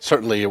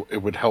 Certainly,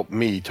 it would help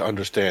me to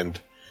understand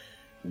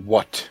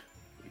what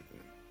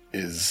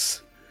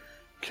is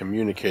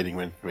communicating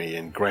with me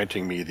and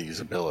granting me these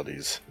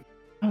abilities.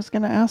 I was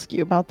going to ask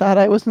you about that.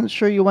 I wasn't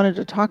sure you wanted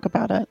to talk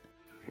about it.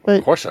 But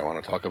Of course I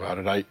want to talk about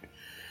it.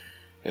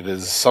 It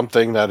is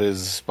something that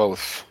is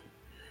both,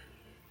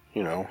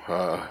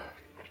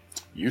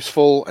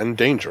 useful and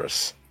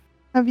dangerous.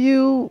 have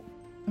you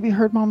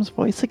heard Mom's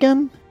voice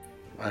again?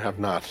 I have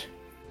not.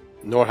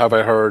 Nor have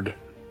I heard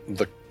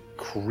the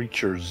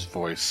creature's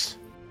voice.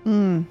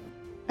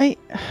 I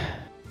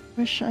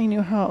wish I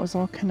knew how it was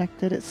all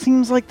connected. It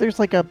seems like there's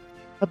like a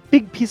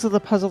big piece of the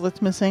puzzle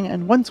that's missing,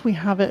 and once we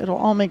have it, it'll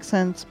all make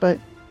sense, but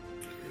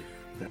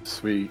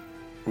Yes, we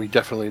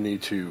definitely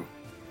need to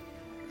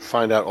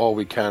find out all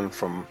we can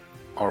from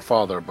our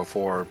father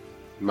before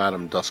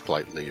Madame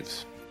Dusklight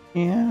leaves.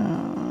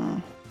 yeah.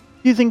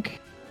 Do you think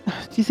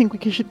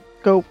we should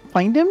go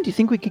find him? Do you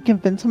think we could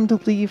convince him to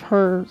leave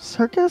her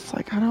circus?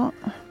 Like, I don't...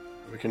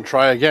 We can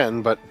try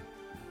again, but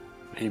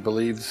he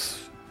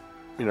believes,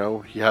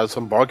 he has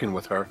some bargain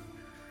with her.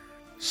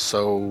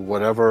 So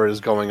whatever is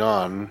going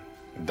on,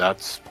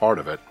 that's part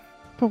of it.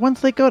 But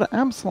once they go to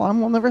Absalom,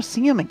 we'll never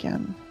see him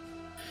again.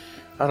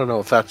 I don't know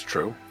if that's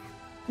true.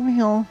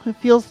 Well, it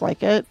feels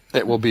like it.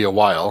 It will be a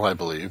while, I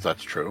believe,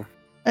 that's true.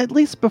 At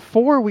least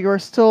before we were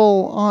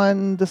still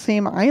on the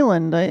same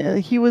island.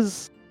 He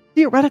was...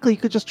 Theoretically, you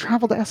could just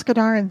travel to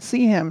Escadar and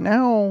see him.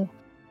 Now,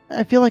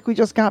 I feel like we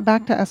just got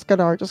back to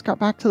Escadar, just got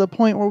back to the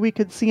point where we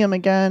could see him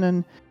again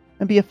and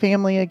be a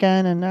family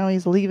again, and now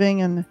he's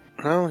leaving, and...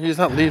 Well, he's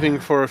not leaving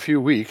for a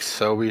few weeks,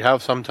 so we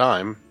have some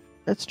time.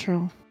 That's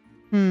true.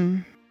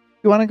 You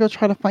want to go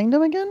try to find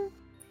him again?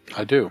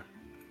 I do.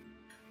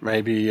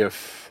 Maybe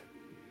if,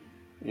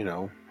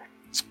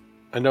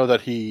 I know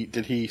that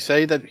did he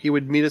say that he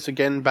would meet us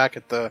again back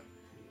at the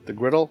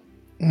griddle?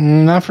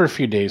 Not for a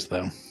few days,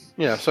 though.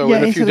 Yeah, so Yeah,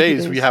 in a he few said a few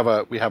days, we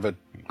days. have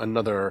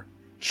another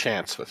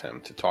chance with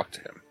him to talk to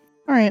him.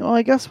 All right, well,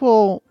 I guess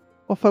we'll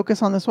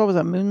focus on this. What was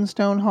it,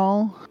 Moonstone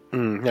Hall?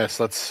 Yes,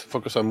 let's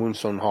focus on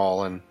Moonstone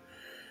Hall and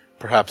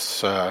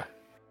perhaps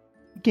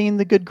Gain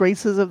the good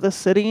graces of the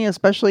city,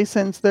 especially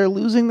since they're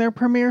losing their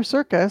premier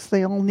circus.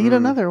 They'll need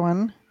another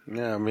one.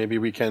 maybe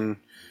we can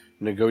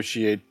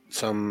negotiate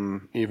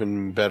some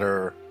even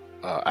better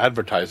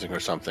advertising or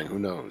something. Who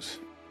knows?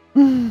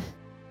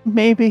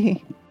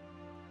 Maybe.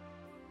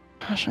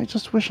 Gosh, I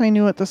just wish I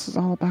knew what this is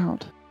all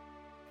about.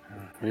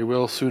 We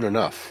will soon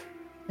enough.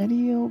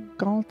 Medio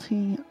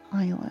Galti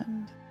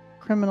Island.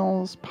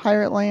 Criminals,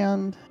 pirate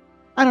land.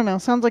 I don't know.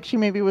 Sounds like she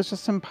maybe was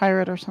just some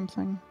pirate or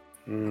something.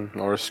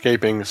 Or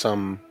escaping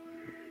some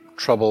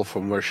trouble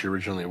from where she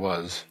originally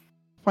was.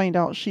 Find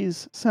out she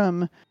was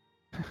some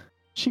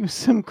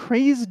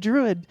crazed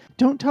druid.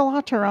 Don't tell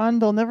Acheron,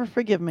 they'll never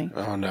forgive me.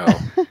 Oh no.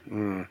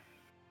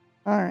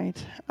 All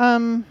right.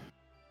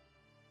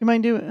 You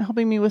mind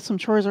helping me with some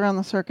chores around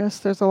the circus?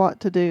 There's a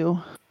lot to do.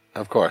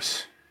 Of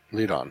course.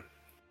 Lead on.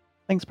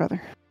 Thanks, brother.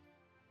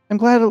 I'm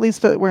glad at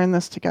least that we're in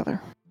this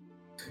together.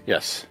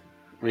 Yes.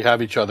 We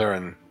have each other,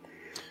 and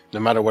no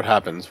matter what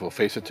happens, we'll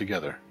face it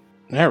together.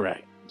 All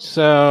right.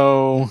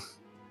 So,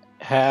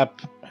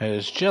 Hap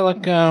has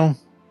Jellicoe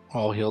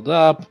all healed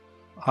up.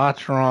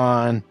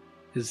 Atron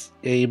is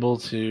able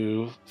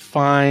to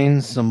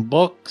find some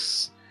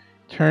books.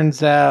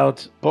 Turns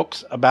out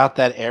books about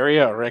that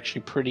area are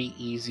actually pretty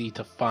easy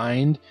to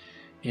find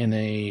in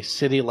a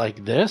city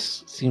like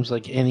this. Seems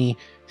like any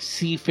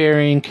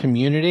seafaring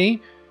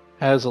community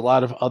has a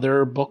lot of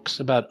other books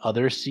about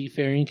other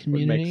seafaring Would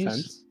communities. make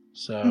sense.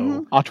 So,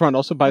 Mhm. Atron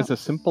also buys a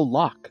simple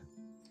lock.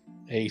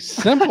 a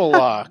simple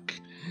lock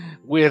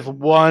with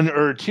 1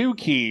 or 2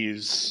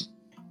 keys.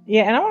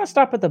 Yeah, and I want to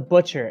stop at the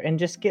butcher and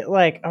just get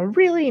like a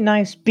really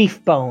nice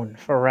beef bone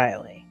for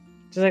Riley.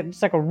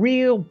 Just like a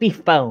real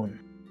beef bone.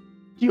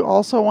 Do you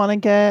also want to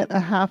get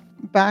a half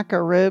back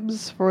of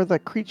ribs for the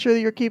creature that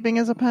you're keeping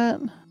as a pet?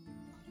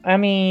 I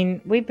mean,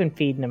 we've been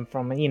feeding him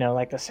from,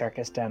 like the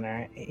circus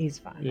dinner. He's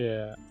fine.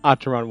 Yeah.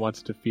 Ataran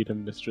wants to feed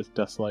him Mistress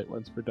Desolite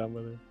once we're done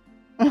with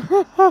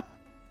her.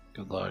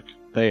 Good luck.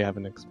 They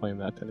haven't explained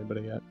that to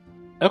anybody yet.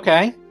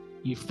 Okay.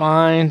 You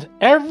find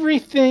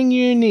everything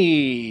you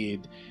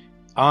need.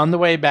 On the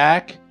way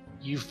back,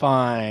 you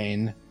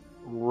find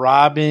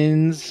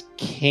Robin's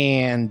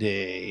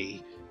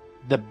Candy.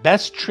 The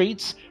best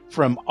treats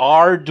from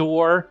our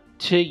door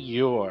to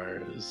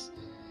yours.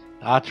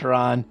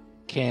 Ataran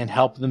can't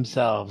help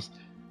themselves.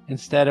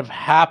 Instead of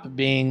Hap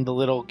being the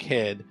little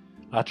kid,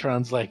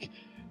 Ataran's like,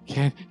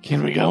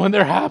 Can we go in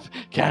there, Hap?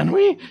 Can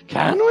we?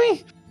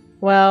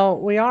 Well,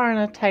 we are on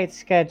a tight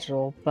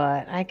schedule,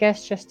 but I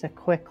guess just a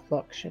quick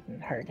look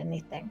shouldn't hurt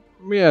anything.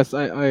 Yes,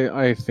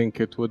 I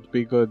think it would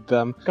be good.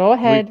 Go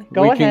ahead.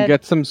 We can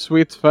get some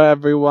sweets for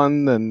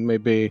everyone and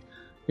maybe,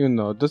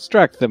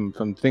 distract them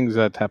from things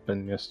that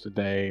happened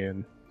yesterday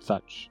and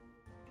such.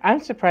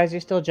 I'm surprised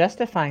you're still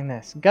justifying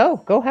this.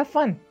 Go have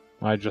fun.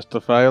 I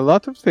justify a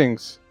lot of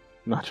things.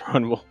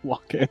 Ataran will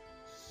walk in.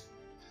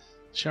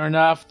 Sure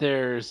enough,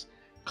 there's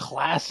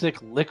classic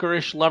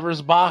licorice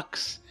lovers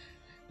box.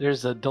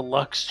 There's a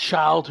deluxe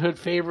childhood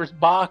favorites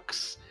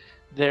box.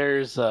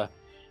 There's a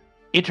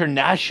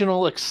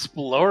international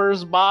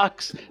explorers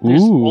box.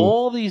 There's Ooh.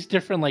 all these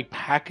different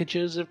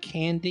packages of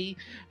candy,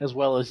 as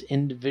well as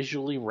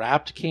individually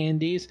wrapped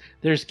candies.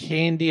 There's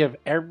candy of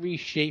every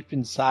shape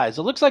and size.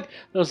 It looks like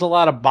there's a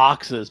lot of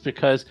boxes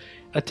because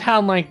a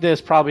town like this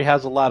probably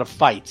has a lot of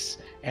fights,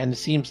 and it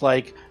seems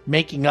like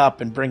making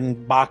up and bringing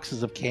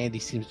boxes of candy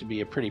seems to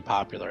be a pretty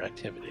popular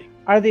activity.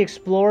 Are the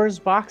explorers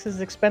boxes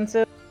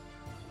expensive?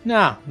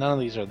 No, none of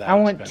these are that I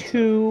want expensive.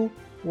 2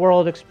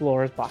 World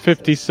Explorers boxes.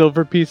 50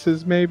 silver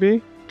pieces,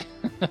 maybe?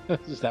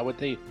 Is that what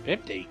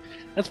 50?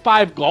 That's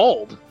 5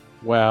 gold.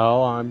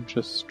 Well, I'm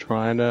just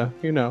trying to,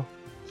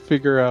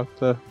 figure out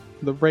the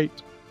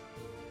rate.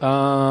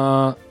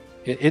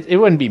 It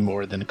wouldn't be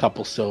more than a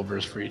couple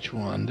silvers for each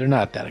one. They're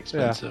not that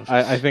expensive.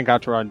 Yeah, I think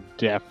Ataran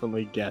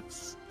definitely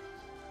gets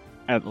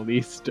at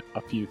least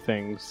a few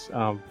things.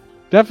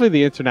 Definitely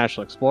the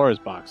International Explorers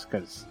box,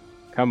 because,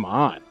 come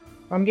on.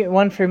 I'm getting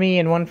 1 for me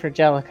and 1 for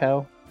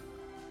Jellicoe.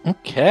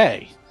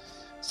 Okay.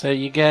 So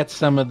you get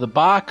some of the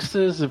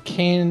boxes of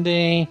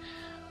candy.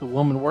 The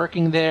woman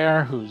working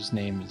there, whose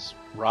name is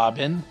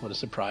Robin. What a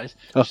surprise.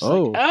 She's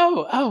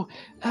like,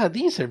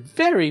 these are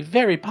very,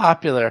 very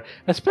popular,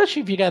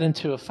 especially if you got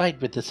into a fight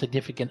with a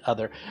significant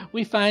other.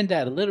 We find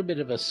that a little bit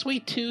of a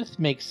sweet tooth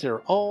makes her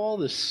all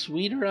the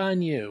sweeter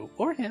on you.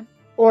 Or him.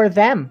 Or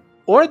them.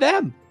 Or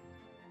them.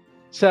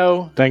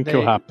 So Thank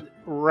you, Hap.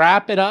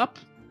 Wrap it up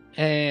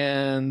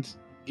and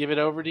give it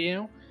over to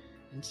you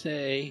and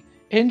say,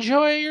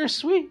 enjoy your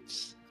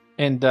sweets.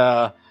 And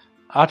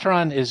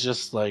Ataran is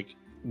just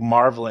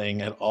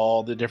marveling at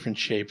all the different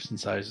shapes and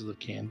sizes of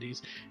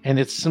candies. And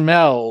it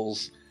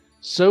smells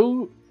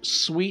so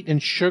sweet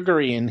and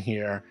sugary in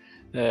here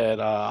that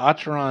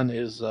Ataran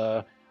is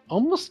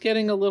almost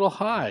getting a little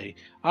high.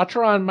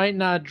 Ataran might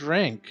not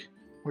drink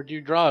or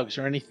do drugs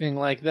or anything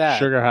like that.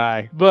 Sugar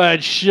high.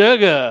 But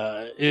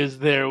sugar is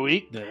their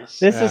weakness.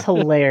 This is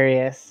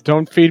hilarious.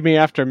 Don't feed me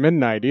after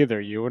midnight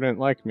either. You wouldn't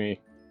like me.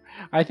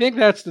 I think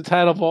that's the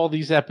title of all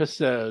these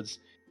episodes.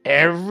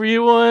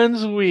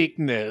 Everyone's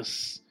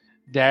weakness.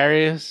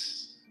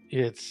 Darius,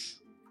 it's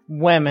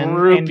Women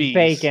groupies. and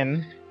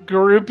bacon.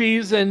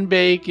 Groupies and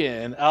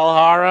bacon.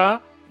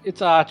 Alhara,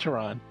 it's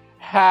Ataran.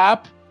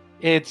 Hap,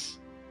 it's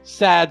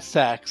sad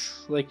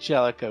sacks, like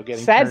Jellicoe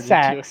getting Sad turned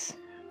sacks.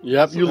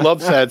 Yep, you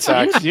love sad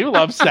sacks. You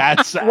love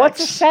sad sacks.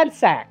 What's a sad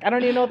sack? I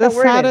don't even know what The that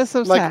word saddest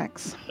is. of Like-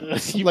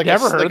 sacks. You've like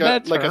never a, heard like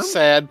that a, like a term?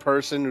 sad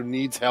person who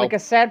needs help. Like a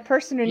sad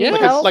person who needs Yes.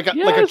 help? like a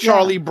Yes.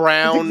 Charlie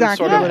Brown That's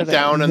exactly sort what of it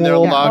down is. in their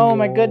Yeah. luck. Oh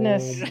my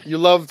goodness. You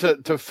love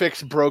to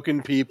fix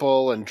broken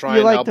people and try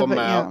and help them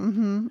out.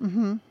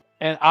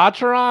 And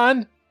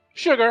Ataran,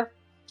 sugar.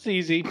 It's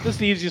easy. This is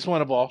the easiest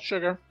one of all.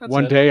 Sugar. That's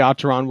One it. day,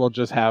 Ataran will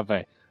just have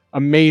a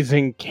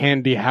amazing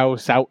candy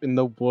house out in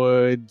the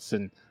woods,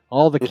 and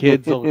all the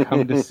kids will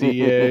come to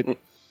see it.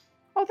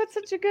 Oh, that's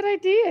such a good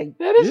idea.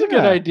 That is a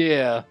good Yeah.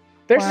 idea.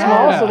 They're Wow.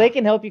 small, Yeah. so they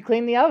can help you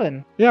clean the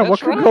oven. Yeah, That's what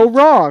could right. go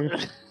wrong?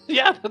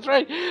 Yeah, that's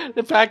right.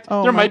 In fact,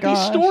 Oh there my might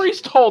gosh. be stories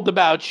told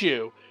about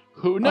you.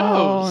 Who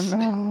knows? Oh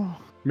no.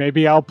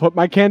 Maybe I'll put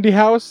my candy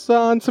house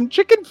on some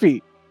chicken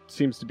feet.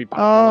 Seems to be Oh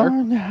popular.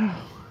 no.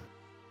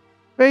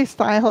 Very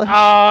stylish.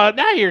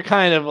 Now you're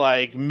kind of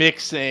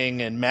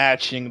mixing and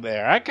matching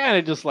there. I kind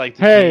of just like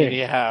the Hey,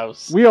 candy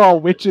house. We all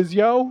witches,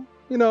 yo.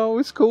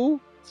 It's cool.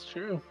 It's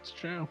true. It's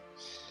true.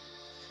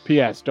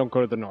 P.S. Don't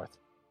go to the north.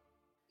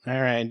 All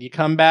right, you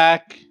come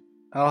back,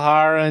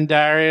 Alhara and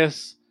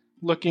Darius,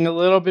 looking a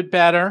little bit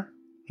better.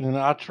 And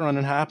Ataran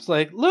and Hap's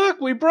like,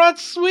 look, we brought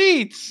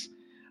sweets.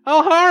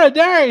 Alhara,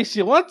 Darius,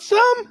 you want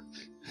some?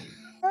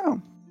 Oh.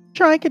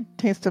 Sure, I could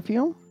taste a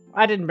few.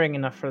 I didn't bring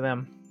enough for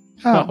them.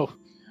 Oh.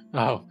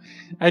 Oh,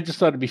 I just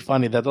thought it'd be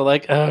funny that they're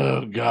like,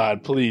 oh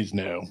God, please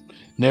no.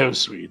 No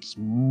sweets.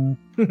 Oh,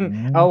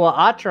 well,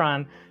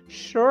 Atron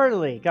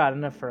surely got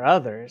enough for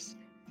others.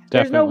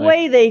 There's no Definitely.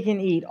 way they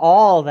can eat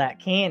all that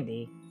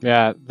candy.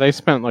 Yeah, they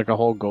spent like a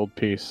whole gold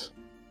piece.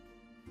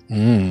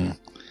 Mm.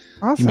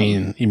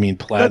 Awesome. You mean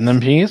platinum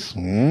piece?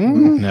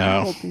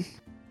 No.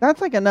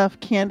 That's like enough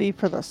candy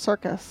for the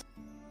circus.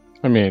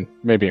 I mean,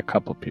 maybe a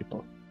couple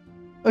people.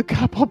 A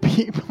couple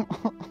people.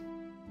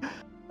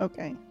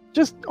 Okay.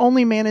 Just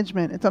only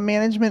management. It's a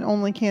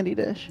management-only candy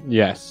dish.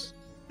 Yes.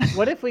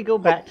 What if we go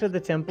back to the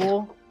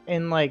temple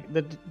and, like,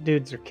 the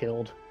dudes are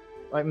killed?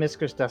 Like,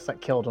 Mistress Dust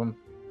killed them.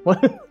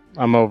 What?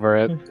 I'm over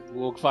it.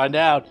 We'll find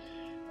out.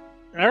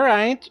 All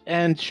right.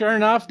 And sure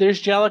enough,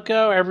 there's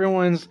Jellicoe.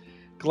 Everyone's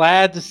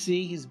glad to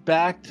see he's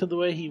back to the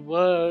way he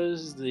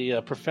was.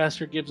 The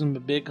professor gives him a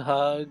big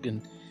hug,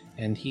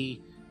 and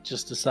he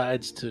just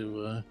decides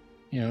to,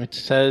 it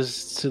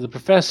says to the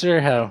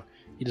professor how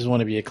he doesn't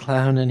want to be a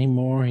clown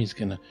anymore. He's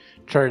going to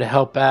try to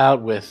help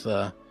out with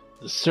the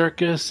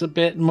circus a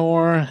bit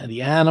more,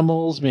 the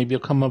animals. Maybe he'll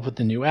come up with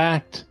a new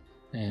act.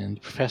 And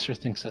the professor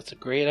thinks that's a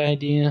great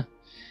idea.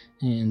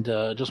 And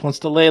just wants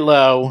to lay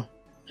low,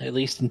 at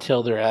least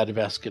until they're out of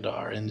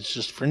Escadar. And it's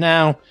just for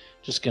now,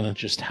 just going to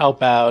just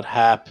help out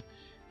Hap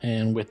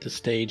and with the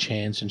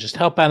stagehands and just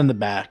help out in the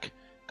back,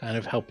 kind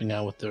of helping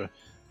out with the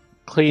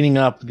cleaning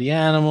up the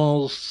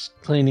animals,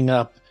 cleaning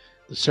up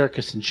the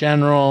circus in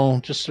general,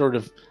 just sort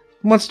of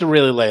wants to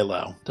really lay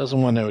low.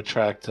 Doesn't want to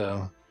attract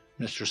Mr.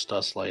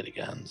 Stusslight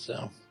again,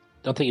 so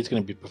don't think he's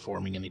going to be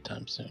performing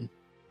anytime soon.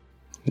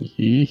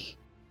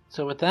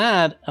 So with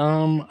that,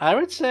 I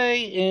would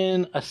say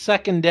in a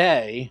second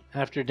day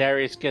after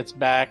Darius gets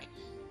back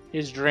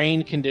his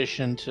drain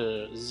condition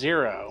to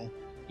 0,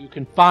 you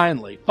can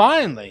finally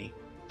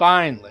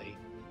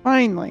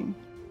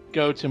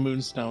go to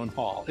Moonstone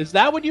Hall. Is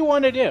that what you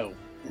want to do?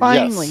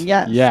 Finally,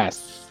 yes.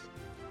 Yes.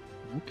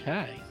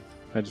 Okay.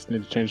 I just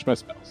need to change my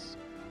spells.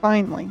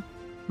 Finally.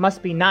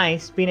 Must be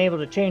nice being able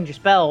to change your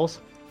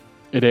spells.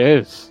 It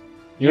is.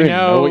 You You don't even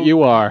know what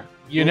you are.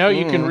 You know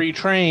you can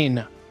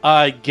retrain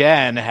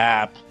again,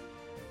 Hap.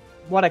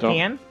 What I Don't-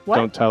 can? What?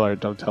 Don't tell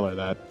her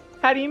that.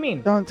 How do you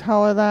mean? Don't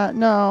tell her that.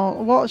 No.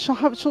 Well, she'll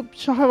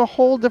have a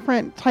whole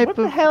different type What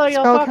the of hell are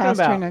y'all talking spellcaster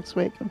about? next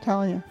week. I'm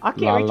telling you. I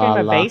can't La, retain la,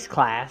 my la. base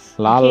class.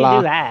 La, you can't la.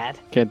 do that.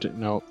 Can't do,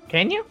 no.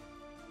 Can you?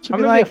 She'll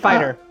I'm be gonna be a like,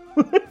 fighter.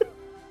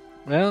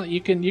 Well,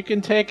 you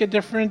can take a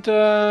different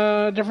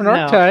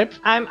archetype.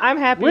 I'm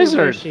happy with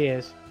where Wizard. she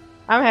is.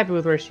 I'm happy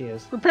with where she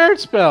is. Prepared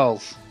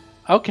spells.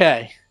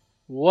 Okay.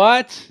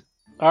 What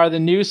are the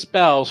new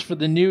spells for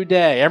the new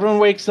day? Everyone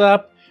wakes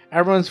up.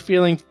 Everyone's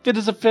feeling fit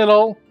as a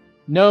fiddle.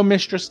 No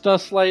Mistress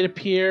Dustlight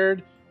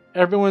appeared.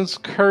 Everyone's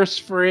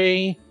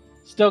curse-free.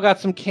 Still got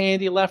some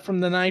candy left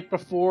from the night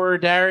before.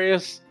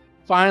 Darius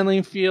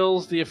finally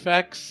feels the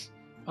effects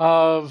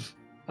of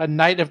a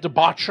night of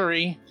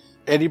debauchery.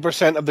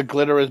 80% of the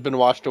glitter has been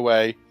washed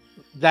away.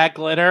 That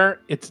glitter,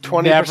 it's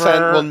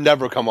 20% will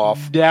never come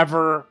off.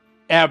 never,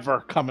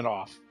 ever coming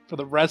off. For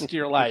the rest of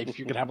your life,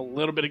 you can have a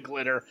little bit of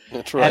glitter.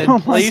 That's And right. in Oh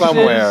my places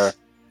Somewhere.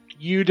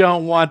 you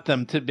don't want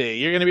them to be.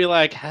 You're going to be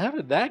like, how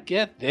did that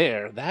get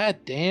there?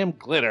 That damn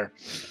glitter.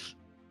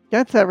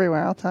 Gets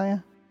everywhere, I'll tell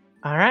you.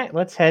 All right,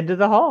 let's head to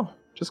the hall.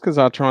 Just because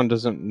Atron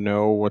doesn't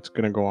know what's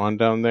going to go on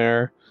down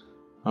there,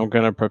 I'm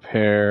going to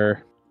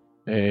prepare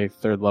a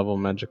 3rd level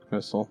magic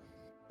missile.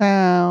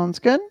 Sounds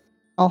good.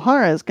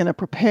 Alhara is going to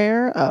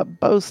prepare a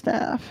bow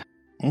staff.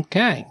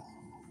 Okay.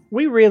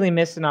 We really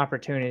missed an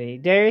opportunity.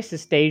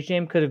 Darius' stage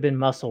name could have been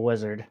Muscle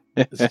Wizard.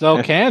 It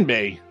still can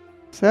be.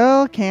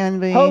 So can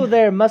be. Ho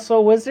there,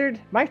 Muscle Wizard.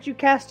 Might you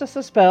cast us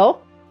a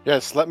spell?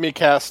 Yes, let me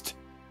cast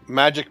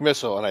Magic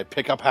Missile, and I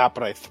pick up Hap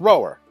and I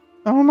throw her.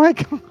 Oh my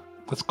god.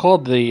 It's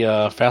called the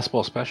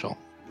fastball special.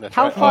 That's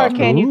How right. far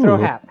can you throw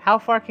Ooh. Hap? How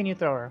far can you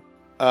throw her?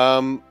 I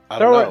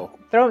don't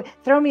Throw know.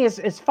 throw me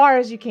as far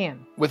as you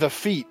can. With a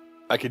feet,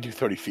 I could do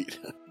 30 feet.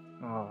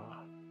 Oh.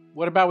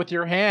 What about with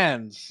your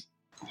hands?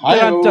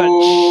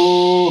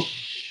 Hi-oh.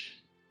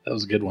 That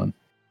was a good one.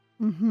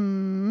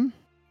 Mm-hmm.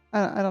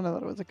 I don't know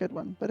that it was a good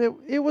one, but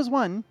it was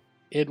one.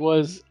 It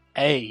was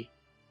A.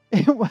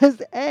 It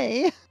was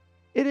a.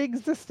 It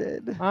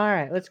existed. All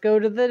right, let's go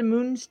to the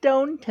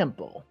Moonstone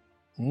Temple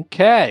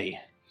Okay.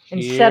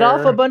 and set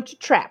off a Here- bunch of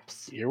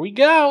traps. Here we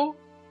go.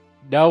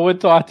 No one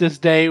thought this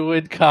day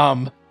would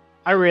come.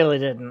 I really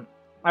didn't.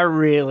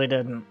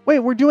 Wait,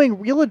 we're doing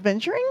real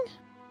adventuring?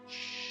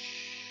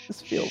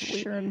 This feels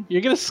weird.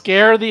 You're gonna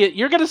scare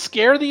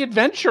the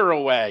adventure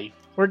away.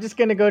 We're just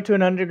gonna go to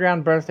an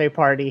underground birthday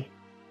party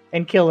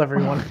and kill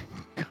everyone.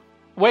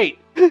 Wait,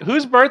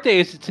 whose birthday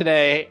is it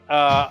today,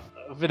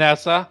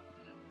 Vanessa?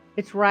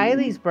 It's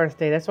Riley's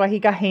birthday. That's why he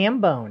got ham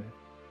bone.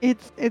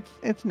 It's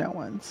no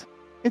one's.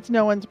 It's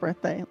no one's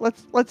birthday.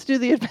 Let's do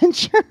the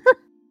adventure.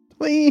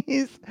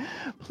 Please.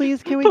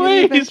 Please, can we do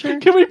the Please, adventure?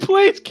 can we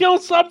please kill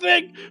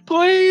something?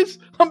 Please,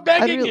 I'm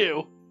begging really-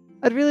 you.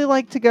 I'd really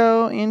like to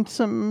go in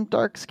some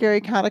dark, scary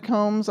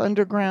catacombs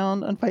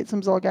underground and fight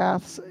some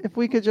Zolgaths. If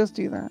we could just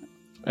do that.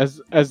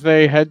 As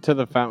they head to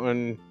the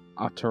fountain,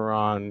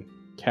 Ataran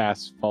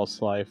casts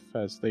False Life,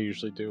 as they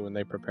usually do when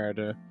they prepare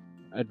to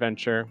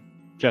adventure,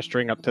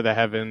 gesturing up to the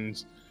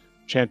heavens,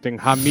 chanting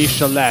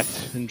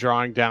Hamishalet, and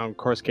drawing down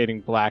coruscating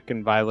black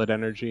and violet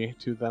energy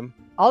to them.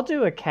 I'll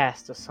do a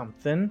cast of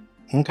something.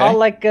 Okay.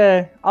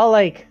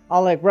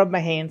 I'll rub my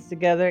hands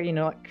together,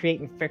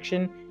 creating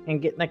friction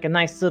and get like a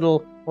nice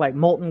little like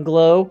molten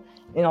glow,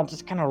 and I'll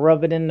just kind of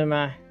rub it into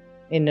my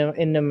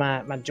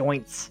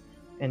joints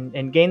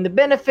and gain the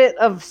benefit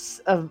of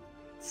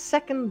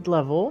second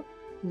level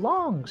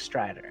Long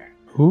Strider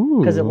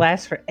because it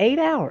lasts for 8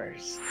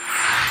 hours.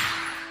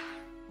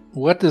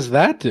 What does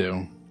that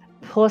do?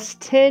 Plus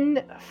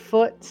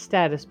 10-foot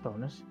status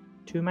bonus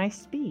to my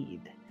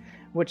speed,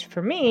 which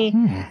for me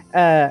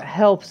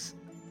helps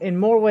in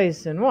more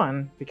ways than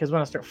one, because when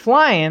I start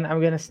flying,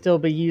 I'm going to still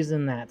be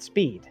using that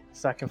speed,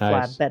 so I can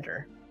fly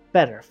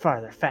better,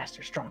 farther,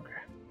 faster,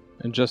 stronger.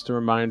 And just a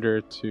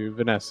reminder to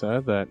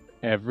Vanessa that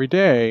every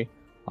day,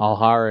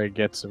 Alhara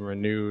gets a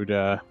renewed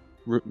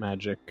root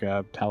magic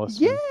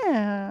talisman.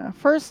 Yeah,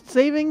 first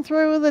saving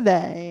throw of the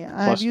day.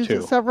 I've used 2.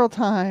 it several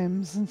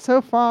times, and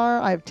so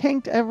far I've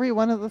tanked every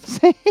one of the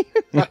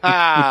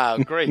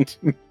same. Great.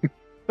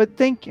 But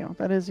thank you,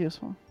 that is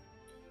useful.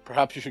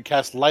 Perhaps you should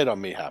cast light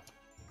on me, Hap.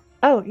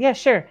 Oh yeah,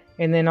 sure.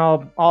 And then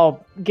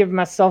I'll give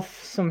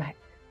myself some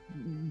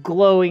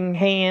glowing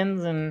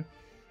hands. And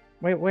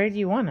where do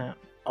you want it?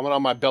 I went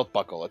on my belt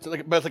buckle. It's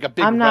like a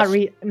big. I'm not.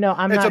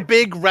 It's a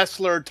big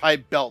wrestler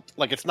type belt.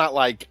 Like it's not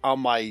like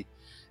on my.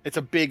 It's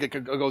a big.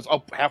 It goes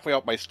up halfway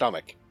up my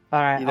stomach. All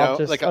right. You know,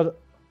 It's like a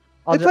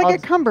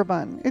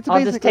cummerbund. It's I'll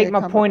just basically take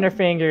my pointer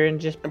finger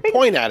and just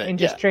point at it and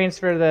just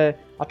transfer the.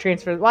 I'll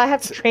transfer. Well, I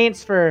have to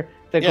transfer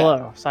the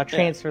glow, so I'll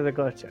transfer the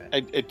glow to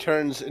it. It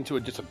turns into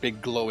just a big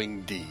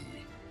glowing D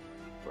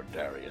for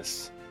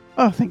Darius.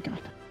 Oh, thank God.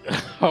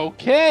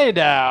 Okay,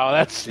 now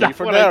that's D not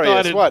for what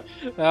Darius. I thought.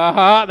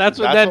 What? That's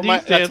what that D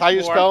stands That's how you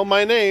for. spell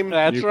my name.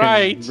 That's You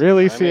right. can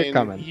really I see it mean,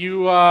 coming.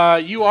 You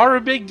are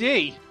a big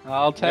D.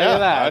 I'll tell you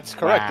that. That's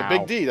correct. Wow. The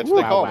big D. That's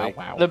what they call me.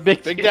 The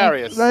big Big D.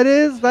 Darius. That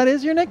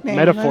is your nickname.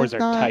 Metaphors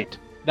That are is not- tight.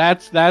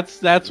 That's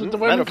what the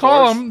women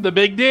call Metaphors. him. The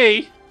big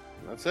D.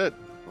 That's it.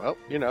 Well,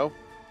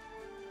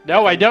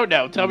 No, I don't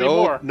know. Tell me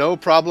more. No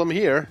problem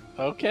here.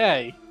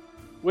 Okay.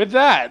 With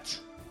that,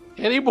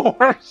 any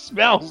more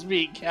spells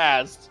being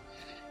cast?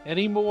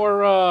 Any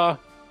more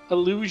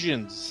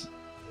illusions?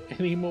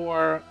 Any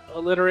more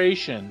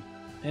alliteration?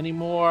 Any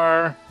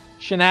more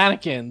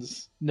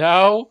shenanigans?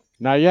 No?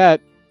 Not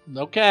yet.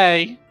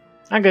 Okay.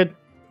 I'm good.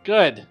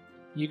 Good.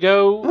 You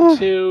go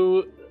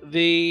to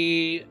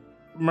the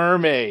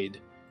mermaid.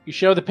 You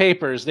show the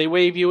papers. They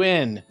wave you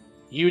in.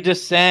 You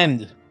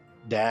descend.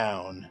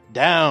 Down,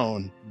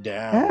 down,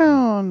 down.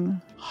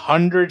 Down.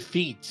 100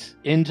 feet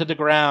into the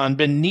ground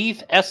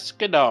beneath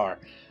Escadar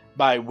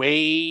by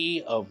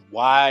way of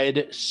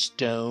wide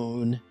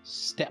stone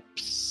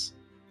steps.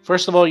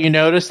 First of all, you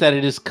notice that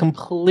it is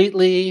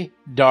completely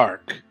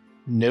dark.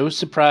 No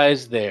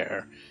surprise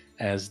there,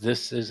 as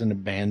this is an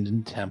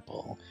abandoned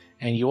temple,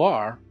 and you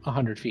are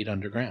 100 feet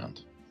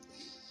underground.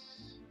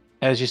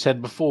 As you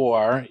said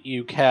before,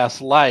 you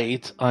cast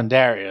light on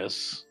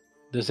Darius.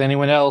 Does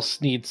anyone else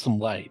need some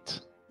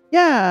light?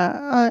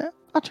 Yeah,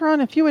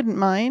 Ataran, if you wouldn't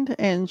mind,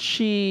 and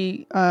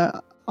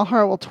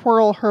Alhara will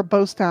twirl her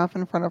bow staff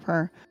in front of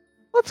her.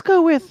 Let's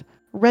go with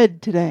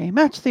red today.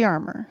 Match the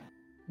armor.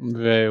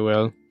 Very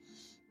well.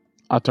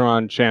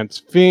 Ataran chants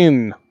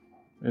Fin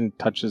and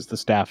touches the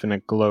staff, and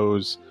it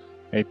glows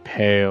a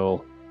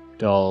pale,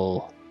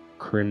 dull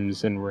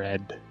crimson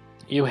red.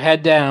 You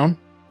head down.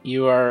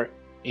 You are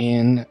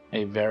in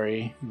a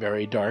very,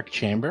 very dark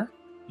chamber.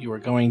 You are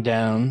going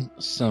down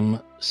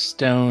some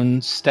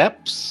stone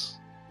steps.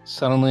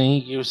 Suddenly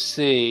you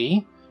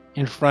see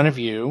in front of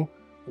you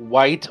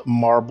white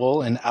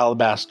marble and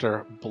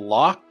alabaster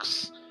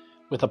blocks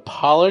with a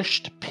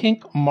polished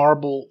pink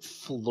marble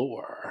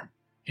floor.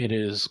 It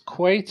is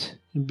quite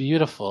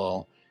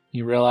beautiful.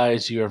 You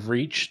realize you have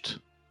reached,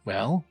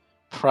 well,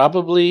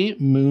 probably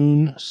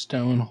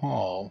Moonstone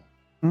Hall.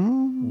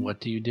 What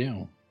do?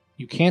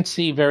 You can't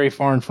see very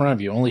far in front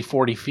of you, only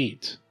 40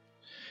 feet.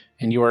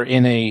 And you are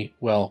in a,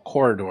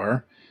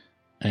 corridor,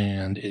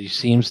 and it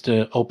seems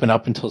to open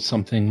up into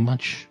something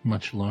much,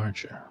 much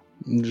larger.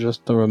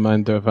 Just a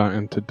reminder of our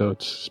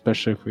antidotes,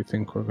 especially if we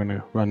think we're going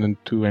to run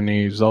into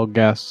any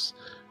Zolgas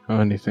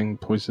or anything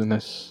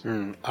poisonous.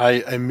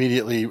 I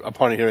immediately,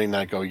 upon hearing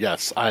that, go,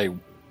 yes, I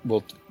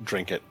will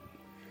drink it.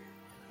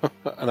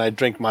 And I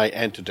drink my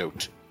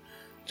antidote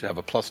to have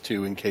a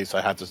 +2 in case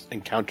I have to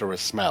encounter a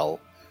smell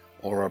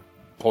or a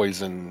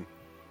poison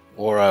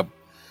or a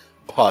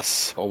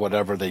pus or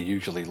whatever they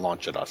usually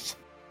launch at us.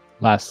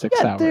 Last 6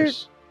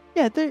 hours.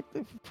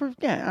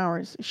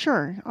 Hours.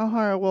 Sure.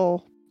 Alhara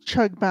will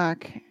chug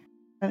back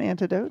an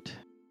antidote,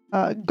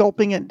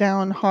 gulping it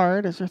down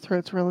hard as her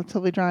throat's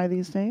relatively dry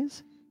these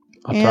days.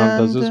 Ataran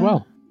does as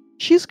well.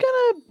 She's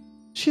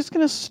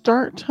gonna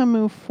start to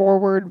move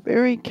forward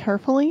very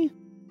carefully,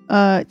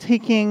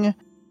 taking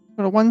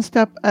sort of one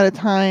step at a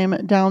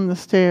time down the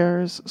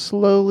stairs,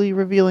 slowly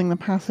revealing the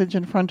passage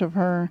in front of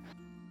her,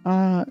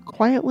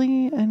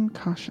 quietly and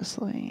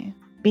cautiously.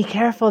 Be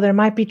careful, there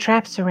might be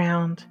traps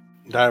around.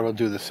 Dara will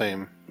do the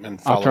same and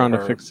follow Alteron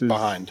her affixes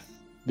behind.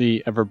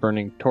 the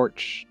ever-burning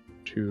torch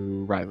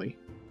to Riley.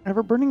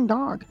 Ever-burning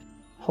dog.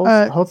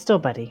 Hold still,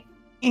 buddy.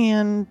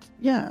 And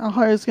yeah,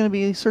 Alhara is going to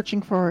be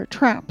searching for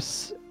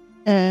traps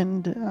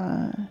and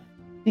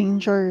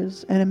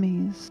dangers,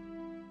 enemies,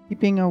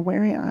 keeping a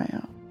wary eye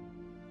out.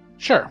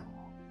 Sure.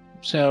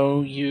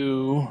 So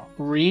you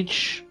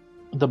reach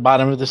the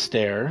bottom of the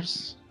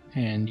stairs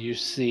and you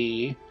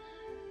see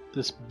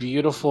this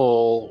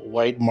beautiful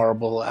white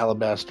marble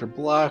alabaster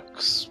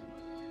blocks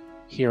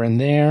here and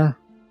there,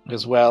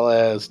 as well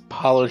as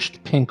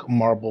polished pink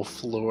marble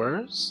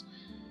floors.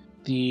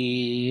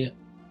 The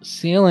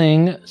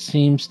ceiling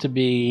seems to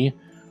be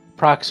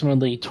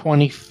approximately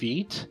 20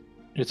 feet.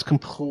 It's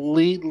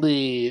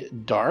completely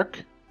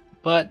dark,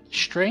 but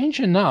strange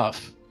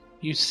enough,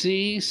 you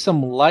see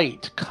some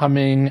light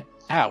coming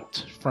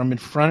out from in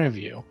front of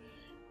you.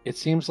 It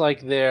seems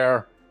like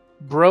they're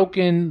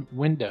broken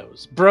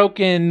windows,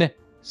 broken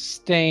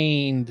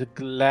stained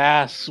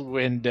glass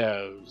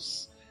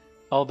windows,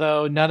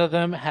 although none of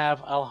them have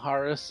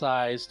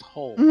Alhara-sized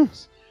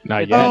holes.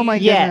 Not But yet. Oh my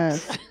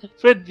Yes. goodness.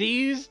 But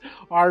these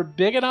are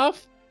big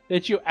enough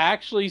that you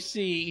actually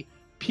see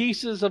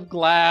pieces of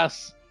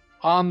glass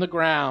on the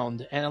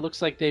ground, and it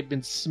looks like they've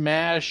been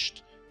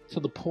smashed to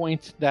the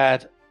point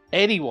that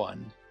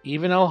anyone,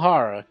 even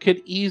Alhara,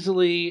 could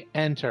easily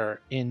enter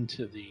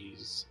into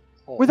these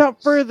holes.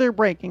 Without further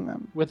breaking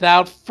them.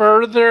 Without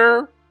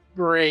further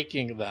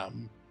breaking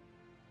them.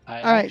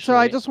 All right, so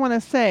I just want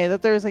to say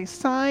that there's a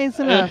size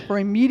enough for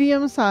a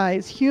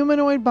medium-sized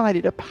humanoid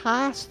body to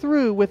pass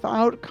through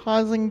without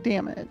causing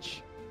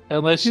damage.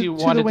 Unless to you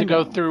the wanted to go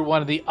window. through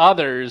one of the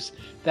others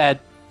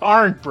that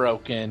aren't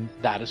broken,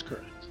 that is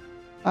correct.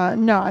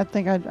 No, I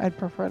think I'd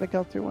prefer to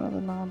go through one of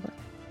the non.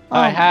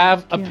 I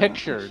have a gosh.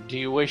 picture. Do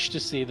you wish to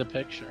see the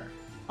picture?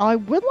 I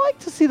would like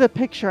to see the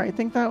picture. I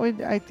think that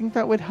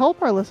would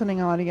help our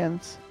listening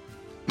audience.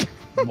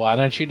 Why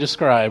don't you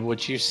describe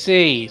what you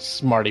see,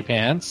 Smarty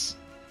Pants?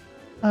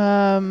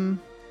 Am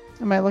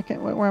I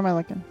looking? Where am I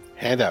looking?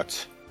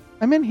 Handouts.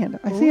 I'm in hand.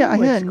 I see. I Ooh,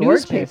 see a it's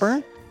gorgeous.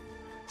 newspaper.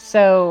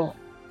 So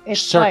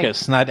it's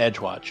Circus, not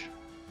Edgewatch.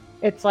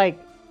 It's like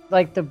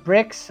the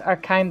bricks are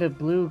kind of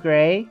blue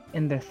gray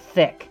and they're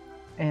thick,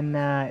 and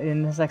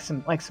there's like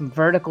some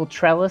vertical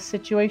trellis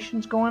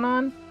situations going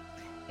on,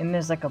 and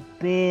there's like a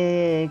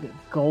big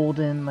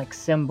golden like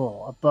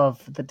symbol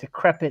above the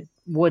decrepit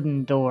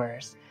wooden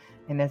doors,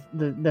 and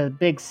the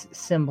big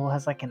symbol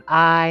has like an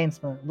eye and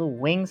some little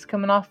wings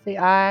coming off the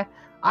eye.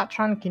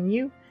 Atron, can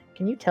you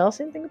tell us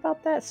anything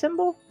about that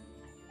symbol?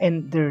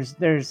 And there's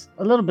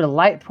a little bit of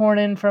light pouring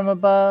in from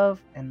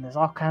above, and there's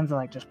all kinds of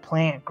like just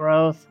plant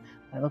growth.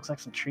 It looks like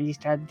some trees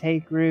tried to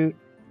take root,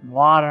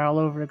 water all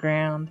over the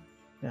ground,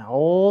 and a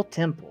whole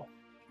temple.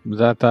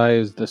 That eye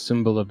is the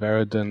symbol of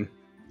Eridan,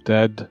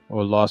 dead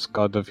or lost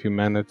god of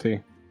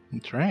humanity.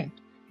 That's right.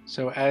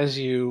 So as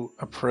you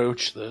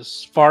approach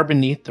this, far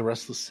beneath the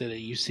rest of the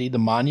city, you see the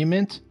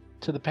monument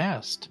to the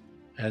past.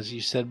 As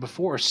you said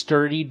before,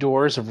 sturdy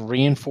doors of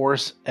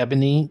reinforced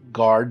ebony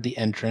guard the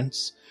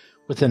entrance,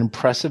 with an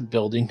impressive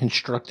building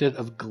constructed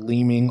of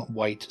gleaming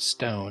white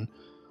stone.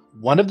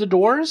 One of the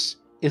doors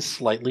is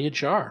slightly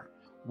ajar.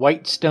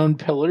 White stone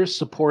pillars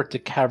support the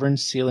cavern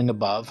ceiling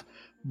above.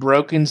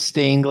 Broken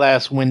stained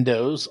glass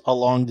windows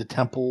along the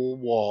temple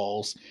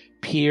walls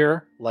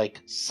peer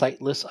like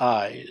sightless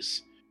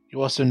eyes.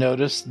 You also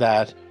notice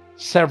that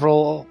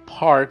several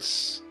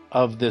parts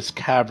of this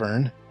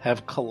cavern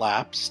have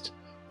collapsed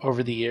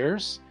over the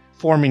years,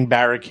 forming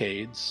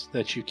barricades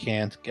that you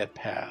can't get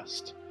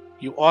past.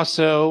 You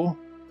also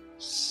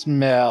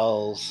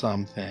smell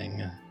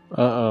something.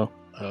 Uh-oh.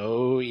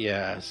 Oh,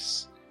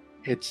 yes.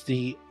 It's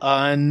the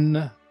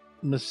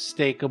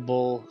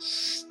unmistakable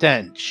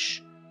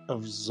stench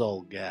of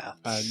Zolgath.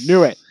 I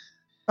knew it.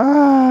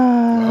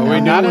 Oh, we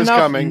knew Not it was enough,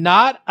 coming.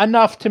 Not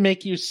enough to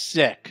make you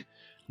sick,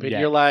 but Yeah.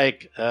 you're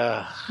like,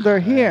 ugh. They're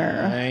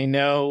here. I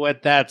know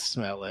what that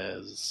smell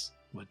is.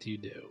 What do you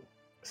do?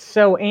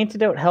 So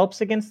antidote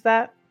helps against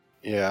that.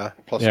 Yeah,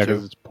 plus Yeah, 2.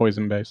 because it's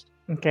poison-based.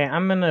 Okay,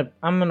 I'm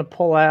gonna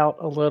pull out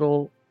a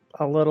little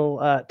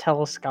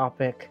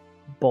telescopic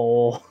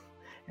bowl,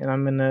 and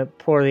I'm gonna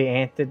pour the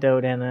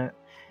antidote in it,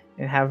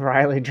 and have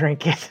Riley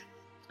drink it.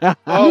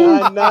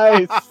 Oh,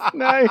 nice.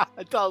 Nice.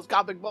 A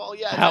telescopic ball,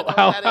 yes.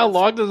 How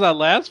long does that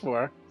last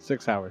for?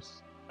 6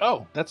 hours.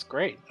 Oh, that's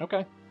great.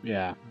 Okay.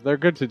 Yeah, they're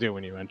good to do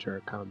when you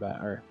enter combat.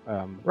 Or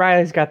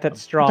Riley's got that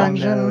strong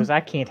Dungeon. nose.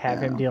 I can't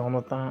have him Yeah. dealing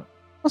with that.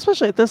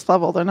 Especially at this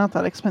level, they're not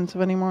that expensive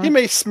anymore. He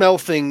may smell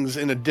things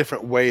in a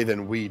different way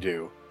than we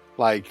do.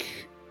 Like,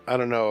 I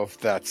don't know if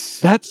that's...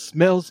 that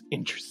smells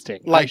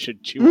interesting. I Like-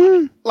 should chew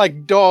on it.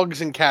 Like,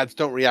 dogs and cats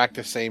don't react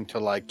the same to,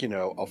 like,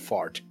 a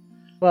fart.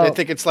 Well, They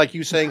think it's like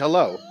you saying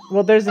hello.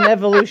 well, there's an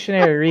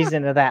evolutionary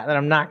reason to that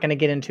I'm not going to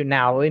get into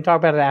now. We can talk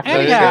about it after.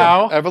 Anyhow,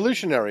 There you go.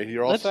 Evolutionary.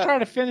 You're all let's set. try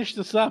to finish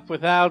this up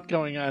without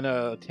going on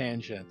a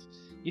tangent.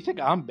 You think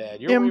I'm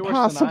bad? You're way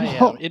worse than I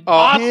am. Impossible.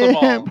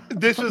 Impossible.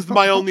 This was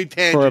my only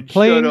tangent. For a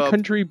plain Shut up.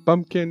 country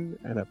bumpkin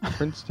and a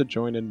prince to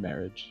join in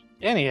marriage.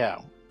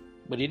 Anyhow,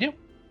 what do you do?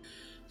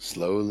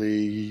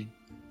 Slowly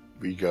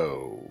we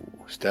go,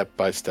 step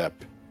by step,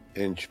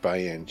 inch by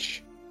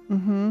inch.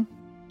 Mm-hmm.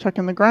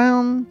 Checking the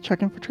ground,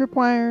 checking for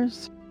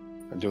tripwires.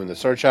 I'm doing the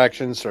search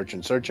action,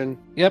 searching.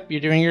 Yep,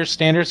 you're doing your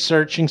standard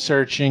searching,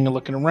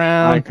 looking I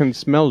around. can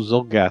smell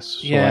Zolgas,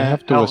 so I Yeah,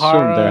 have to assume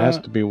Alhara- there has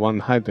to be one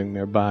hiding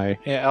nearby.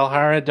 Yeah,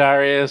 Alhara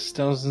Darius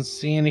doesn't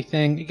see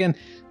anything. Again,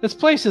 this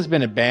place has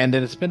been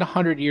abandoned. It's been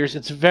 100 years.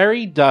 It's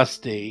very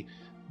dusty,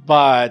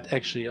 but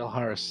actually,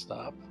 Alhara,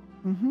 stop.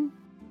 Mm-hmm.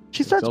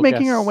 She starts Zolgas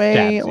making her way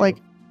stabs you. like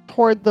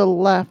toward the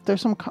left.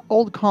 There's some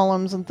old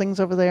columns and things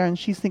over there, and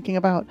she's thinking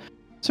about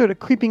sort of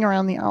creeping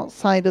around the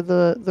outside of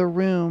the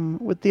room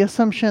with the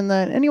assumption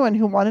that anyone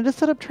who wanted to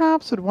set up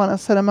traps would want to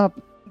set them up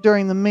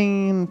during the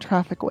main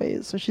traffic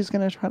ways. So she's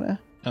going to try to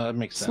That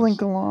makes sense.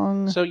 slink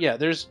along So yeah,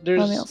 there's on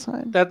the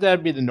outside.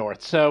 that'd be the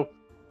north. So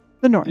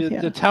The north, the,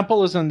 yeah. the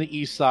temple is on the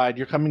east side.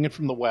 You're coming in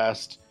from the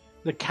west.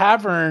 The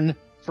cavern,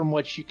 from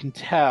what you can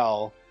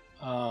tell,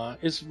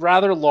 is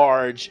rather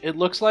large. It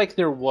looks like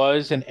there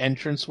was an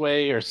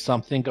entranceway or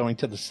something going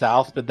to the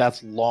south, but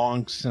that's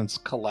long since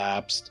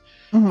collapsed.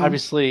 Mhm.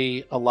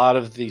 Obviously, a lot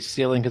of the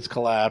ceiling has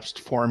collapsed,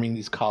 forming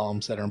these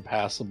columns that are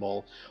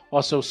impassable.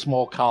 Also,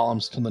 small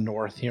columns to the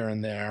north here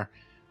and there.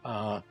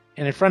 And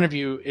in front of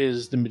you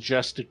is the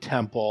majestic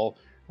temple,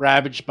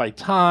 ravaged by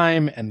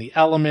time and the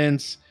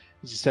elements.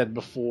 As you said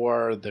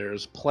before,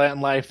 there's plant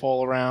life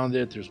all around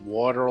it. There's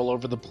water all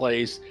over the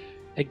place.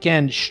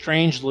 Again,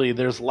 strangely,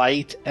 there's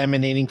light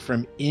emanating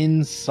from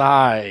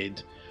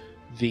inside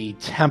the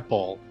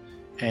temple.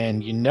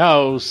 And you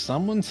know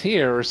someone's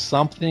here or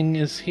something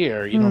is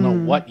here. You don't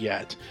know what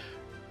yet.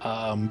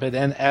 But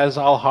then as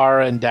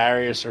Alhara and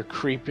Darius are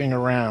creeping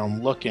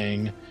around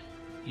looking,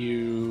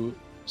 you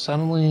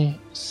suddenly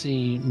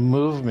see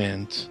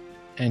movement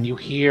and you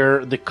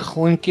hear the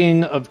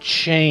clinking of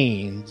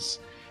chains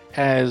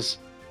as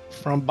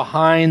from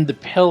behind the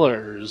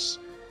pillars,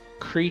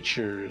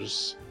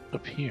 creatures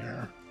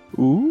appear.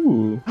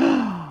 Ooh.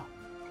 I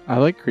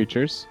like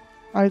creatures.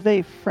 Are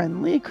they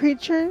friendly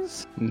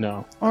creatures?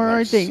 No. Or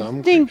like are they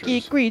some stinky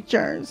creatures.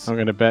 creatures? I'm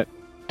going to bet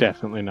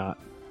definitely not.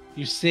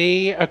 You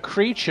see a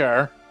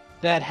creature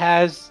that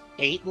has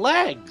 8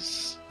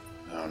 legs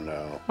Oh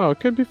no. Oh, it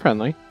could be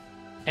friendly.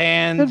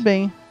 and Could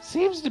be.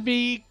 seems to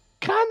be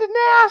kind of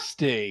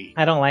nasty.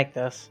 I don't like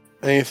this.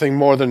 Anything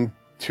more than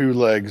 2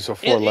 legs or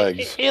 4 It-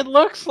 legs. It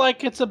looks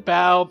like it's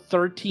about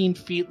 13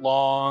 feet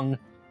long,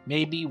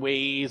 maybe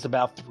weighs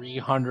about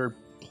 300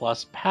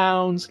 plus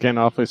pounds. It's getting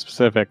awfully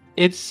specific.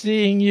 It's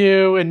seeing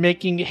you and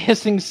making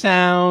hissing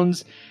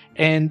sounds,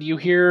 and you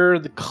hear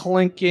the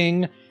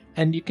clinking,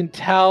 and you can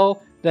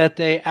tell that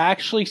they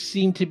actually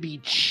seem to be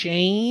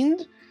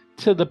chained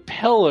to the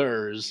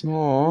pillars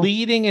Aww.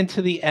 leading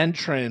into the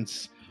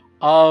entrance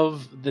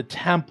of the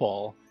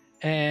temple.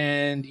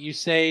 And you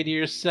say to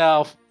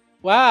yourself,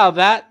 wow,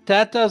 that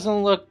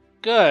doesn't look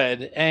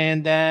good.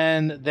 And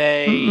then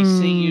they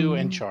see you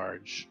and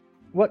charge.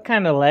 What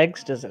kind of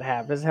legs does it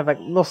have? Does it have like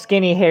little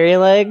skinny hairy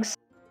legs?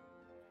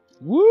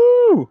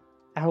 Woo!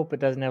 I hope it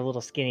doesn't have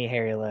little skinny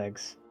hairy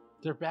legs.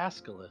 They're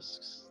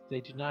basilisks.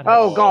 They do not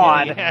Oh have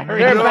God! skinny hairy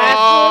They're legs.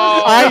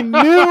 basilisks? I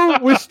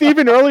knew with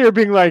Steven earlier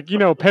being like,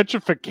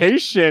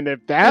 petrification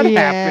if that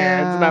Yeah.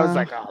 happens. And I was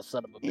like, oh,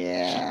 son of a bitch.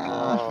 Yeah.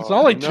 Oh, There's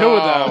only 2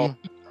 of them.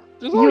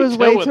 There's He only was 2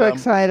 way of too them.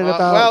 excited about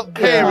well, the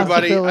hey,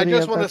 everybody, I possibility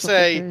just of wanna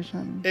say-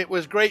 petrification. It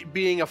was great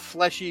being a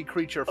fleshy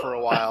creature for a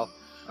while.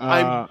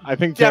 I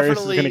think Darius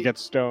is definitely- going to get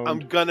stoned. I'm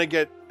gonna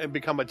get and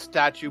become a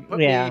statue.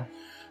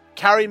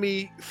 Carry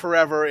me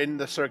forever in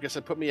the circus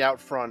and put me out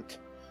front.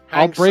 I'll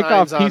Hang break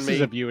off signs on pieces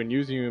me. of you and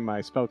use you in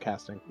my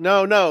spellcasting.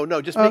 No.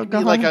 Just Oh, make go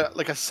me like on.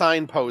 a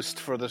signpost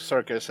for the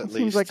circus at That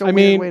seems least. like a I weird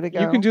mean, way to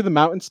go. you can do the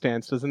mountain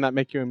stance. Doesn't that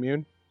make you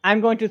immune?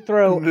 I'm going to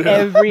throw No,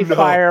 every no,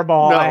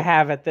 fireball no. I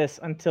have at this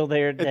until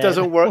they're dead. It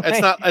doesn't work. It's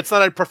Like, not. It's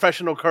not a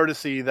professional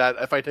courtesy that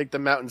if I take the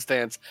mountain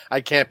stance,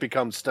 I can't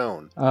become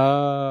stone.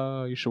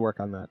 You should work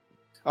on that.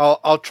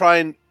 I'll try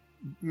and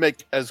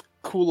make as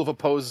cool of a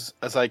pose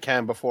as I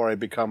can before I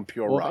become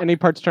pure Well, rock. any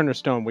parts turn to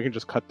stone, we can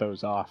just cut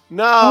those off.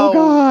 No, Oh,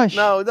 gosh.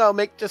 no,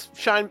 make just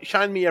shine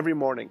me every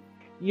morning.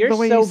 You're The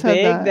way so you said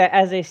big that. that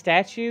as a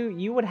statue,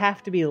 you would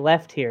have to be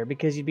left here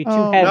because you'd be too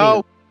Oh, heavy.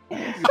 No,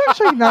 It's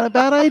actually not a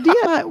bad idea.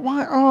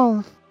 Why?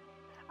 Oh,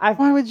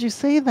 why would you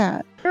say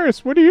that?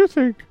 Harris, what do you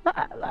think?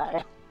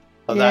 well,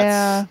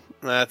 Yeah.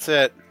 that's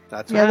it.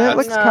 That's Yeah, what, that that's,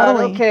 looks not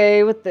cuddly.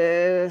 okay with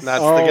this.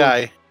 that's Oh, the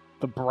guy.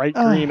 The bright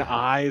Ugh. green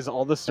eyes,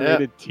 all the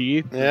serrated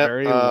teeth, the Yep.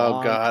 very Oh,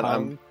 long God,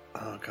 tongue,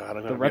 Oh God, I'm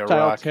the gonna be a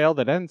reptile rock. tail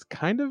that ends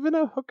kind of in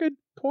a hooked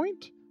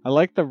point. I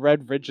like the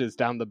red ridges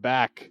down the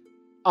back.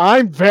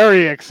 I'm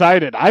very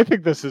excited. I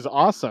think this is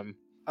awesome.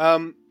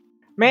 Um,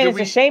 Man, Do it's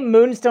we- a shame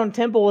Moonstone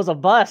Temple was a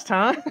bust,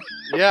 huh?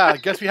 Yeah, I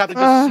guess we have to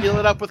just seal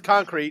it up with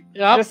concrete.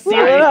 Yep, Just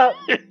seal it up.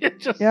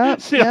 Just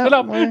Yep, seal it yep,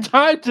 up. we're-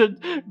 Time to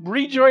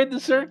rejoin the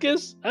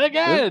circus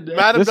again.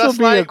 Madam This will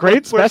be a Dustlight, great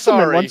we're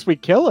specimen sorry. once we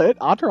kill it.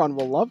 Otteron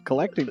will love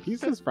collecting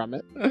pieces from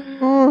it.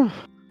 Oh,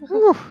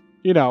 whew.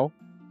 You know,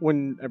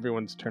 when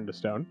everyone's turned to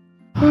stone.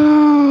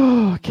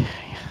 Okay.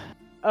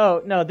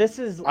 Oh no, this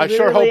is I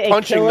sure literally hope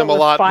punching kill it them a with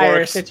lot fire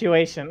works.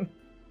 situation.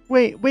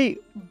 Wait.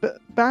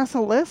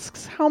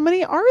 Basilisks? How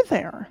many are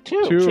there?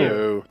 Two.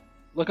 Two.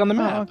 Look on the Oh,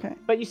 map. okay.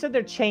 But you said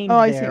they're chained Oh,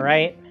 I there, see.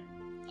 right?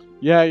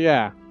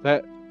 Yeah.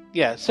 That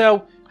Yeah.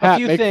 So a Hat,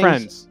 few make things.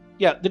 friends.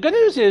 Yeah. The good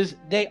news is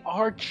they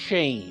are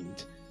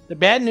chained. The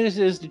bad news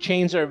is the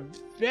chains are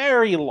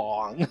very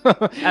long.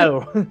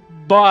 Oh.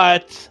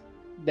 But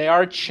they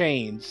are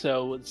chained,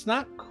 so it's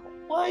not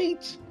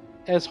quite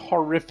as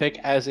horrific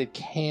as it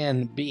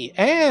can be.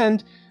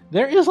 And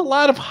there is a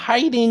lot of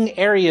hiding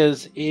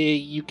areas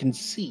you can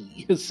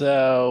see.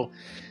 So,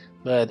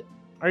 but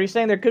Are you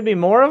saying there could be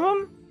more of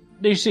them?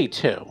 you see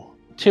two.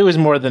 Two is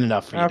more than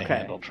enough for you to Okay.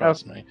 handle,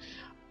 trust me.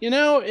 You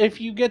know, if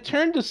you get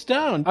turned to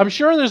stone, I'm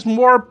sure there's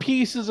more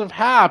pieces of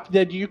Hap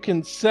that you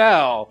can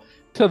sell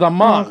to the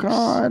monks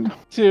Oh God.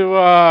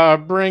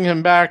 to bring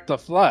him back to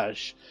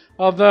flesh.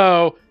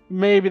 Although,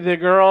 maybe the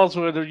girls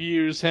would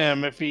use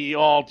him if he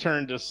all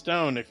turned to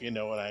stone, if you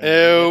know what I mean.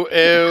 Ew.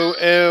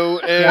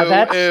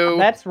 Yeah,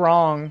 that's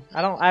wrong.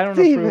 I don't approve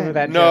Steven. of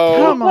that. No.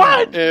 joke. Come on.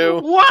 What? Ew.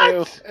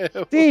 What?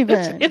 Ew.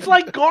 Steven. It's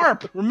like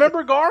Garp.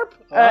 Remember Garp?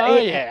 Oh,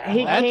 yeah.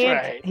 He that's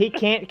can't. right. He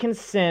can't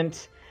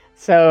consent.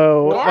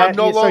 So Well, I'm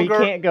no so you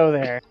longer- can't go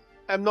there.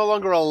 I'm no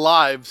longer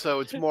alive, so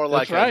it's more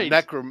like right. a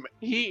necrom.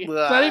 It's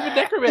not even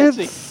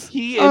necromancy. It's,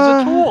 He is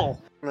a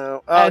tool.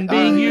 No. And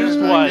being used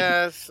I what?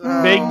 guess.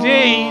 Big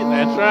D.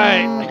 That's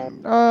right.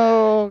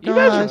 Oh You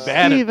guys are gosh,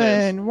 bad at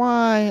Steven,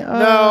 why?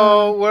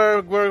 No,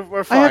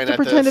 we're fine. I have to at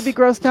pretend this. to be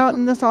grossed out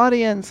in this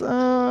audience.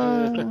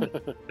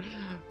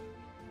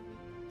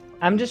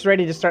 I'm just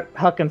ready to start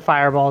hucking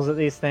fireballs at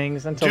these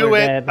things until Do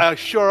they're it. dead. I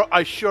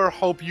sure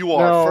hope you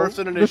are No, first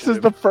in initiative. this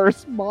is the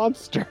first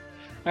monster.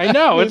 I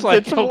know. It's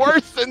like it's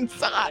worse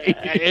inside.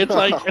 It's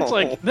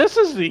like this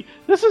is the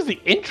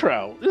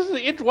intro. This is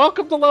the intro.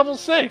 Welcome to level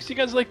 6. You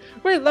guys are like,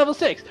 we're at level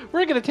 6.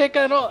 We're gonna take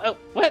on all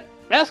what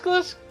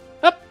Basilisk?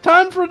 Up,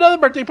 time for another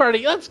birthday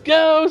party. Let's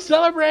go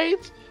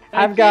celebrate.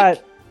 I've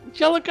got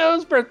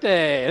Jellicoe's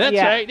birthday. That's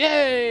Yeah. right.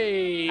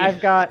 Yay!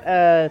 I've got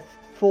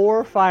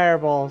 4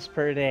 fireballs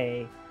per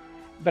day,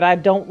 but I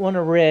don't want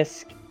to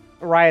risk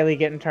Riley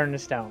getting turned to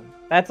stone.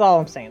 That's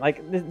all I'm saying.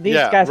 Like these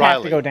Yeah, guys have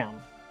Riley. to go down.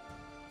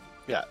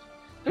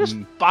 There's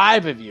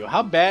 5 of you.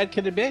 How bad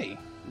could it be?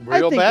 I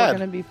Real think bad. we're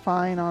gonna be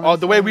fine. Honestly. Oh,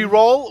 the way we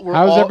roll, we're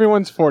How's all,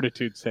 everyone's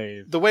fortitude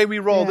save? The way we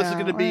roll, this is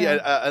Yeah, going to be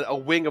well. a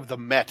wing of the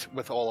Met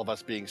with all of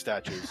us being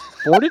statues.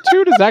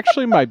 Fortitude is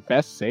actually my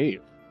best save.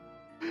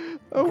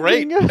 Oh,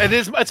 Great, my God. it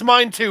is. It's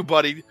mine too,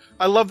 buddy.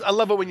 I love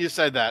it when you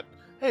said that.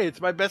 Hey,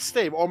 it's my best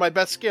save or my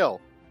best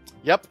skill.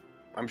 Yep,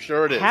 I'm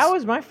sure it is. How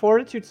is my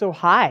fortitude so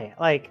high?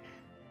 Like,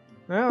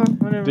 well,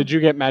 whatever. Did you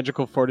get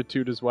magical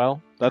fortitude as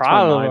well? That's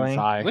Probably. why mine's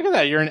high. Look at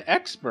that. You're an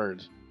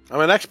expert. I'm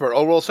an expert.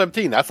 I'll roll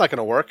 17. That's not going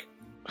to work.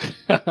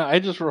 I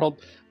just rolled.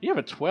 You have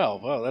a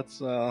 12. Oh,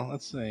 that's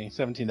let's see,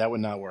 17. That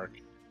would not work.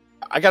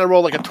 I got to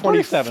roll like a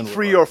 27 would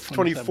 23 work. or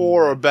 27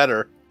 24 or would work.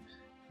 better.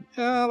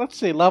 Let's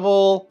see.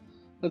 Level.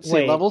 Let's see.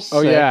 Wait. Level 6.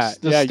 Oh, yeah.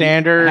 The Yeah,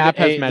 standard. Hap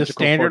has the magical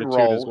standard fortitude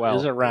roll as well.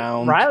 is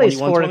around. Riley's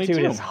 21, fortitude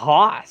 22. is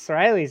hoss.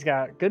 Riley's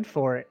got good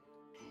for it.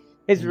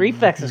 His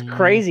reflex is Mhm.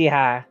 crazy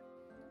high.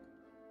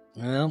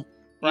 Well,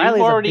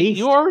 Riley's a beast.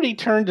 you already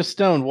turned to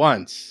stone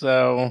once,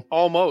 so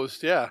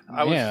Almost, yeah.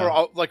 I was Yeah.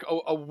 for like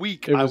a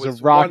week. It I was a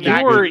was rocky one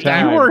you Good were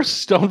time. you were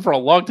stoned for a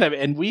long time,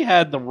 and we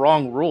had the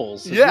wrong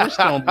rules. So Yeah. you were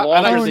stoned And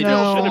longer I than still you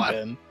should won. have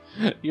been.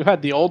 You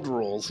had the old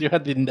rules. You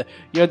had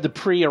the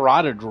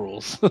pre-eroded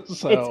rules.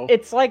 So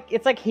It's like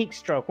heat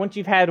stroke. Once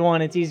you've had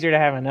one, it's easier to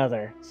have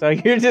another. So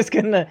you're just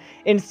gonna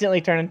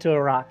instantly turn into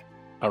a rock.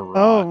 a rock.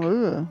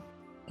 Oh, ugh.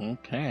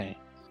 Okay.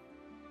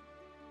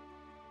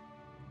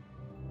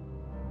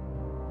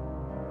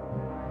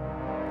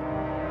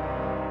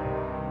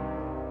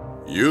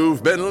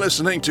 You've been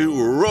listening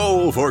to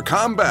Roll for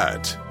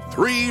Combat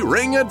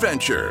 3-Ring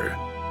Adventure,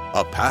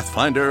 a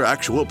Pathfinder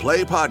actual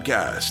play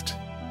podcast.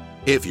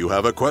 If you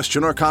have a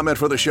question or comment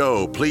for the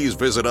show, please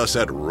visit us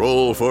at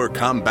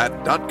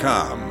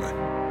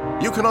rollforcombat.com.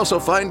 You can also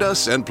find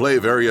us and play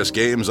various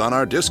games on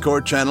our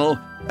Discord channel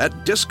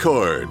at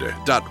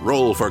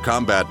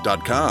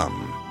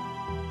discord.rollforcombat.com.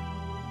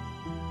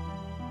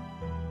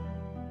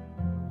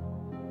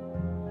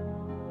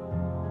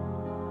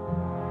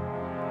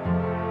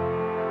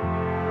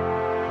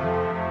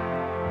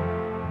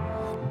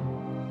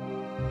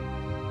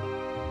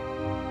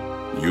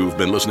 You've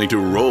been listening to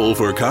Roll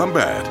for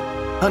Combat.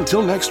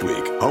 Until next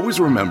week, always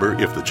remember,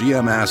 if the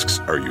GM asks,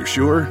 "Are you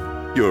sure?"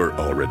 you're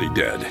already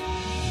dead.